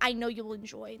that I know you'll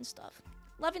enjoy and stuff.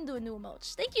 Loving doing new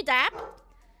emotes. Thank you, Dap.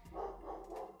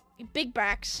 Big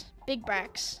backs. Big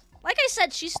backs. Like I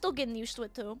said, she's still getting used to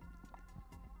it, too.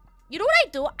 You know what I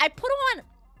do? I put on...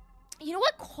 You know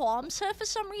what calms her for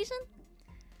some reason?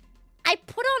 I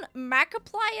put on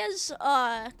Markiplier's,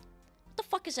 what the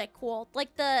fuck is that called?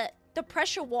 Like the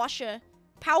pressure washer,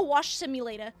 power wash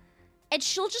simulator. And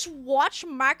she'll just watch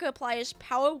Markiplier's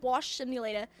power wash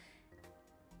simulator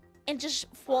and just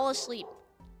fall asleep.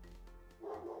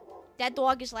 That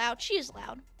dog is loud. She is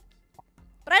loud.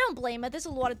 But I don't blame her. There's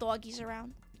a lot of doggies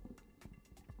around.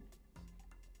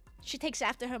 She takes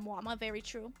after her mama. Very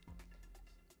true.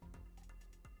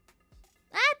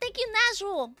 Ah, thank you,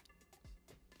 Nazrul.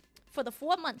 For the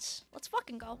 4 months. Let's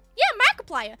fucking go. Yeah,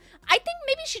 Markiplier. I think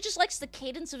maybe she just likes the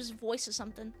cadence of his voice or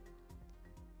something.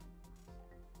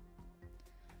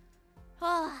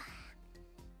 I'm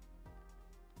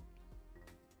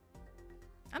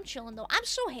chilling, though. I'm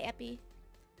so happy.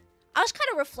 I was kind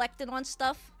of reflecting on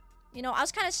stuff. You know, I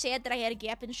was kind of sad that I had a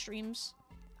gap in streams.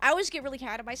 I always get really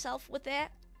hard on myself with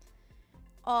that.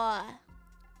 But...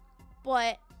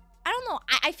 I don't know.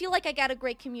 I feel like I got a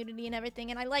great community and everything,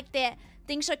 and I like that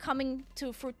things are coming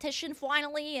to fruition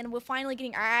finally, and we're finally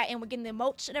getting art, and we're getting the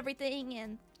emotes and everything,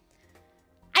 and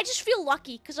I just feel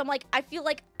lucky, because I'm like, I feel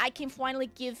like I can finally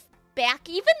give back,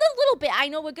 even a little bit. I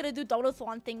know we're gonna do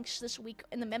Donathon things this week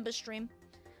in the member stream,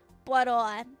 but,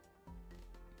 I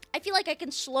feel like I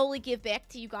can slowly give back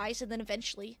to you guys, and then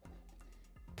eventually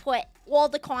put all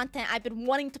the content I've been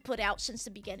wanting to put out since the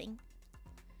beginning.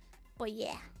 But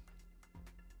yeah.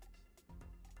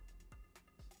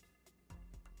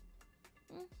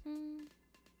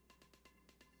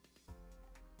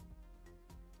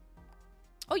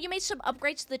 Oh, you made some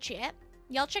upgrades to the chat?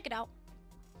 Yeah, I'll check it out.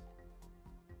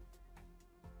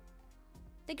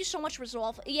 Thank you so much,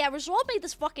 Resolve. Yeah, Resolve made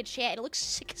this fucking chat. It looks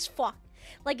sick as fuck.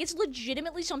 Like, it's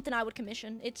legitimately something I would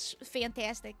commission. It's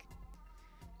fantastic.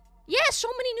 Yeah, so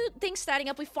many new things starting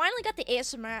up. We finally got the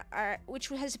ASMR art, which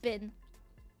has been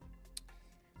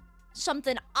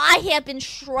something I have been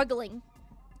struggling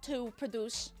to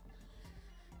produce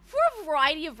for a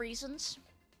variety of reasons.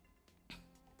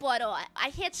 But I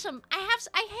had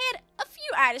a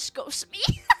few artists ghost me,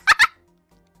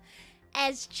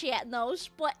 as chat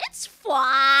knows. But it's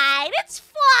fine. It's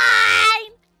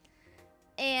fine.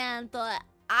 And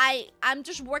I'm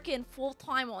just working full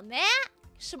time on that.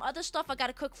 Some other stuff I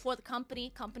gotta cook for the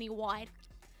company-wide,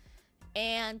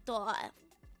 and of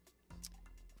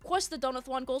course the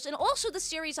Donathon goals, and also the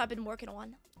series I've been working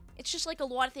on. It's just like a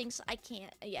lot of things I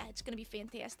can't. Yeah, it's gonna be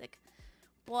fantastic.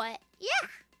 But yeah.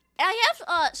 And I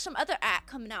have some other art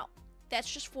coming out.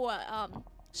 That's just for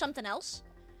something else.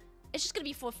 It's just gonna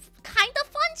be for kind of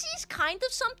funsies, kind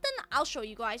of something. I'll show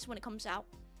you guys when it comes out.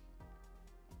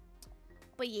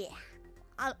 But yeah,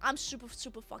 I'm super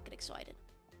fucking excited.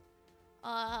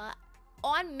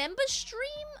 On member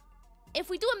stream, if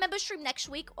we do a member stream next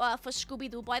week for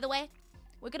Scooby-Doo, by the way,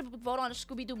 we're gonna vote on a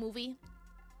Scooby-Doo movie.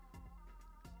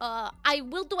 I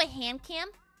will do a hand cam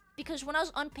because when I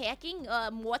was unpacking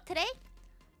more today,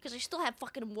 because I still have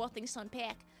fucking more things to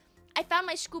unpack, I found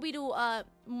my Scooby-Doo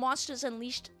Monsters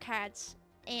Unleashed cards,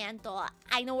 and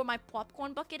I know where my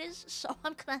popcorn bucket is, so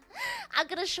I'm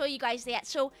gonna show you guys that.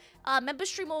 So member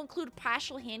stream will include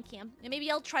partial hand cam, and maybe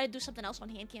I'll try to do something else on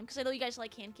hand cam because I know you guys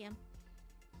like hand cam.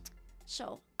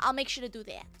 So I'll make sure to do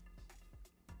that.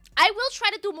 I will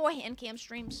try to do more hand cam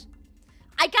streams.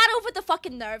 I got over the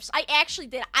fucking nerves. I actually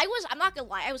did. I'm not gonna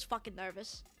lie, I was fucking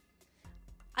nervous.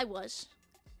 I was.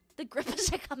 The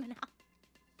grippers are coming out.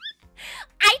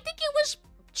 I think it was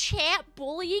chat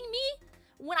bullying me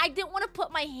when I didn't want to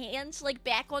put my hands like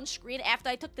back on screen after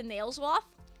I took the nails off.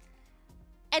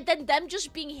 And then them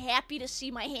just being happy to see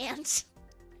my hands.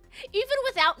 Even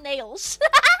without nails.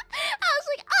 I was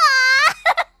like,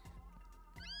 ah!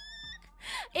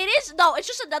 It is, no, it's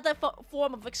just another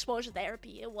form of exposure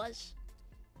therapy. It was.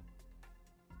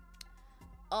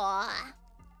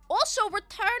 Also,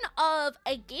 return of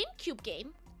a GameCube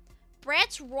game.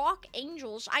 Bratz Rock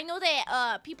Angels. I know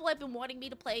that people have been wanting me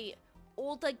to play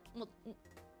older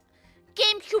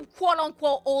GameCube,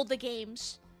 quote-unquote, older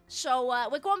games. So,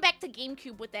 we're going back to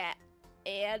GameCube with that.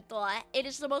 And, it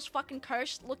is the most fucking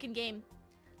cursed-looking game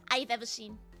I've ever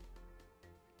seen.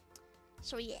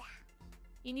 So yeah,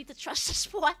 you need to trust the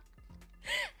sport.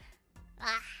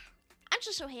 I'm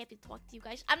just so happy to talk to you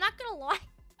guys. I'm not gonna lie.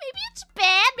 Maybe it's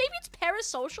bad. Maybe it's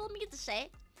parasocial of me to say.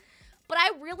 But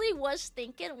I really was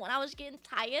thinking when I was getting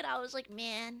tired, I was like,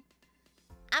 man,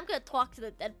 I'm gonna talk to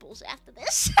the Deadpools after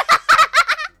this.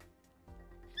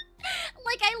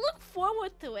 Like, I look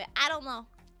forward to it. I don't know.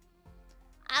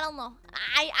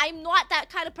 I'm not that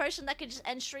kind of person that could just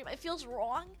end stream. It feels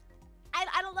wrong.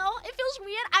 I don't know. It feels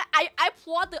weird. I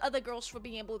applaud the other girls for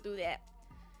being able to do that.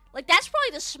 Like, that's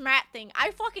probably the smart thing.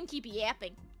 I fucking keep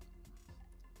yapping.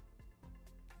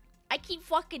 I keep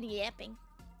fucking yapping.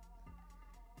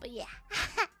 But yeah.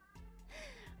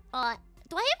 Do I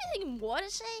have anything more to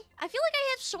say? I feel like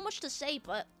I have so much to say,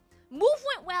 but move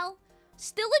went well.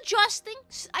 Still adjusting.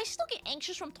 I still get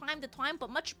anxious from time to time, but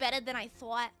much better than I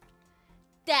thought.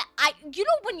 You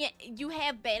know when you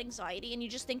have bad anxiety and you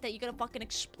just think that you're gonna fucking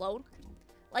explode?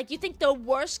 Like, you think the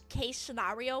worst case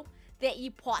scenario that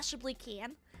you possibly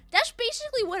can? That's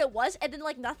basically what it was, and then,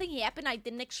 like, nothing happened, I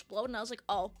didn't explode, and I was like,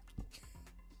 oh.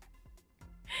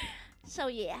 So,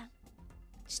 yeah.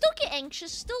 Still get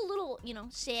anxious, still a little, you know,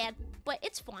 sad, but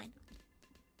it's fine.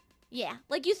 Yeah,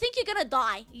 like, you think you're gonna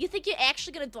die. You think you're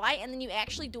actually gonna die, and then you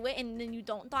actually do it, and then you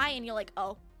don't die, and you're like,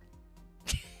 oh.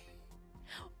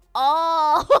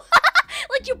 Oh.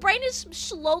 Like, your brain is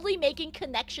slowly making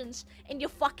connections in your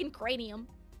fucking cranium.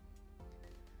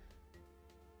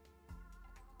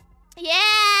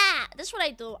 Yeah, that's what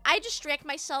I do. I distract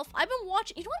myself. I've been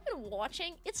watching. You know what I've been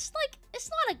watching? It's like, it's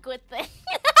not a good thing.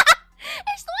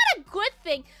 It's not a good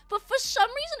thing. But for some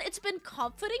reason, it's been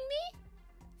comforting me.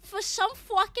 For some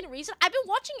fucking reason. I've been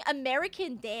watching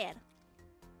American Dad.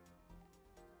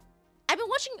 I've been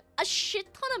watching a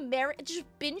shit ton of just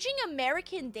binging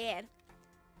American Dad.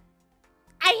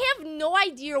 I have no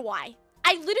idea why.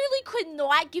 I literally could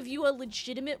not give you a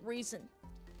legitimate reason.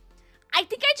 I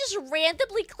think I just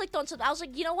randomly clicked on something. I was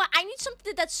like, you know what? I need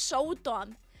something that's so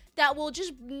dumb that will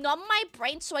just numb my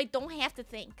brain so I don't have to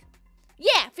think.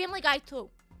 Yeah, Family Guy too.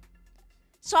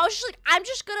 So I was just like, I'm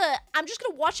just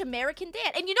gonna watch American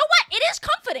Dad. And you know what? It is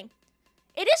comforting.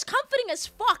 It is comforting as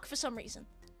fuck for some reason.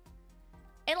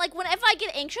 And like whenever I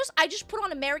get anxious, I just put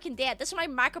on American Dad. This is my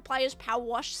Markiplier's Power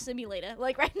Wash Simulator.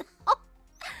 Like right now.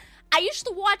 I used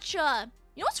to watch, you know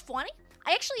what's funny?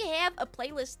 I actually have a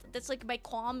playlist that's like my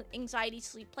calm anxiety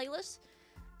sleep playlist.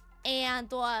 And,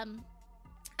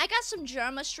 I got some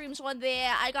Germa streams on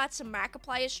there. I got some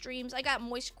Markiplier streams. I got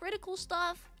Moist Critical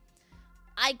stuff.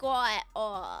 I got,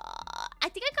 I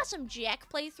think I got some Jack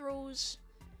playthroughs.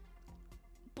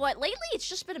 But lately, it's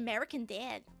just been American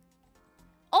Dad.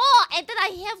 Oh, and then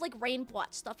I have, like, Rainbot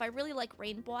stuff. I really like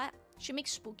Rainbot. She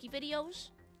makes spooky videos.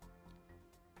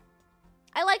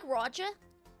 I like Roger.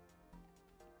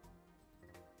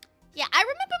 Yeah, I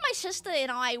remember my sister and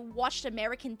I watched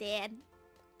American Dad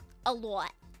a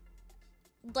lot.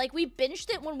 Like, we binged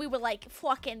it when we were, like,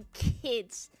 fucking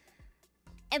kids.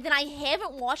 And then I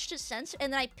haven't watched it since.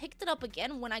 And then I picked it up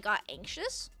again when I got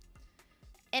anxious.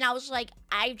 And I was like,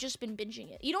 I've just been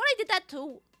binging it. You know what? I did that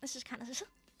too. This is kind of...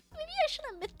 Maybe I should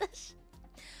admit this.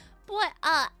 But,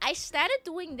 I started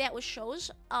doing that with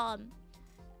shows. I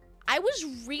was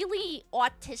really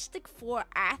autistic for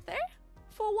Arthur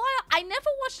for a while. I never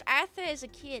watched Arthur as a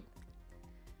kid.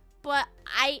 But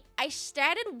I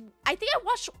started... I think I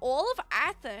watched all of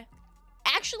Arthur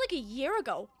actually like a year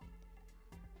ago.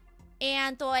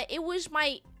 And it was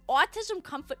my autism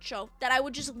comfort show that I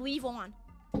would just leave on.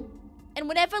 And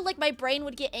whenever like my brain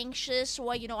would get anxious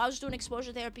or, you know, I was doing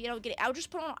exposure therapy and I would just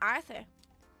put on Arthur.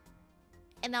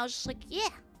 And I was just like, yeah.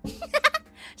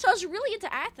 So I was really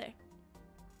into Arthur.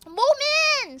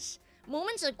 Moomins!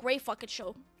 Moomins is a great fucking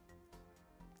show.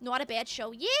 Not a bad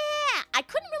show. Yeah! I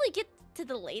couldn't really get to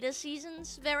the later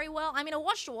seasons very well. I mean, I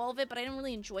watched all of it, but I didn't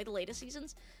really enjoy the later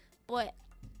seasons. But,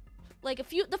 like,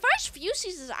 the first few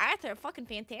seasons of Arthur are fucking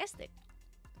fantastic.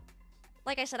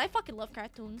 Like I said, I fucking love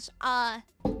cartoons.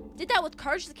 Did that with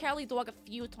Courage the Cowardly Dog a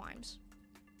few times.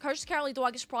 Courage the Cowardly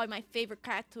Dog is probably my favorite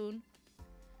cartoon.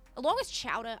 Along with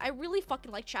Chowder. I really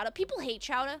fucking like Chowder. People hate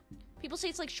Chowder. People say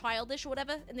it's like childish or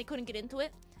whatever, and they couldn't get into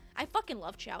it. I fucking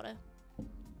love Chowder.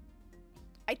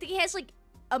 I think it has like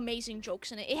amazing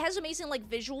jokes in it. It has amazing like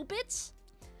visual bits.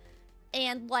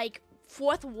 And like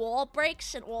fourth wall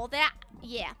breaks and all that.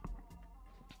 Yeah.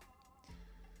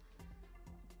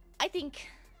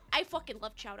 I fucking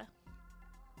love Chowder.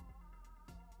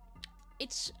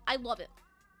 I love it.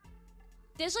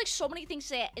 There's like so many things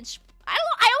that I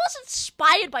was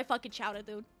inspired by fucking Chowder,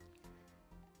 dude.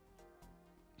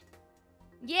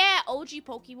 Yeah, OG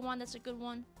Pokemon, that's a good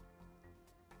one.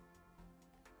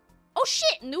 Oh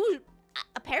shit, new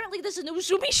apparently there's a new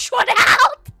Zumi short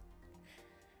out.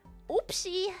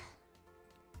 Oopsie.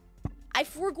 I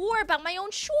forgot about my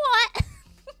own short.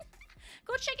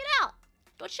 Go check it out.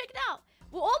 Go check it out.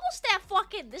 We're almost at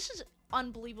fucking... This is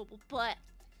unbelievable, but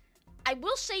I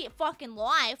will say it fucking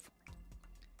live.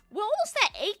 We're almost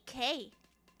at 8K,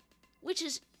 which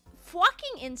is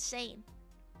fucking insane.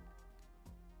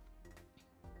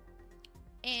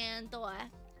 And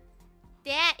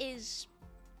that is...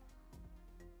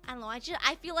 I don't know, I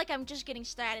feel like I'm just getting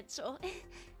started, so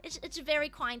it's very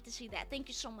kind to see that. Thank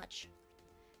you so much.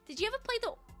 Did you ever play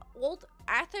the old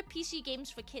Arthur PC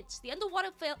games for kids? The underwater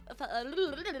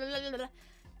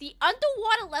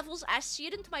levels are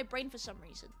seared into my brain for some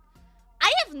reason.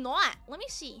 I have not. Let me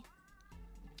see.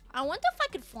 I wonder if I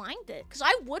could find it, because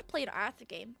I would play the Arthur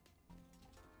game.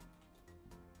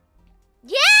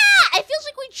 Yeah! It feels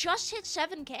like we just hit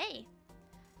 7K.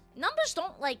 Numbers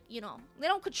don't, like, you know, they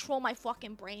don't control my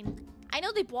fucking brain. I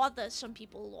know they bother some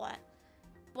people a lot.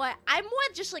 But I'm more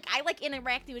just, like, I like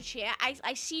interacting with chat.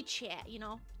 I see chat, you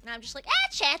know? And I'm just like,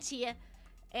 chat's here.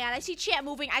 And I see chat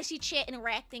moving. I see chat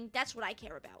interacting. That's what I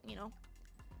care about, you know?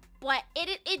 But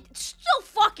it's still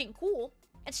fucking cool.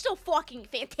 It's still fucking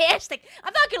fantastic.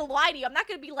 I'm not gonna lie to you. I'm not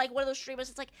gonna be like one of those streamers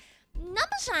that's like,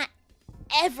 numbers aren't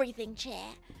everything,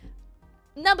 chat.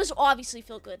 Numbers obviously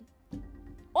feel good.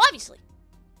 Obviously.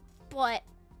 But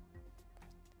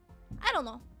I don't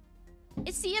know.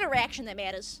 It's the interaction that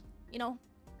matters, you know?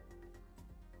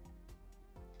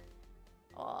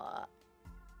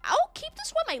 I'll keep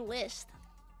this on my list.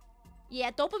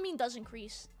 Yeah, dopamine does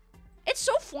increase. It's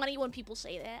so funny when people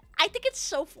say that. I think it's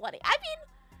so funny. I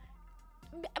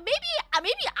mean, maybe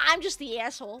I'm just the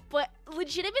asshole, but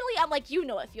legitimately, I'm like, you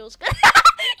know it feels good.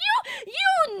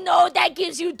 you know that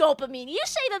gives you dopamine. You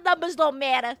say the numbers don't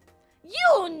matter.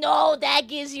 You know that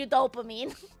gives you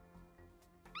dopamine.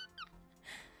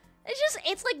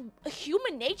 It's like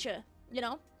human nature, you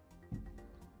know?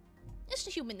 It's the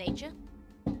human nature.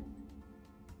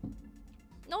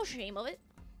 No shame of it.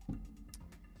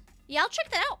 Yeah, I'll check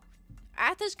that out.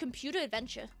 Arthur's Computer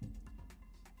Adventure.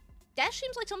 That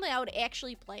seems like something I would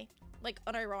actually play. Like,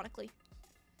 unironically.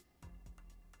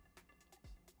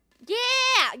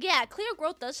 Yeah, clear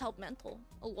growth does help mental.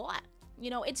 A lot.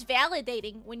 You know, it's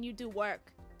validating when you do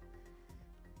work.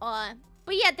 But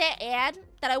yeah, that ad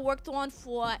that I worked on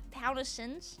for Town of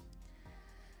Sins.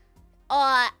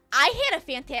 I had a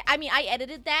fantastic... I mean, I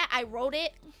edited that. I wrote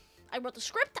it. I wrote the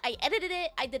script. I edited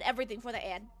it. I did everything for the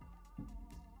ad.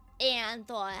 And,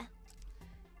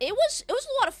 it was a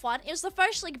lot of fun. It was the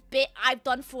first, like, bit I've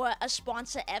done for a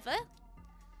sponsor ever.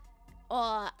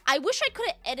 I wish I could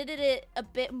have edited it a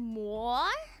bit more.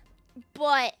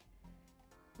 But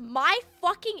my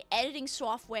fucking editing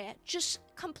software just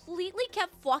completely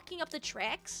kept fucking up the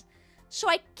tracks. So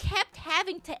I kept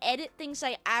having to edit things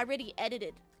I already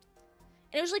edited.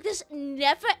 And it was like this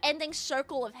never-ending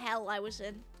circle of hell I was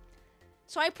in.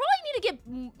 So I probably need to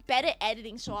get better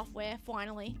editing software,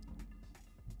 finally.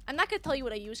 I'm not gonna tell you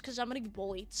what I use, because I'm gonna be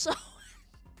bullied, so... I'm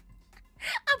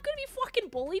gonna be fucking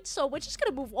bullied, so we're just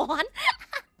gonna move on.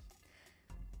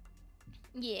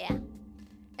 Yeah.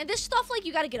 And this stuff, like,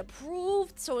 you gotta get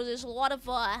approved, so there's a lot of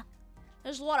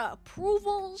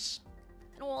approvals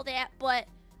and all that, but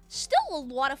still a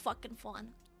lot of fucking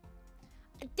fun.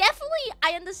 Definitely,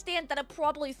 I understand that it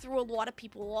probably threw a lot of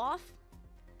people off.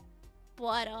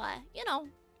 But, you know,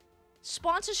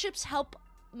 sponsorships help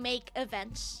make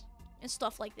events and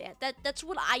stuff like that. That's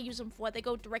what I use them for. They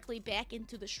go directly back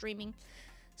into the streaming.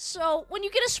 So, when you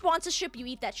get a sponsorship, you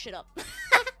eat that shit up.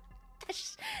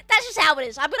 That's just how it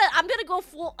is. I'm gonna go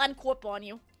full uncorp on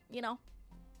you, you know?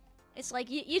 It's like,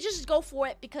 you just go for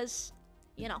it because,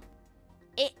 you know,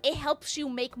 it helps you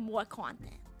make more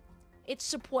content. It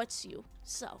supports you,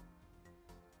 so.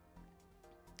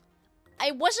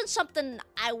 It wasn't something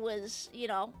I was, you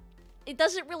know, it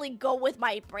doesn't really go with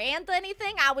my brand or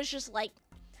anything. I was just like,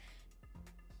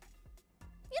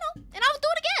 you know, and I'll do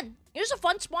it again. It was a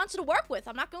fun sponsor to work with,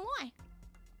 I'm not gonna lie.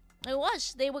 It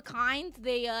was. They were kind.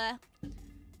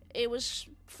 It was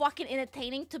fucking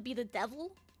entertaining to be the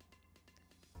devil.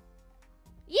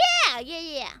 Yeah.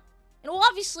 And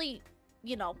obviously,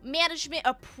 you know, management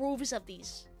approves of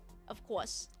these, of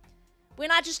course. We're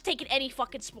not just taking any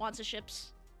fucking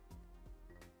sponsorships.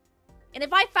 And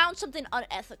if I found something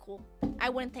unethical, I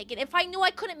wouldn't take it. If I knew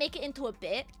I couldn't make it into a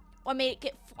bit or make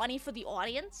it funny for the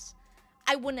audience,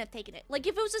 I wouldn't have taken it. Like,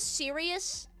 if it was a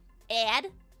serious ad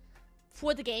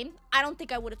for the game, I don't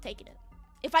think I would have taken it.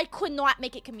 If I could not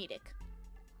make it comedic.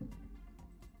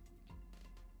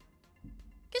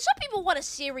 Because some people want a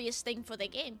serious thing for their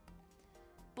game.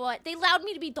 But they allowed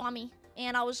me to be dummy.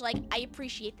 And I was like, I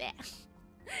appreciate that.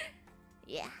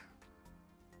 Yeah.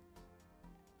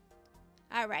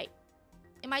 Alright.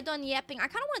 Am I done yapping? I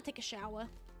kind of want to take a shower.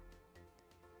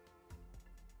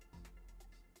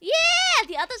 Yeah!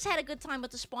 The others had a good time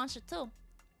with the sponsor, too.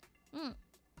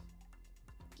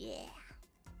 Yeah.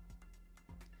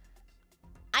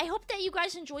 I hope that you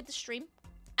guys enjoyed the stream.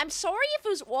 I'm sorry if it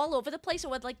was all over the place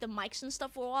or with, like, the mics and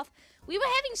stuff were off. We were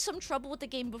having some trouble with the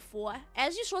game before.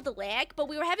 As you saw, the lag, but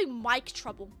we were having mic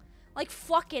trouble. Like,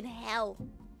 fucking hell.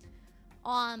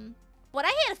 But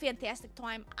I had a fantastic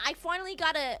time. I finally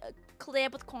got a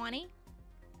collab with Connie.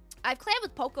 I've collabed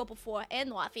with Poco before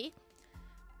and Navi.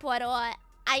 But, I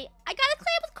got a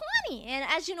collab with Connie. And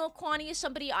as you know, Connie is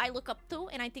somebody I look up to,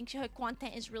 and I think her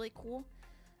content is really cool.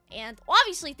 And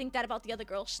obviously think that about the other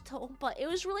girls too. But it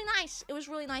was really nice. It was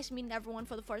really nice meeting everyone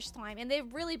for the first time. And they're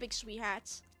really big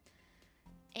sweethearts.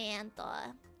 And, I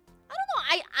don't know.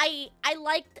 I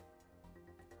liked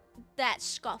that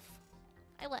scuff.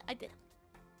 I did.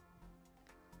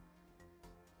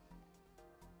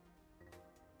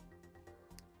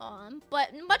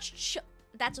 But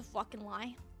that's a fucking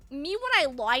lie. Me, when I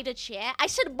lie to chat, I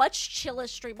said much chiller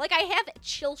stream. Like, I have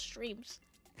chill streams.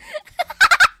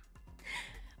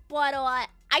 But, I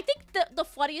think the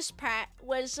funniest part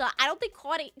was, I don't think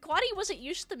Connie wasn't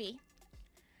used to me.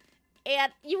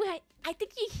 And I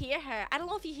think you hear her. I don't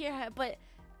know if you hear her, but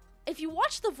if you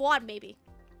watch the VOD, maybe.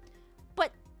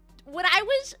 But when I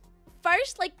was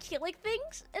first, like, killing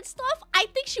things and stuff, I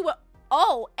think she went,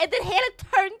 oh, and then had to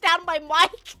turn down my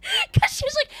mic. Because she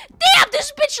was like, damn,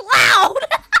 this bitch loud.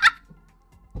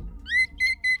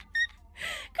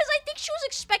 Because I think she was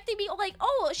expecting me, like,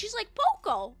 oh, she's like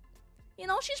Poco. You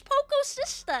know, she's Poco's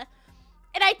sister.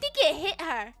 And I think it hit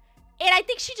her. And I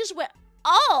think she just went,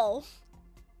 oh.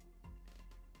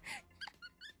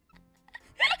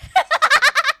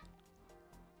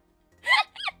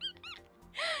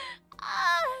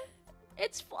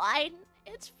 It's fine.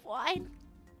 It's fine.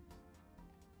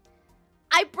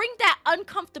 I bring that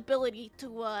uncomfortability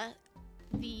to,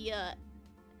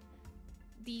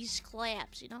 these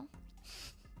collabs, you know?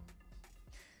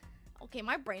 Okay,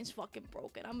 my brain's fucking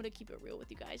broken. I'm gonna keep it real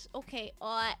with you guys. Okay,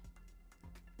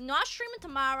 not streaming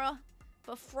tomorrow,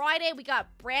 but Friday we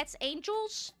got Bratz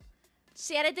Angels.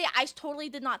 Saturday, I totally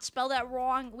did not spell that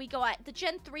wrong. We got the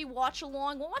Gen 3 watch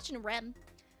along. We're watching Rem,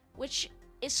 which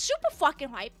is super fucking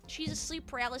hype. She's a sleep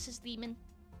paralysis demon.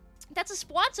 That's a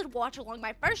sponsored watch along,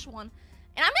 my first one.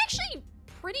 And I'm actually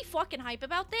pretty fucking hype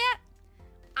about that.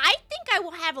 I think I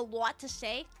will have a lot to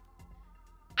say.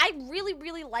 I really,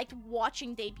 really liked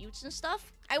watching debuts and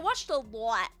stuff. I watched a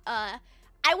lot. I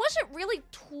wasn't really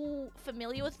too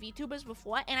familiar with VTubers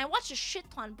before, and I watched a shit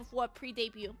ton before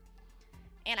pre-debut.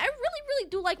 And I really, really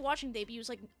do like watching debuts,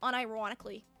 like,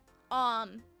 unironically.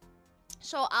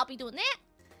 So I'll be doing that.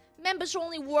 Members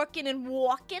only working and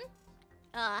walking.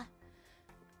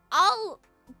 I'll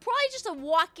probably just a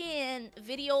walk-in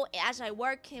video as I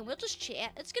work, and we'll just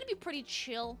chat. It's gonna be pretty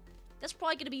chill. That's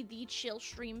probably gonna be the chill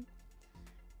stream.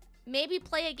 Maybe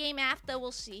play a game after,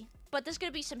 we'll see. But there's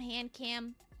gonna be some hand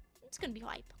cam. It's gonna be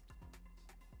hype.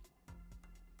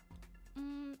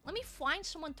 Let me find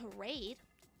someone to raid.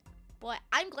 But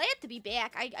I'm glad to be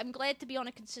back. I'm glad to be on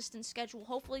a consistent schedule.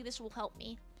 Hopefully this will help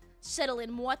me settle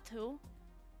in more too.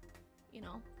 You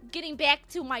know, getting back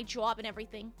to my job and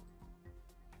everything.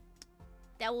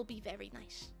 That will be very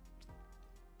nice.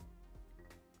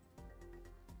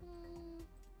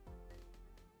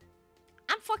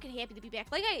 I'm fucking happy to be back.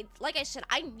 Like I said,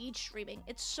 I need streaming.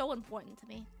 It's so important to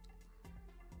me.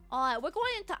 We're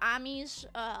going into Ami's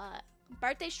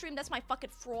birthday stream. That's my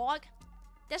fucking frog.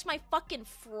 That's my fucking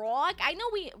frog. I know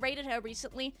we raided her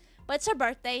recently, but it's her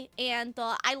birthday, and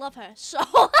I love her. So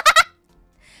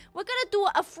we're gonna do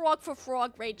a frog for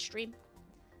frog raid stream.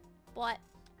 But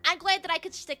I'm glad that I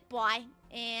could stick by,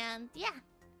 and yeah.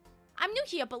 I'm new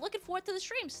here, but looking forward to the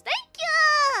streams. Thank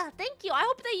you! Thank you. I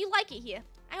hope that you like it here.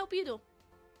 I hope you do.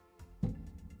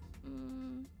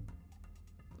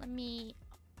 Let me...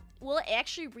 Will it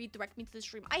actually redirect me to the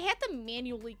stream? I had to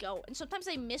manually go, and sometimes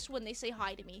I miss when they say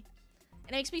hi to me.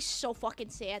 And it makes me so fucking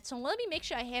sad. So let me make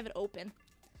sure I have it open.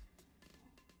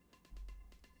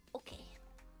 Okay.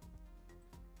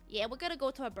 Yeah, we're gonna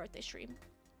go to her birthday stream.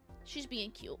 She's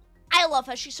being cute. I love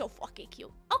her. She's so fucking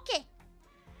cute. Okay.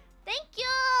 Thank you!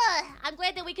 I'm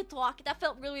glad that we could talk. That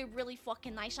felt really, really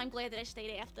fucking nice. I'm glad that I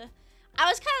stayed after. I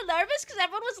was kind of nervous because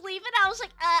everyone was leaving. I was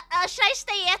like, should I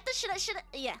stay after? Should I?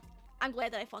 Yeah. I'm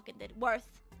glad that I fucking did. Worth.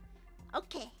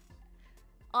 Okay.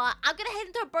 I'm gonna head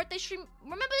into her birthday stream.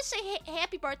 Remember to say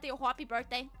happy birthday or happy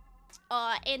birthday.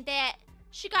 And that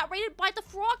she got raided by the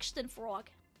Frogston Frog.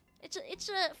 It's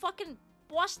a fucking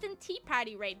Boston Tea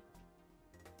Party raid.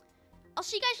 I'll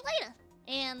see you guys later.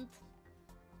 And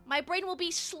my brain will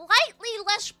be slightly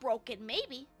less broken,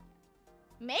 maybe.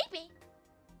 Maybe.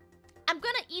 I'm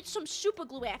gonna eat some super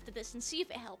glue after this and see if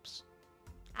it helps.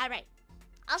 Alright.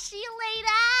 I'll see you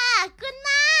later! Good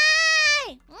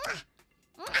night!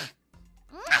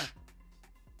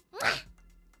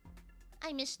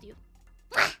 I missed you.